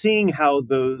of seeing how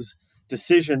those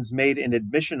decisions made in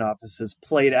admission offices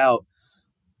played out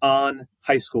on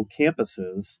high school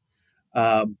campuses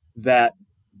that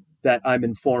I'm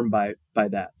informed by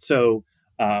that. So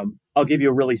I'll give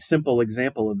you a really simple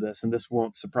example of this, and this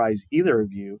won't surprise either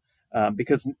of you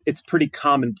because it's pretty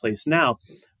commonplace now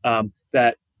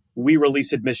that we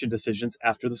release admission decisions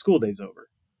after the school day's over.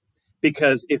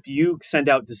 Because if you send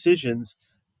out decisions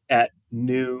at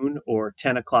noon or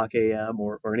 10 o'clock a.m.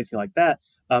 or anything like that,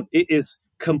 it is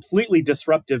completely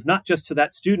disruptive, not just to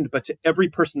that student, but to every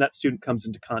person that student comes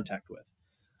into contact with.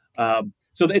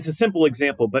 So it's a simple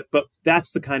example, but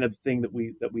that's the kind of thing that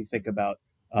we think about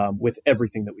with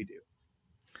everything that we do.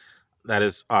 That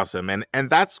is awesome. And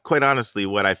that's quite honestly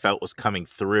what I felt was coming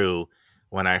through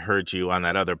when I heard you on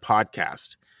that other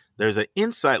podcast. There's an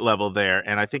insight level there,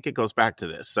 and I think it goes back to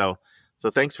this. So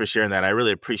thanks for sharing that. I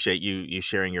really appreciate you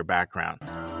sharing your background.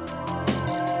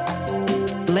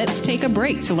 Let's take a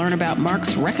break to learn about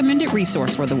Mark's recommended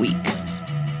resource for the week.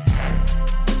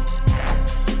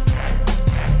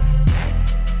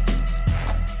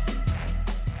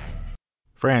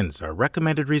 Friends, our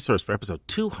recommended resource for episode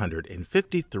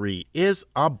 253 is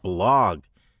a blog.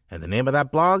 And the name of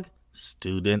that blog,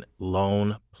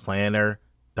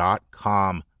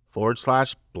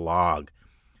 studentloanplanner.com/blog.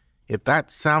 If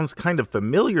that sounds kind of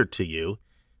familiar to you,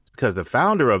 it's because the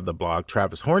founder of the blog,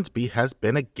 Travis Hornsby, has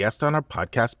been a guest on our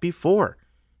podcast before.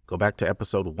 Go back to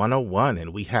episode 101,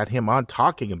 and we had him on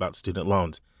talking about student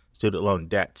loans, student loan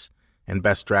debts, and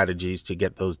best strategies to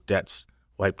get those debts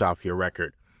wiped off your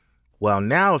record. Well,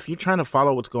 now, if you're trying to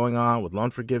follow what's going on with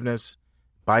loan forgiveness,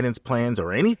 Biden's plans,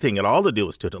 or anything at all to do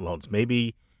with student loans,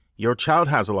 maybe your child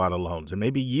has a lot of loans, and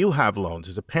maybe you have loans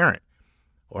as a parent,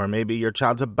 or maybe your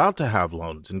child's about to have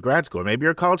loans in grad school, or maybe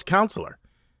you're a college counselor.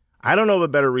 I don't know of a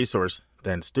better resource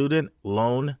than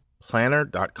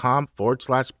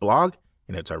studentloanplanner.com/blog,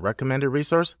 and it's our recommended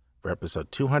resource for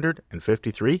episode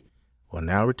 253. We'll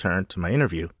now return to my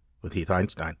interview with Heath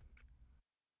Einstein.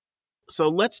 So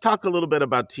let's talk a little bit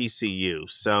about TCU.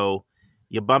 So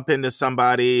you bump into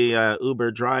somebody,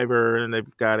 Uber driver, and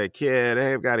they've got a kid.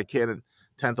 Hey, I've got a kid in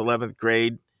 10th, 11th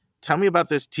grade. Tell me about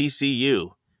this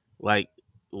TCU. Like,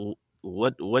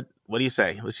 what do you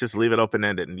say? Let's just leave it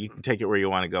open-ended, and you can take it where you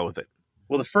want to go with it.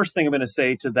 Well, the first thing I'm going to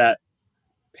say to that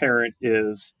parent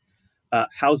is,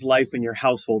 how's life in your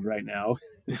household right now?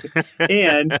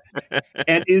 and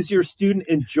is your student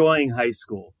enjoying high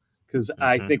school? Because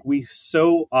I think we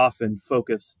so often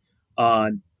focus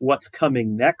on what's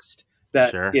coming next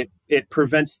that it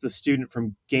prevents the student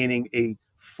from gaining a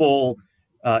full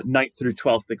 9th through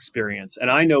 12th experience. And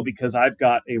I know, because I've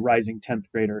got a rising 10th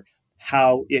grader,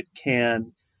 how it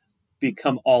can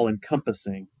become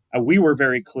all-encompassing. We were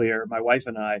very clear, my wife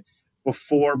and I,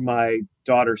 before my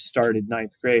daughter started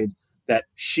 9th grade, that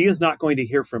she is not going to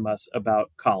hear from us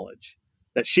about college,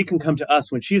 that she can come to us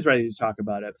when she's ready to talk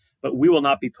about it, but we will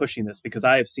not be pushing this, because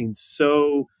I have seen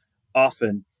so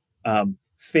often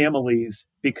families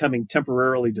becoming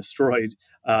temporarily destroyed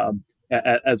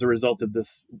as a result of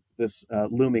this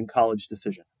looming college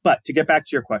decision. But to get back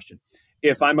to your question,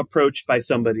 if I'm approached by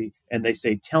somebody and they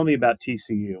say, tell me about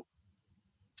TCU,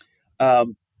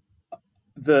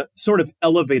 the sort of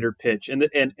elevator pitch, and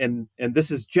this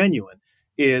is genuine,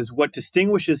 is what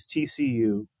distinguishes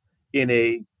TCU in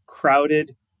a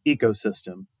crowded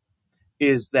ecosystem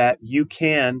is that you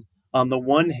can, on the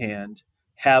one hand,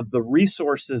 have the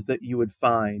resources that you would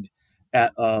find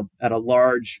at a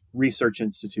large research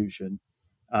institution,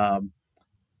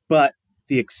 but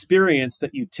the experience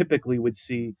that you typically would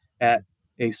see at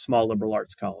a small liberal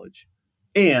arts college.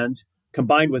 And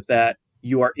combined with that,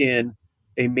 you are in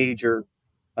a major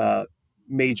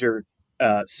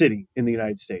city in the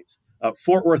United States.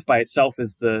 Fort Worth by itself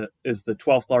is the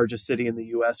 12th largest city in the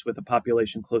U.S. with a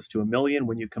population close to 1 million.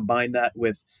 When you combine that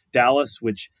with Dallas,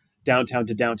 which downtown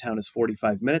to downtown is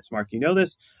 45 minutes, Mark, you know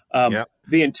this. The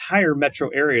entire metro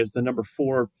area is the number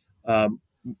 4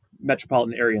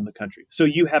 metropolitan area in the country. So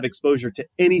you have exposure to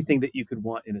anything that you could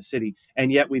want in a city,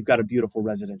 and yet we've got a beautiful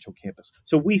residential campus.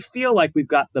 So we feel like we've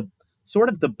got the sort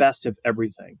of the best of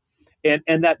everything, and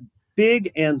that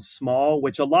big and small,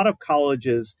 which a lot of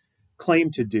colleges claim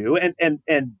to do and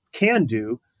can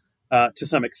do to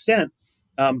some extent.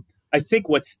 I think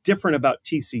what's different about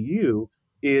TCU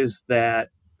is that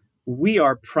we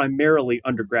are primarily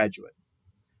undergraduate.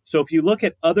 So if you look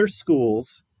at other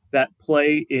schools that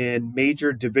play in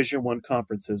major Division I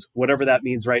conferences, whatever that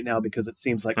means right now, because it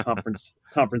seems like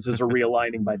conferences are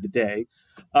realigning by the day,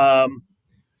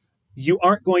 you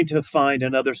aren't going to find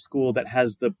another school that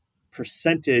has the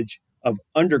percentage of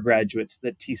undergraduates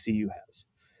that TCU has.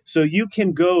 So you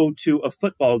can go to a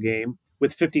football game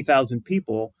with 50,000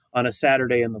 people on a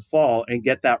Saturday in the fall and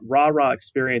get that rah-rah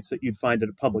experience that you'd find at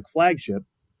a public flagship,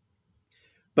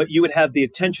 but you would have the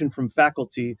attention from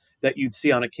faculty that you'd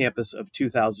see on a campus of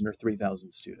 2,000 or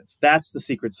 3,000 students. That's the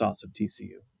secret sauce of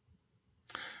TCU.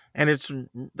 And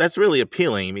that's really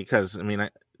appealing because, I mean,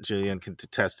 Julian can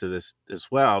attest to this as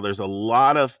well. There's a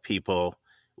lot of people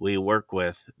we work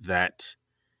with that,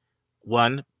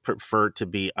 one, prefer to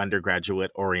be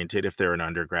undergraduate oriented if they're an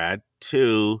undergrad.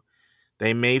 2,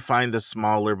 they may find the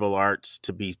small liberal arts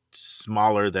to be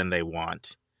smaller than they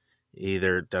want.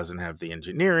 Either it doesn't have the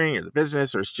engineering or the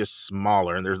business, or it's just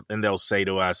smaller. And they'll say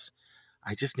to us,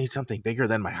 I just need something bigger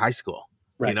than my high school,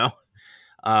 you know?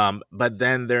 But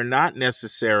then they're not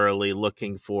necessarily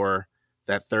looking for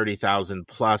that 30,000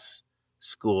 plus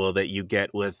school that you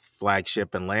get with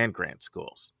flagship and land grant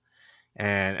schools.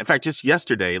 And in fact, just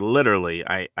yesterday, literally,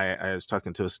 I was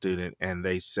talking to a student and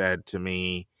they said to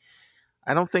me,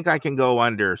 I don't think I can go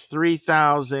under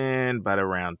 3,000, but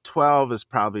around 12 is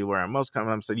probably where I'm most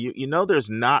comfortable. I said, you know, there's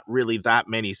not really that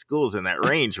many schools in that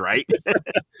range, right?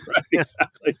 Right,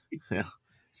 exactly. Yeah.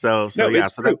 So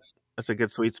that's a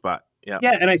good sweet spot. Yeah.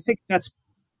 Yeah. And I think that's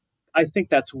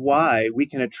why we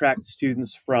can attract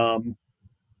students from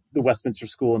the Westminster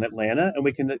School in Atlanta, and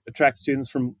we can attract students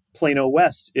from Plano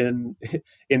West in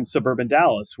suburban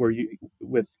Dallas,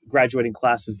 with graduating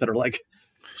classes that are like,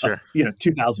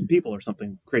 2,000 people or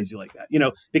something crazy like that,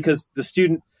 because the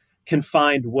student can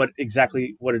find what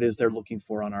it is they're looking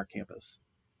for on our campus.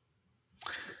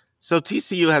 So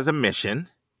TCU has a mission.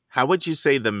 How would you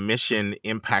say the mission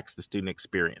impacts the student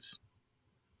experience?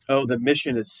 Oh, the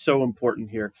mission is so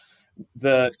important here.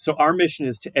 So our mission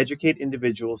is to educate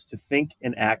individuals to think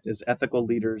and act as ethical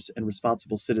leaders and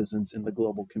responsible citizens in the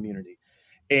global community.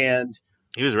 And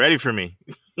he was ready for me.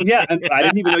 Yeah, and I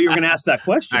didn't even know you were going to ask that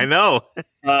question. I know.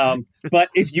 But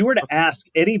if you were to ask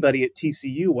anybody at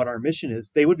TCU what our mission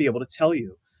is, they would be able to tell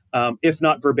you. If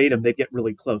not verbatim, they'd get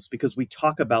really close, because we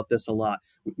talk about this a lot,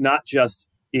 not just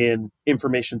in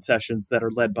information sessions that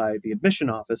are led by the admission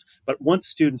office, but once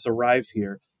students arrive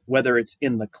here, whether it's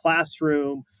in the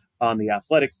classroom, on the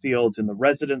athletic fields, in the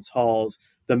residence halls,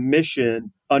 the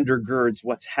mission undergirds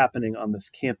what's happening on this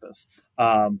campus.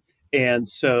 And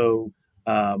so,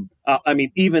 I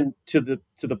mean, even to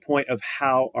the point of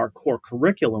how our core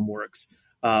curriculum works,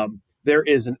 there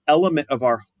is an element of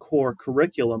our core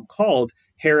curriculum called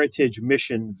heritage,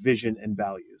 mission, vision, and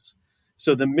values.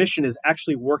 So the mission is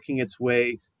actually working its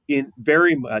way in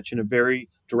a very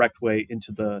direct way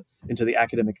into the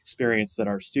academic experience that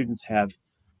our students have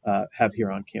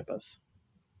here on campus.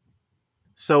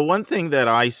 So one thing that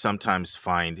I sometimes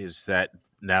find is that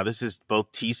now this is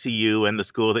both TCU and the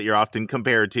school that you're often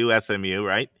compared to, SMU,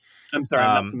 right? I'm sorry,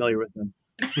 I'm not familiar with them.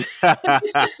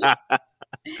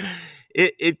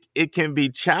 It can be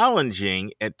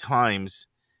challenging at times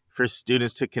for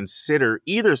students to consider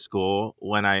either school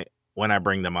when I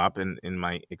bring them up in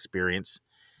my experience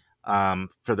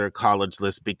for their college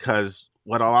list, because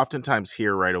what I'll oftentimes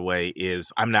hear right away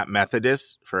is I'm not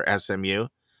Methodist for SMU,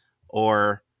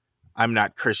 or I'm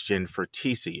not Christian for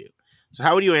TCU. So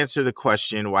how would you answer the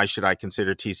question, why should I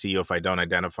consider TCU if I don't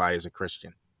identify as a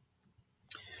Christian?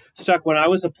 Stuck, when I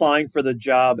was applying for the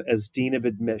job as Dean of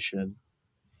Admission,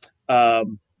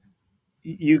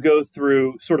 you go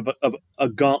through sort of a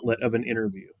gauntlet of an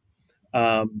interview.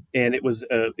 And it was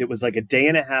like a day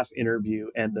and a half interview,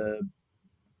 and the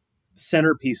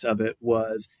centerpiece of it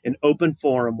was an open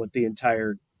forum with the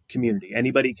entire community.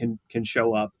 Anybody can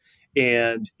show up,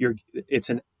 and it's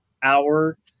an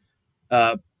hour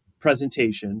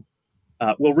presentation.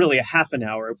 Well, really a half an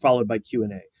hour followed by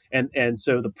Q&A. And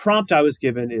so the prompt I was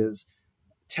given is,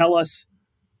 tell us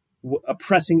a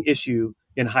pressing issue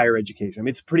in higher education. I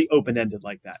mean, it's pretty open-ended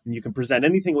like that, and you can present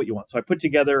anything what you want. So I put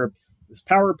together this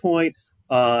PowerPoint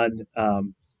on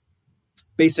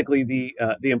basically the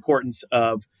importance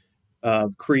of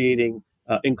creating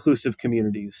inclusive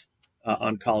communities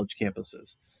on college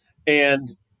campuses.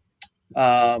 And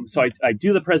so I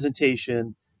do the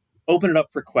presentation, open it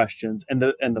up for questions, and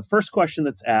the first question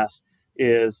that's asked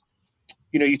is,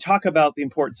 you talk about the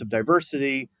importance of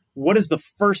diversity. What is the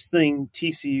first thing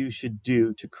TCU should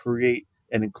do to create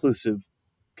an inclusive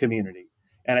community?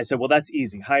 And I said, well, that's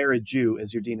easy. Hire a Jew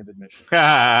as your dean of admission.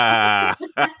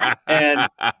 And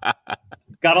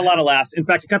got a lot of laughs. In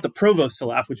fact, it got the provost to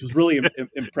laugh, which was really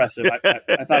impressive.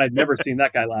 I thought I'd never seen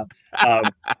that guy laugh.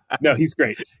 No, he's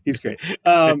great. He's great.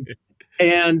 But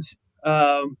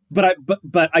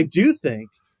I do think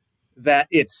that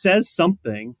it says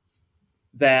something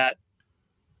that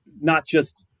not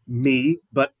just me,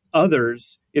 but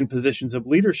others in positions of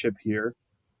leadership here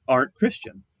aren't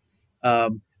Christian.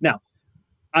 Now,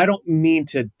 I don't mean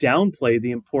to downplay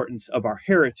the importance of our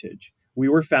heritage. We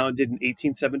were founded in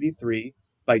 1873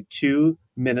 by two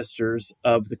ministers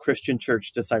of the Christian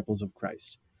Church, Disciples of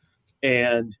Christ,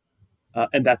 and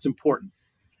that's important.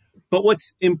 But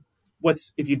what's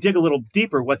if you dig a little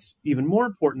deeper, what's even more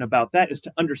important about that is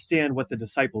to understand what the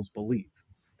disciples believe,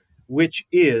 which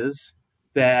is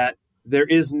that there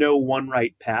is no one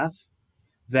right path,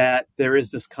 that there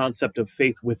is this concept of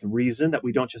faith with reason, that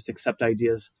we don't just accept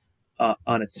ideas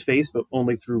on its face, but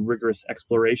only through rigorous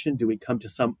exploration do we come to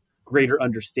some greater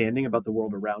understanding about the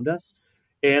world around us.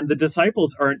 And the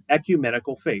disciples are an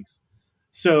ecumenical faith.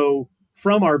 So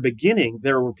from our beginning,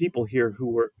 there were people here who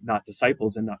were not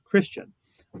disciples and not Christian.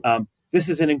 This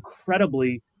is an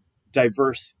incredibly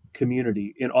diverse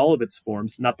community in all of its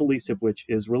forms, not the least of which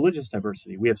is religious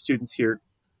diversity. We have students here,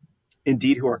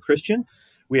 indeed, who are Christian.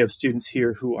 We have students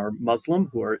here who are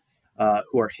Muslim, who are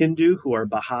Hindu, who are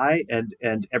Baha'i,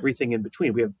 and everything in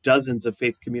between. We have dozens of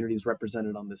faith communities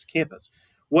represented on this campus.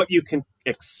 What you can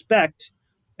expect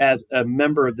as a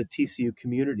member of the TCU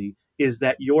community is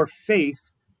that your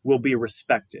faith will be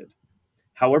respected,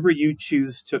 however you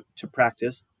choose to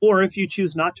practice, or if you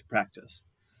choose not to practice.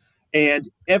 And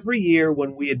every year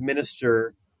when we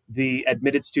administer the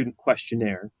Admitted Student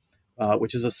Questionnaire,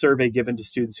 which is a survey given to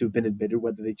students who've been admitted,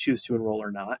 whether they choose to enroll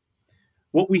or not,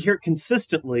 what we hear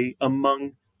consistently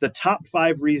among the top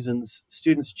 5 reasons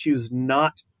students choose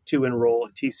not to enroll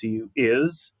at TCU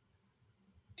is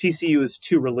TCU is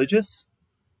too religious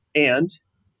and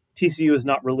TCU is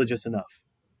not religious enough.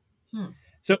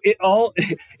 So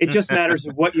it just matters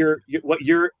what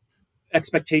your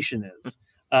expectation is.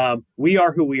 We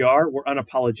are who we are. We're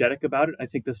unapologetic about it. I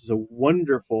think this is a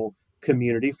wonderful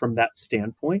community from that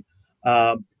standpoint.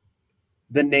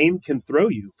 The name can throw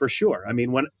you for sure. I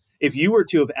mean, if you were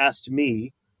to have asked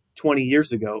me 20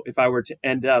 years ago, if I were to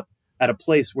end up at a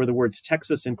place where the words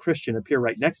Texas and Christian appear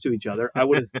right next to each other, I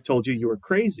would have told you were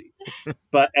crazy.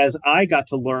 But as I got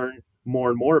to learn more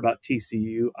and more about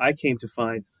TCU, I came to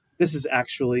find this is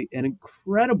actually an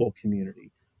incredible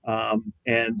community.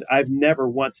 And I've never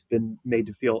once been made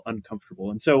to feel uncomfortable.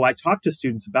 And so I talk to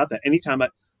students about that. Anytime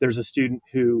there's a student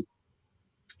who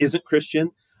isn't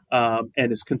Christian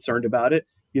and is concerned about it,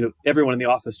 everyone in the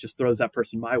office just throws that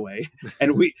person my way.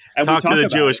 And we talk to the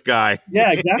Jewish guy.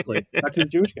 Yeah, exactly. Talk to the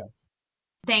Jewish guy.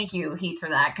 Thank you, Heath, for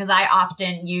that, because I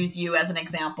often use you as an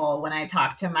example when I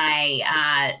talk to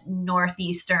my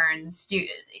Northeastern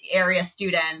area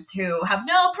students who have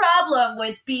no problem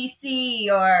with BC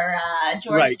or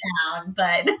Georgetown.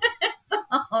 Right. But so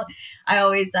I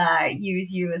always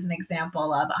use you as an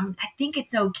example of I think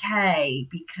it's okay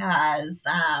because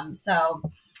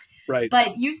Right.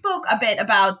 But you spoke a bit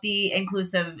about the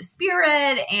inclusive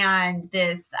spirit and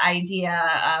this idea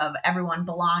of everyone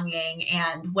belonging.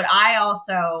 And what I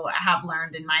also have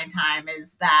learned in my time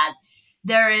is that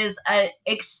there is an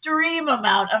extreme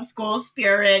amount of school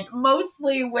spirit,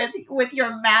 mostly with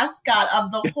your mascot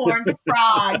of the horned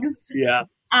frogs. Yeah.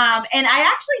 And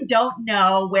I actually don't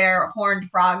know where horned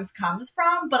frogs comes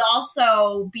from, but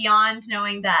also beyond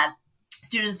knowing that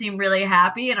students seem really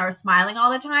happy and are smiling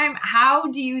all the time, how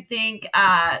do you think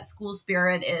school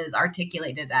spirit is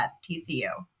articulated at TCU?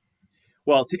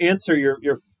 Well, to answer your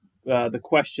the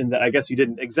question that I guess you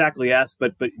didn't exactly ask,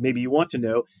 but maybe you want to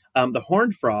know, the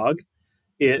horned frog,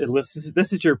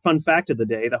 this is your fun fact of the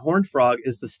day. The horned frog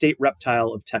is the state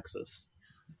reptile of Texas.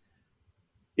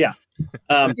 Yeah.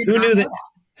 Who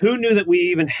knew that we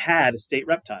even had a state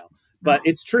reptile? But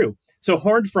It's true. So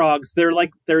horned frogs, they're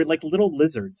like little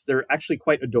lizards. They're actually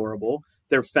quite adorable.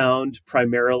 They're found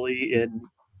primarily in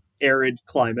arid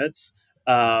climates.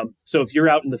 So if you're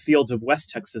out in the fields of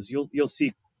West Texas, you'll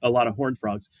see a lot of horned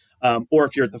frogs. Or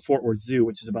if you're at the Fort Worth Zoo,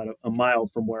 which is about a mile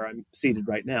from where I'm seated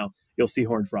right now, you'll see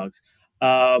horned frogs.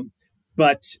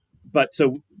 But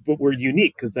we're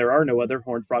unique because there are no other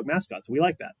horned frog mascots. We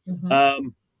like that. Mm-hmm.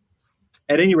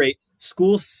 At any rate,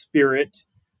 school spirit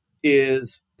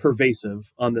is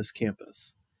pervasive on this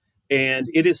campus. And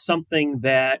it is something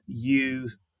that you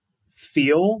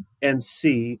feel and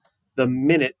see the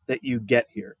minute that you get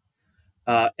here.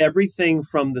 Everything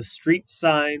from the street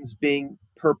signs being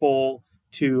purple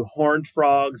to horned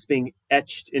frogs being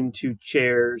etched into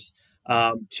chairs,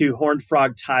 to horned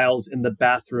frog tiles in the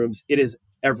bathrooms, it is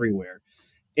everywhere.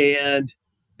 And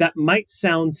that might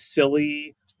sound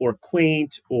silly or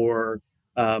quaint or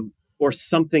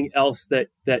something else that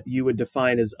you would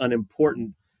define as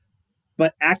unimportant,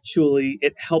 but actually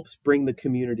it helps bring the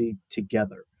community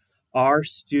together. Our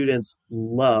students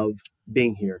love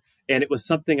being here. And it was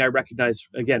something I recognized,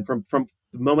 again, from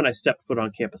the moment I stepped foot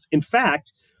on campus. In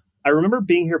fact, I remember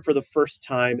being here for the first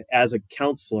time as a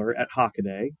counselor at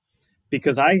Hockaday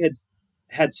because I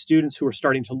had students who were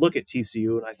starting to look at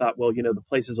TCU. And I thought, well, the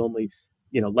place is only,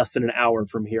 less than an hour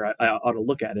from here. I ought to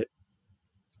look at it.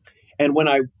 And when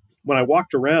I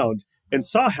walked around and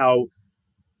saw how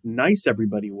nice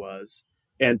everybody was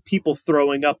and people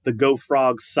throwing up the Go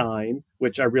Frogs sign,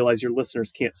 which I realize your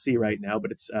listeners can't see right now,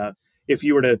 but it's if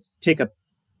you were to take a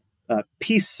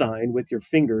peace sign with your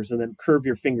fingers and then curve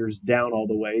your fingers down all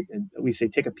the way, and we say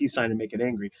take a peace sign and make it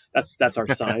angry. That's our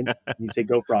sign. You say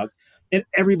Go Frogs. And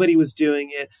everybody was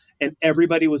doing it, and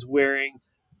everybody was wearing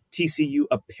TCU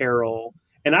apparel.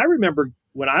 And I remember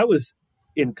when I was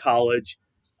in college,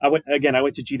 I went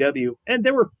to GW, and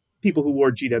there were people who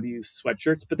wore GW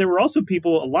sweatshirts, but there were also a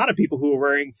lot of people who were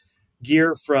wearing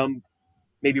gear from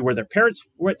maybe where their parents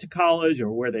went to college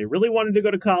or where they really wanted to go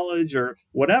to college or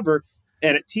whatever.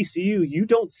 And at TCU, you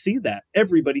don't see that.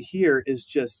 Everybody here is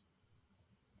just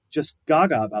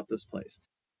gaga about this place.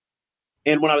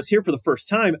 And when I was here for the first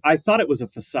time, I thought it was a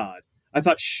facade. I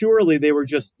thought surely they were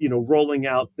just, rolling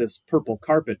out this purple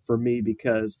carpet for me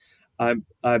because I'm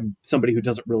somebody who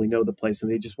doesn't really know the place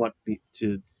and they just want me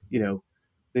to,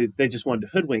 they just wanted to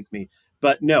hoodwink me.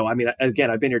 But no, I mean, again,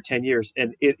 I've been here 10 years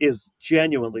and it is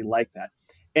genuinely like that.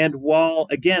 And while,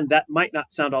 again, that might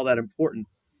not sound all that important,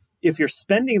 if you're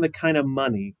spending the kind of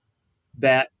money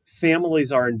that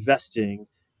families are investing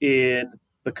in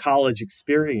the college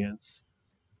experience,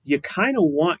 you kind of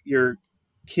want your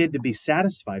kid to be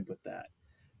satisfied with that.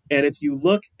 And if you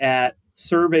look at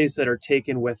surveys that are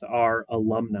taken with our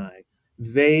alumni,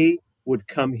 they would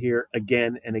come here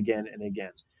again and again and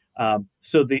again.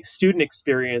 So the student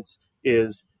experience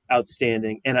is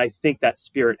outstanding, and I think that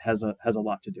spirit has a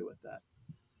lot to do with that.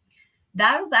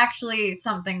 That was actually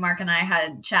something Mark and I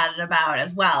had chatted about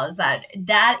as well, is that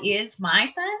is my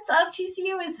sense of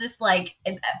TCU, is this like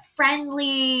a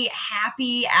friendly,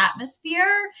 happy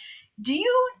atmosphere. Do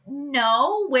you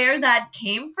know where that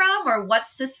came from, or what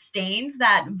sustains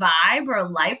that vibe or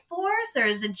life force, or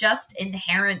is it just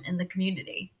inherent in the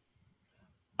community?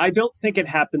 I don't think it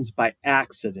happens by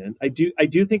accident. I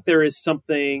do think there is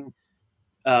something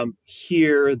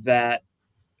here that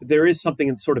there is something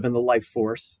in sort of in the life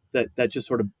force that just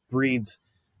sort of breeds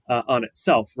on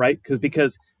itself, right?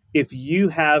 Because if you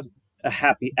have a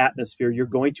happy atmosphere, you're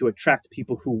going to attract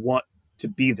people who want to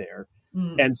be there.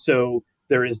 And so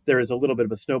there is a little bit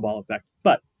of a snowball effect.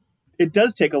 But it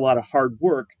does take a lot of hard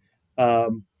work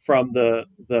from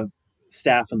the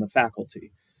staff and the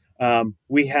faculty.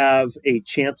 We have a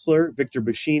chancellor, Victor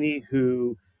Buscini,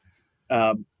 who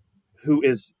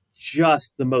is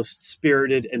just the most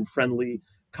spirited and friendly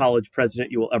college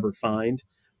president you will ever find.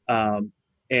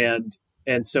 And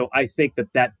so I think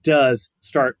that does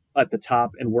start at the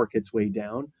top and work its way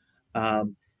down.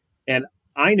 And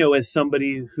I know, as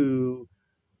somebody who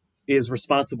is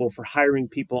responsible for hiring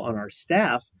people on our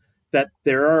staff, that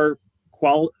there are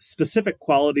specific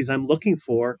qualities I'm looking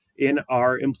for in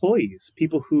our employees,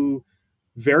 people who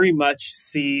very much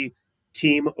see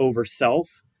team over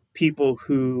self, people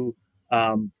who,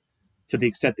 to the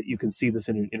extent that you can see this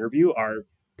in an interview, are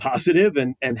positive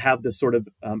and have this sort of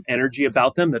energy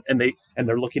about them, and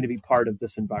they're looking to be part of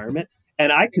this environment.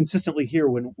 And I consistently hear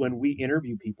when we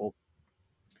interview people,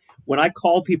 when I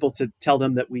call people to tell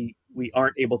them that we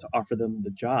aren't able to offer them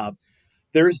the job,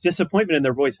 there's disappointment in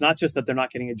their voice, not just that they're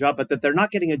not getting a job, but that they're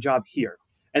not getting a job here.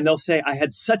 And they'll say, I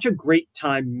had such a great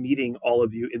time meeting all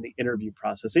of you in the interview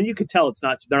process. And you could tell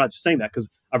they're not just saying that because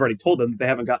I've already told them they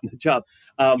haven't gotten the job.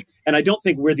 And I don't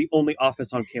think we're the only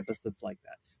office on campus that's like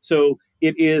that. So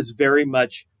it is very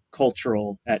much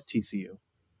cultural at TCU.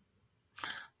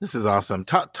 This is awesome.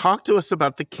 Talk to us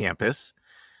about the campus,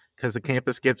 because the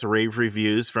campus gets rave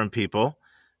reviews from people.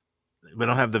 We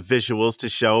don't have the visuals to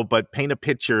show, but paint a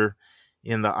picture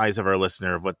in the eyes of our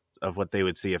listener of what they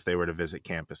would see if they were to visit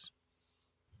campus.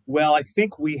 Well, I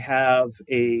think we have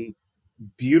a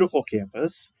beautiful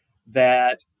campus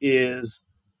that is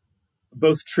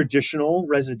both traditional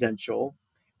residential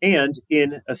and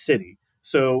in a city.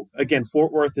 So again,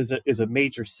 Fort Worth is a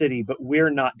major city, but we're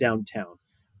not downtown.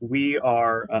 We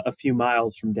are a few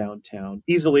miles from downtown,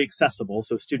 easily accessible,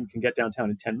 so a student can get downtown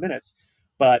in 10 minutes.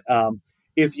 But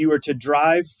if you were to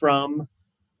drive from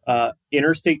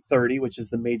Interstate 30, which is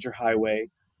the major highway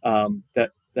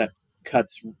that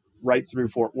cuts right through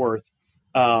Fort Worth,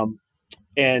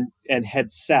 and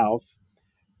head south,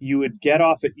 you would get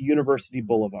off at University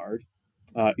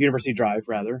Drive,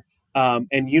 rather,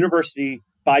 and University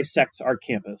bisects our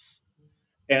campus.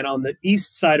 And on the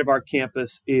east side of our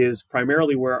campus is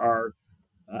primarily where our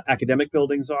academic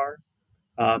buildings are,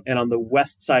 and on the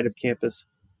west side of campus,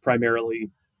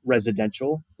 primarily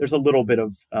residential. There's a little bit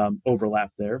of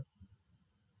overlap there.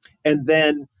 And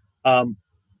then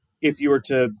if you were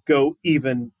to go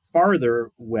even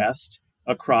farther west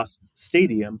across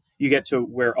Stadium, you get to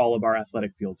where all of our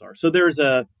athletic fields are. So there's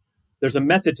a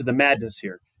method to the madness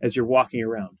here as you're walking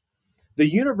around. The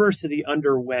university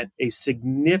underwent a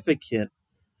significant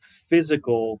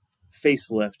physical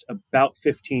facelift about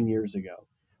 15 years ago.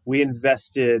 We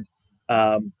invested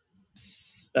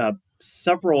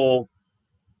several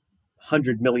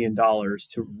 $100 million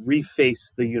to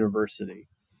reface the university.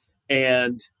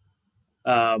 And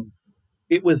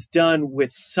it was done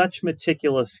with such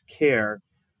meticulous care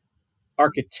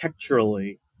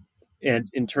architecturally and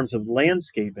in terms of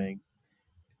landscaping,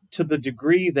 to the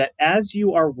degree that as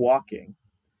you are walking,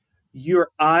 your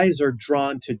eyes are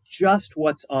drawn to just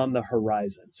what's on the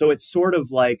horizon. So it's sort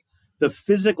of like the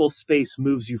physical space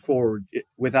moves you forward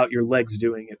without your legs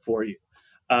doing it for you.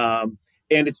 And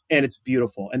it's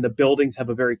beautiful. And the buildings have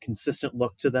a very consistent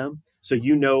look to them. So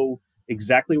you know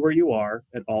exactly where you are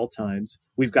at all times.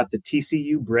 We've got the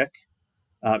TCU brick.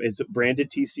 It's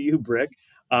branded TCU brick.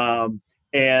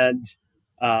 And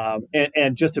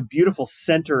just a beautiful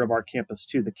center of our campus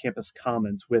too, the campus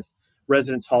commons, with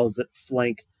residence halls that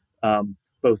flank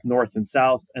both north and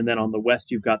south. And then on the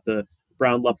west, you've got the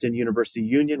Brown-Lupton University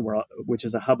Union, which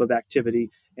is a hub of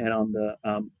activity. And on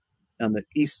the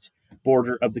east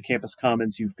border of the campus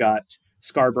commons, you've got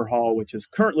Scarborough Hall, which is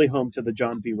currently home to the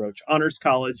John V. Roach Honors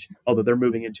College, although they're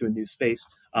moving into a new space,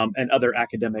 and other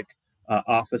academic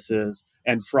offices,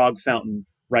 and Frog Fountain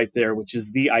right there, which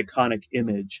is the iconic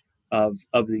image of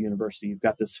the university. You've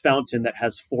got this fountain that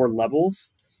has 4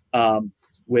 levels,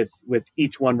 with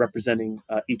each one representing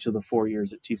each of the 4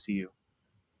 years at TCU.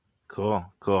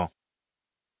 Cool.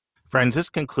 Friends, this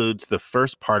concludes the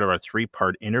first part of our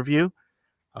 3-part interview.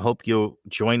 I hope you'll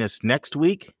join us next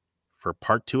week for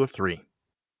part 2 of 3.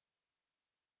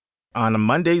 On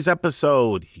Monday's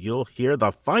episode, you'll hear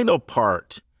the final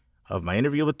part of my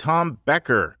interview with Tom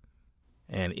Becker.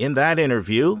 And in that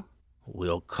interview,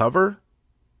 we'll cover,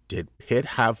 did Pitt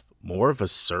have more of a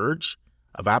surge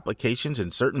of applications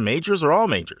in certain majors or all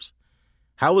majors?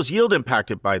 How was yield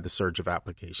impacted by the surge of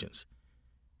applications?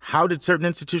 How did certain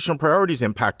institutional priorities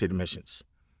impact admissions?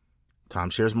 Tom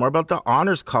shares more about the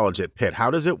Honors College at Pitt. How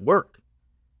does it work?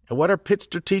 And what are Pitt's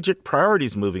strategic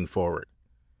priorities moving forward?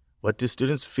 What do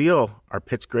students feel are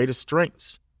Pitt's greatest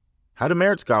strengths? How do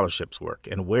merit scholarships work?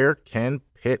 And where can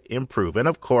Pitt improve? And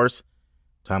of course,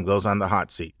 Tom goes on the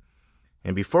hot seat.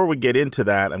 And before we get into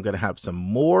that, I'm going to have some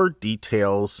more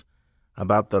details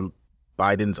about the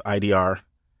Biden's IDR,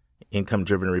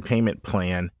 income-driven repayment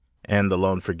plan, and the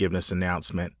loan forgiveness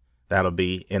announcement. That'll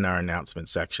be in our announcement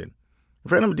section.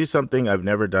 Friend, I'm going to do something I've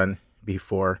never done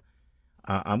before.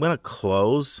 I'm going to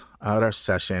close out our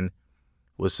session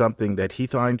with something that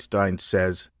Heath Einstein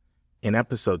says in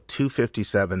episode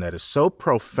 257 that is so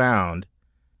profound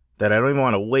that I don't even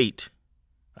want to wait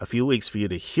a few weeks for you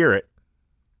to hear it.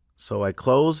 So I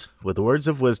close with words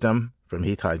of wisdom from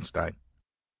Heath Einstein.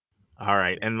 All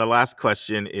right. And the last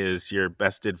question is your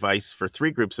best advice for 3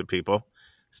 groups of people: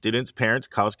 students, parents,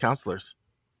 college counselors.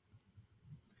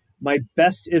 My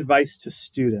best advice to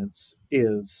students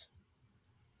is,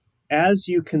 as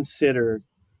you consider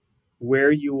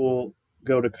where you will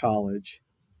go to college,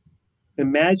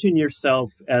 imagine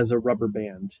yourself as a rubber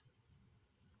band.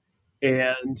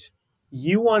 And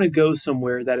you want to go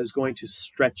somewhere that is going to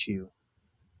stretch you,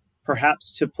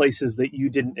 perhaps to places that you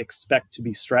didn't expect to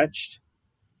be stretched,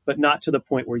 but not to the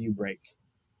point where you break.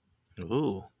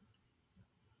 Ooh.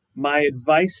 My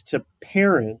advice to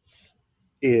parents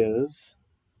is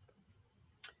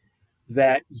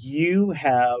that you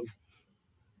have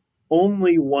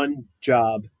only one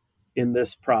job in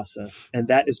this process, and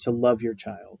that is to love your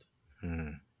child.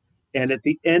 And at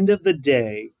the end of the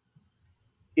day,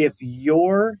 if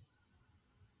your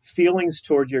feelings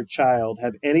toward your child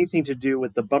have anything to do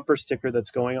with the bumper sticker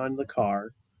that's going on in the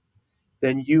car,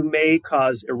 then you may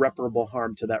cause irreparable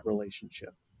harm to that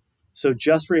relationship. So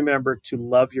just remember to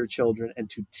love your children and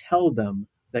to tell them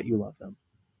that you love them.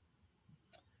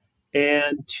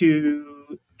 And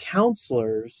to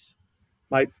counselors,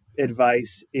 my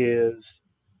advice is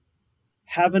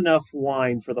have enough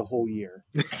wine for the whole year,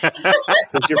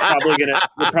 because you're probably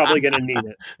gonna need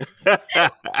it.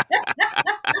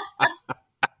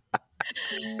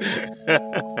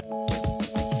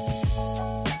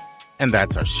 And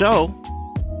that's our show.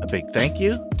 A big thank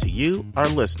you to you, our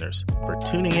listeners, for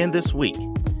tuning in this week.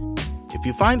 If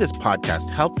you find this podcast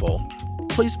helpful,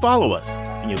 please follow us,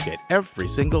 and you'll get every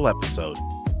single episode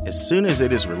as soon as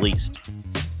it is released.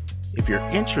 If you're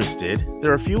interested,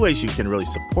 there are a few ways you can really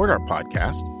support our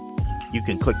podcast. You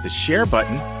can click the share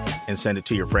button and send it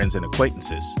to your friends and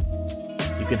acquaintances.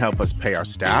 You can help us pay our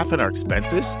staff and our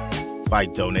expenses by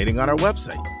donating on our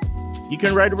website. You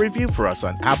can write a review for us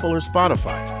on Apple or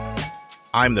Spotify.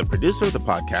 I'm the producer of the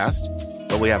podcast,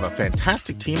 but we have a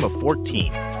fantastic team of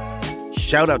 14.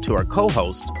 Shout out to our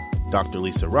co-host, Dr.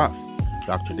 Lisa Ruff,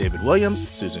 Dr. David Williams,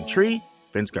 Susan Tree,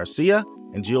 Vince Garcia,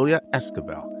 and Julia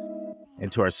Esquivel, and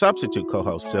to our substitute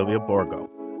co-host, Sylvia Borgo.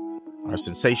 Our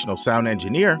sensational sound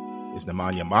engineer is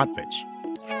Nemanja Motvich.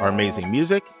 Our amazing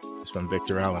music is from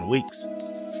Victor Allen Weeks.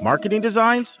 Marketing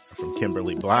designs are from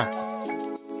Kimberly Blass.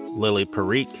 Lily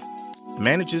Parikh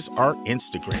manages our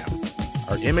Instagram.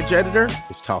 Our image editor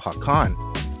is Talha Khan.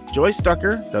 Joy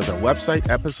Stucker does our website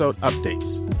episode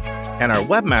updates. And our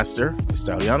webmaster is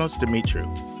Stelianos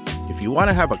Dimitriou. If you want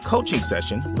to have a coaching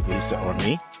session with Lisa or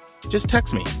me, just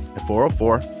text me at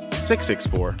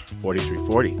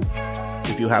 404-664-4340.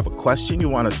 If you have a question you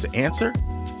want us to answer,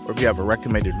 or if you have a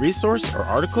recommended resource or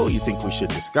article you think we should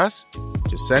discuss,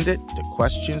 just send it to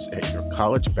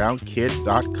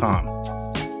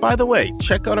questions@yourcollegeboundkid.com. By the way,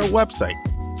 check out our website,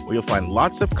 where you'll find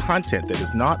lots of content that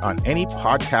is not on any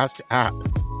podcast app.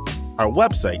 Our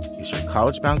website is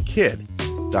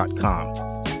yourcollegeboundkid.com.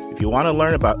 If you want to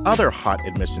learn about other hot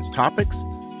admissions topics,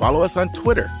 follow us on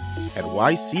Twitter at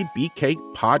YCBK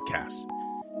Podcast.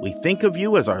 We think of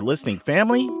you as our listening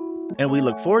family, and we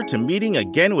look forward to meeting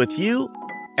again with you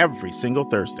every single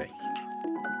Thursday.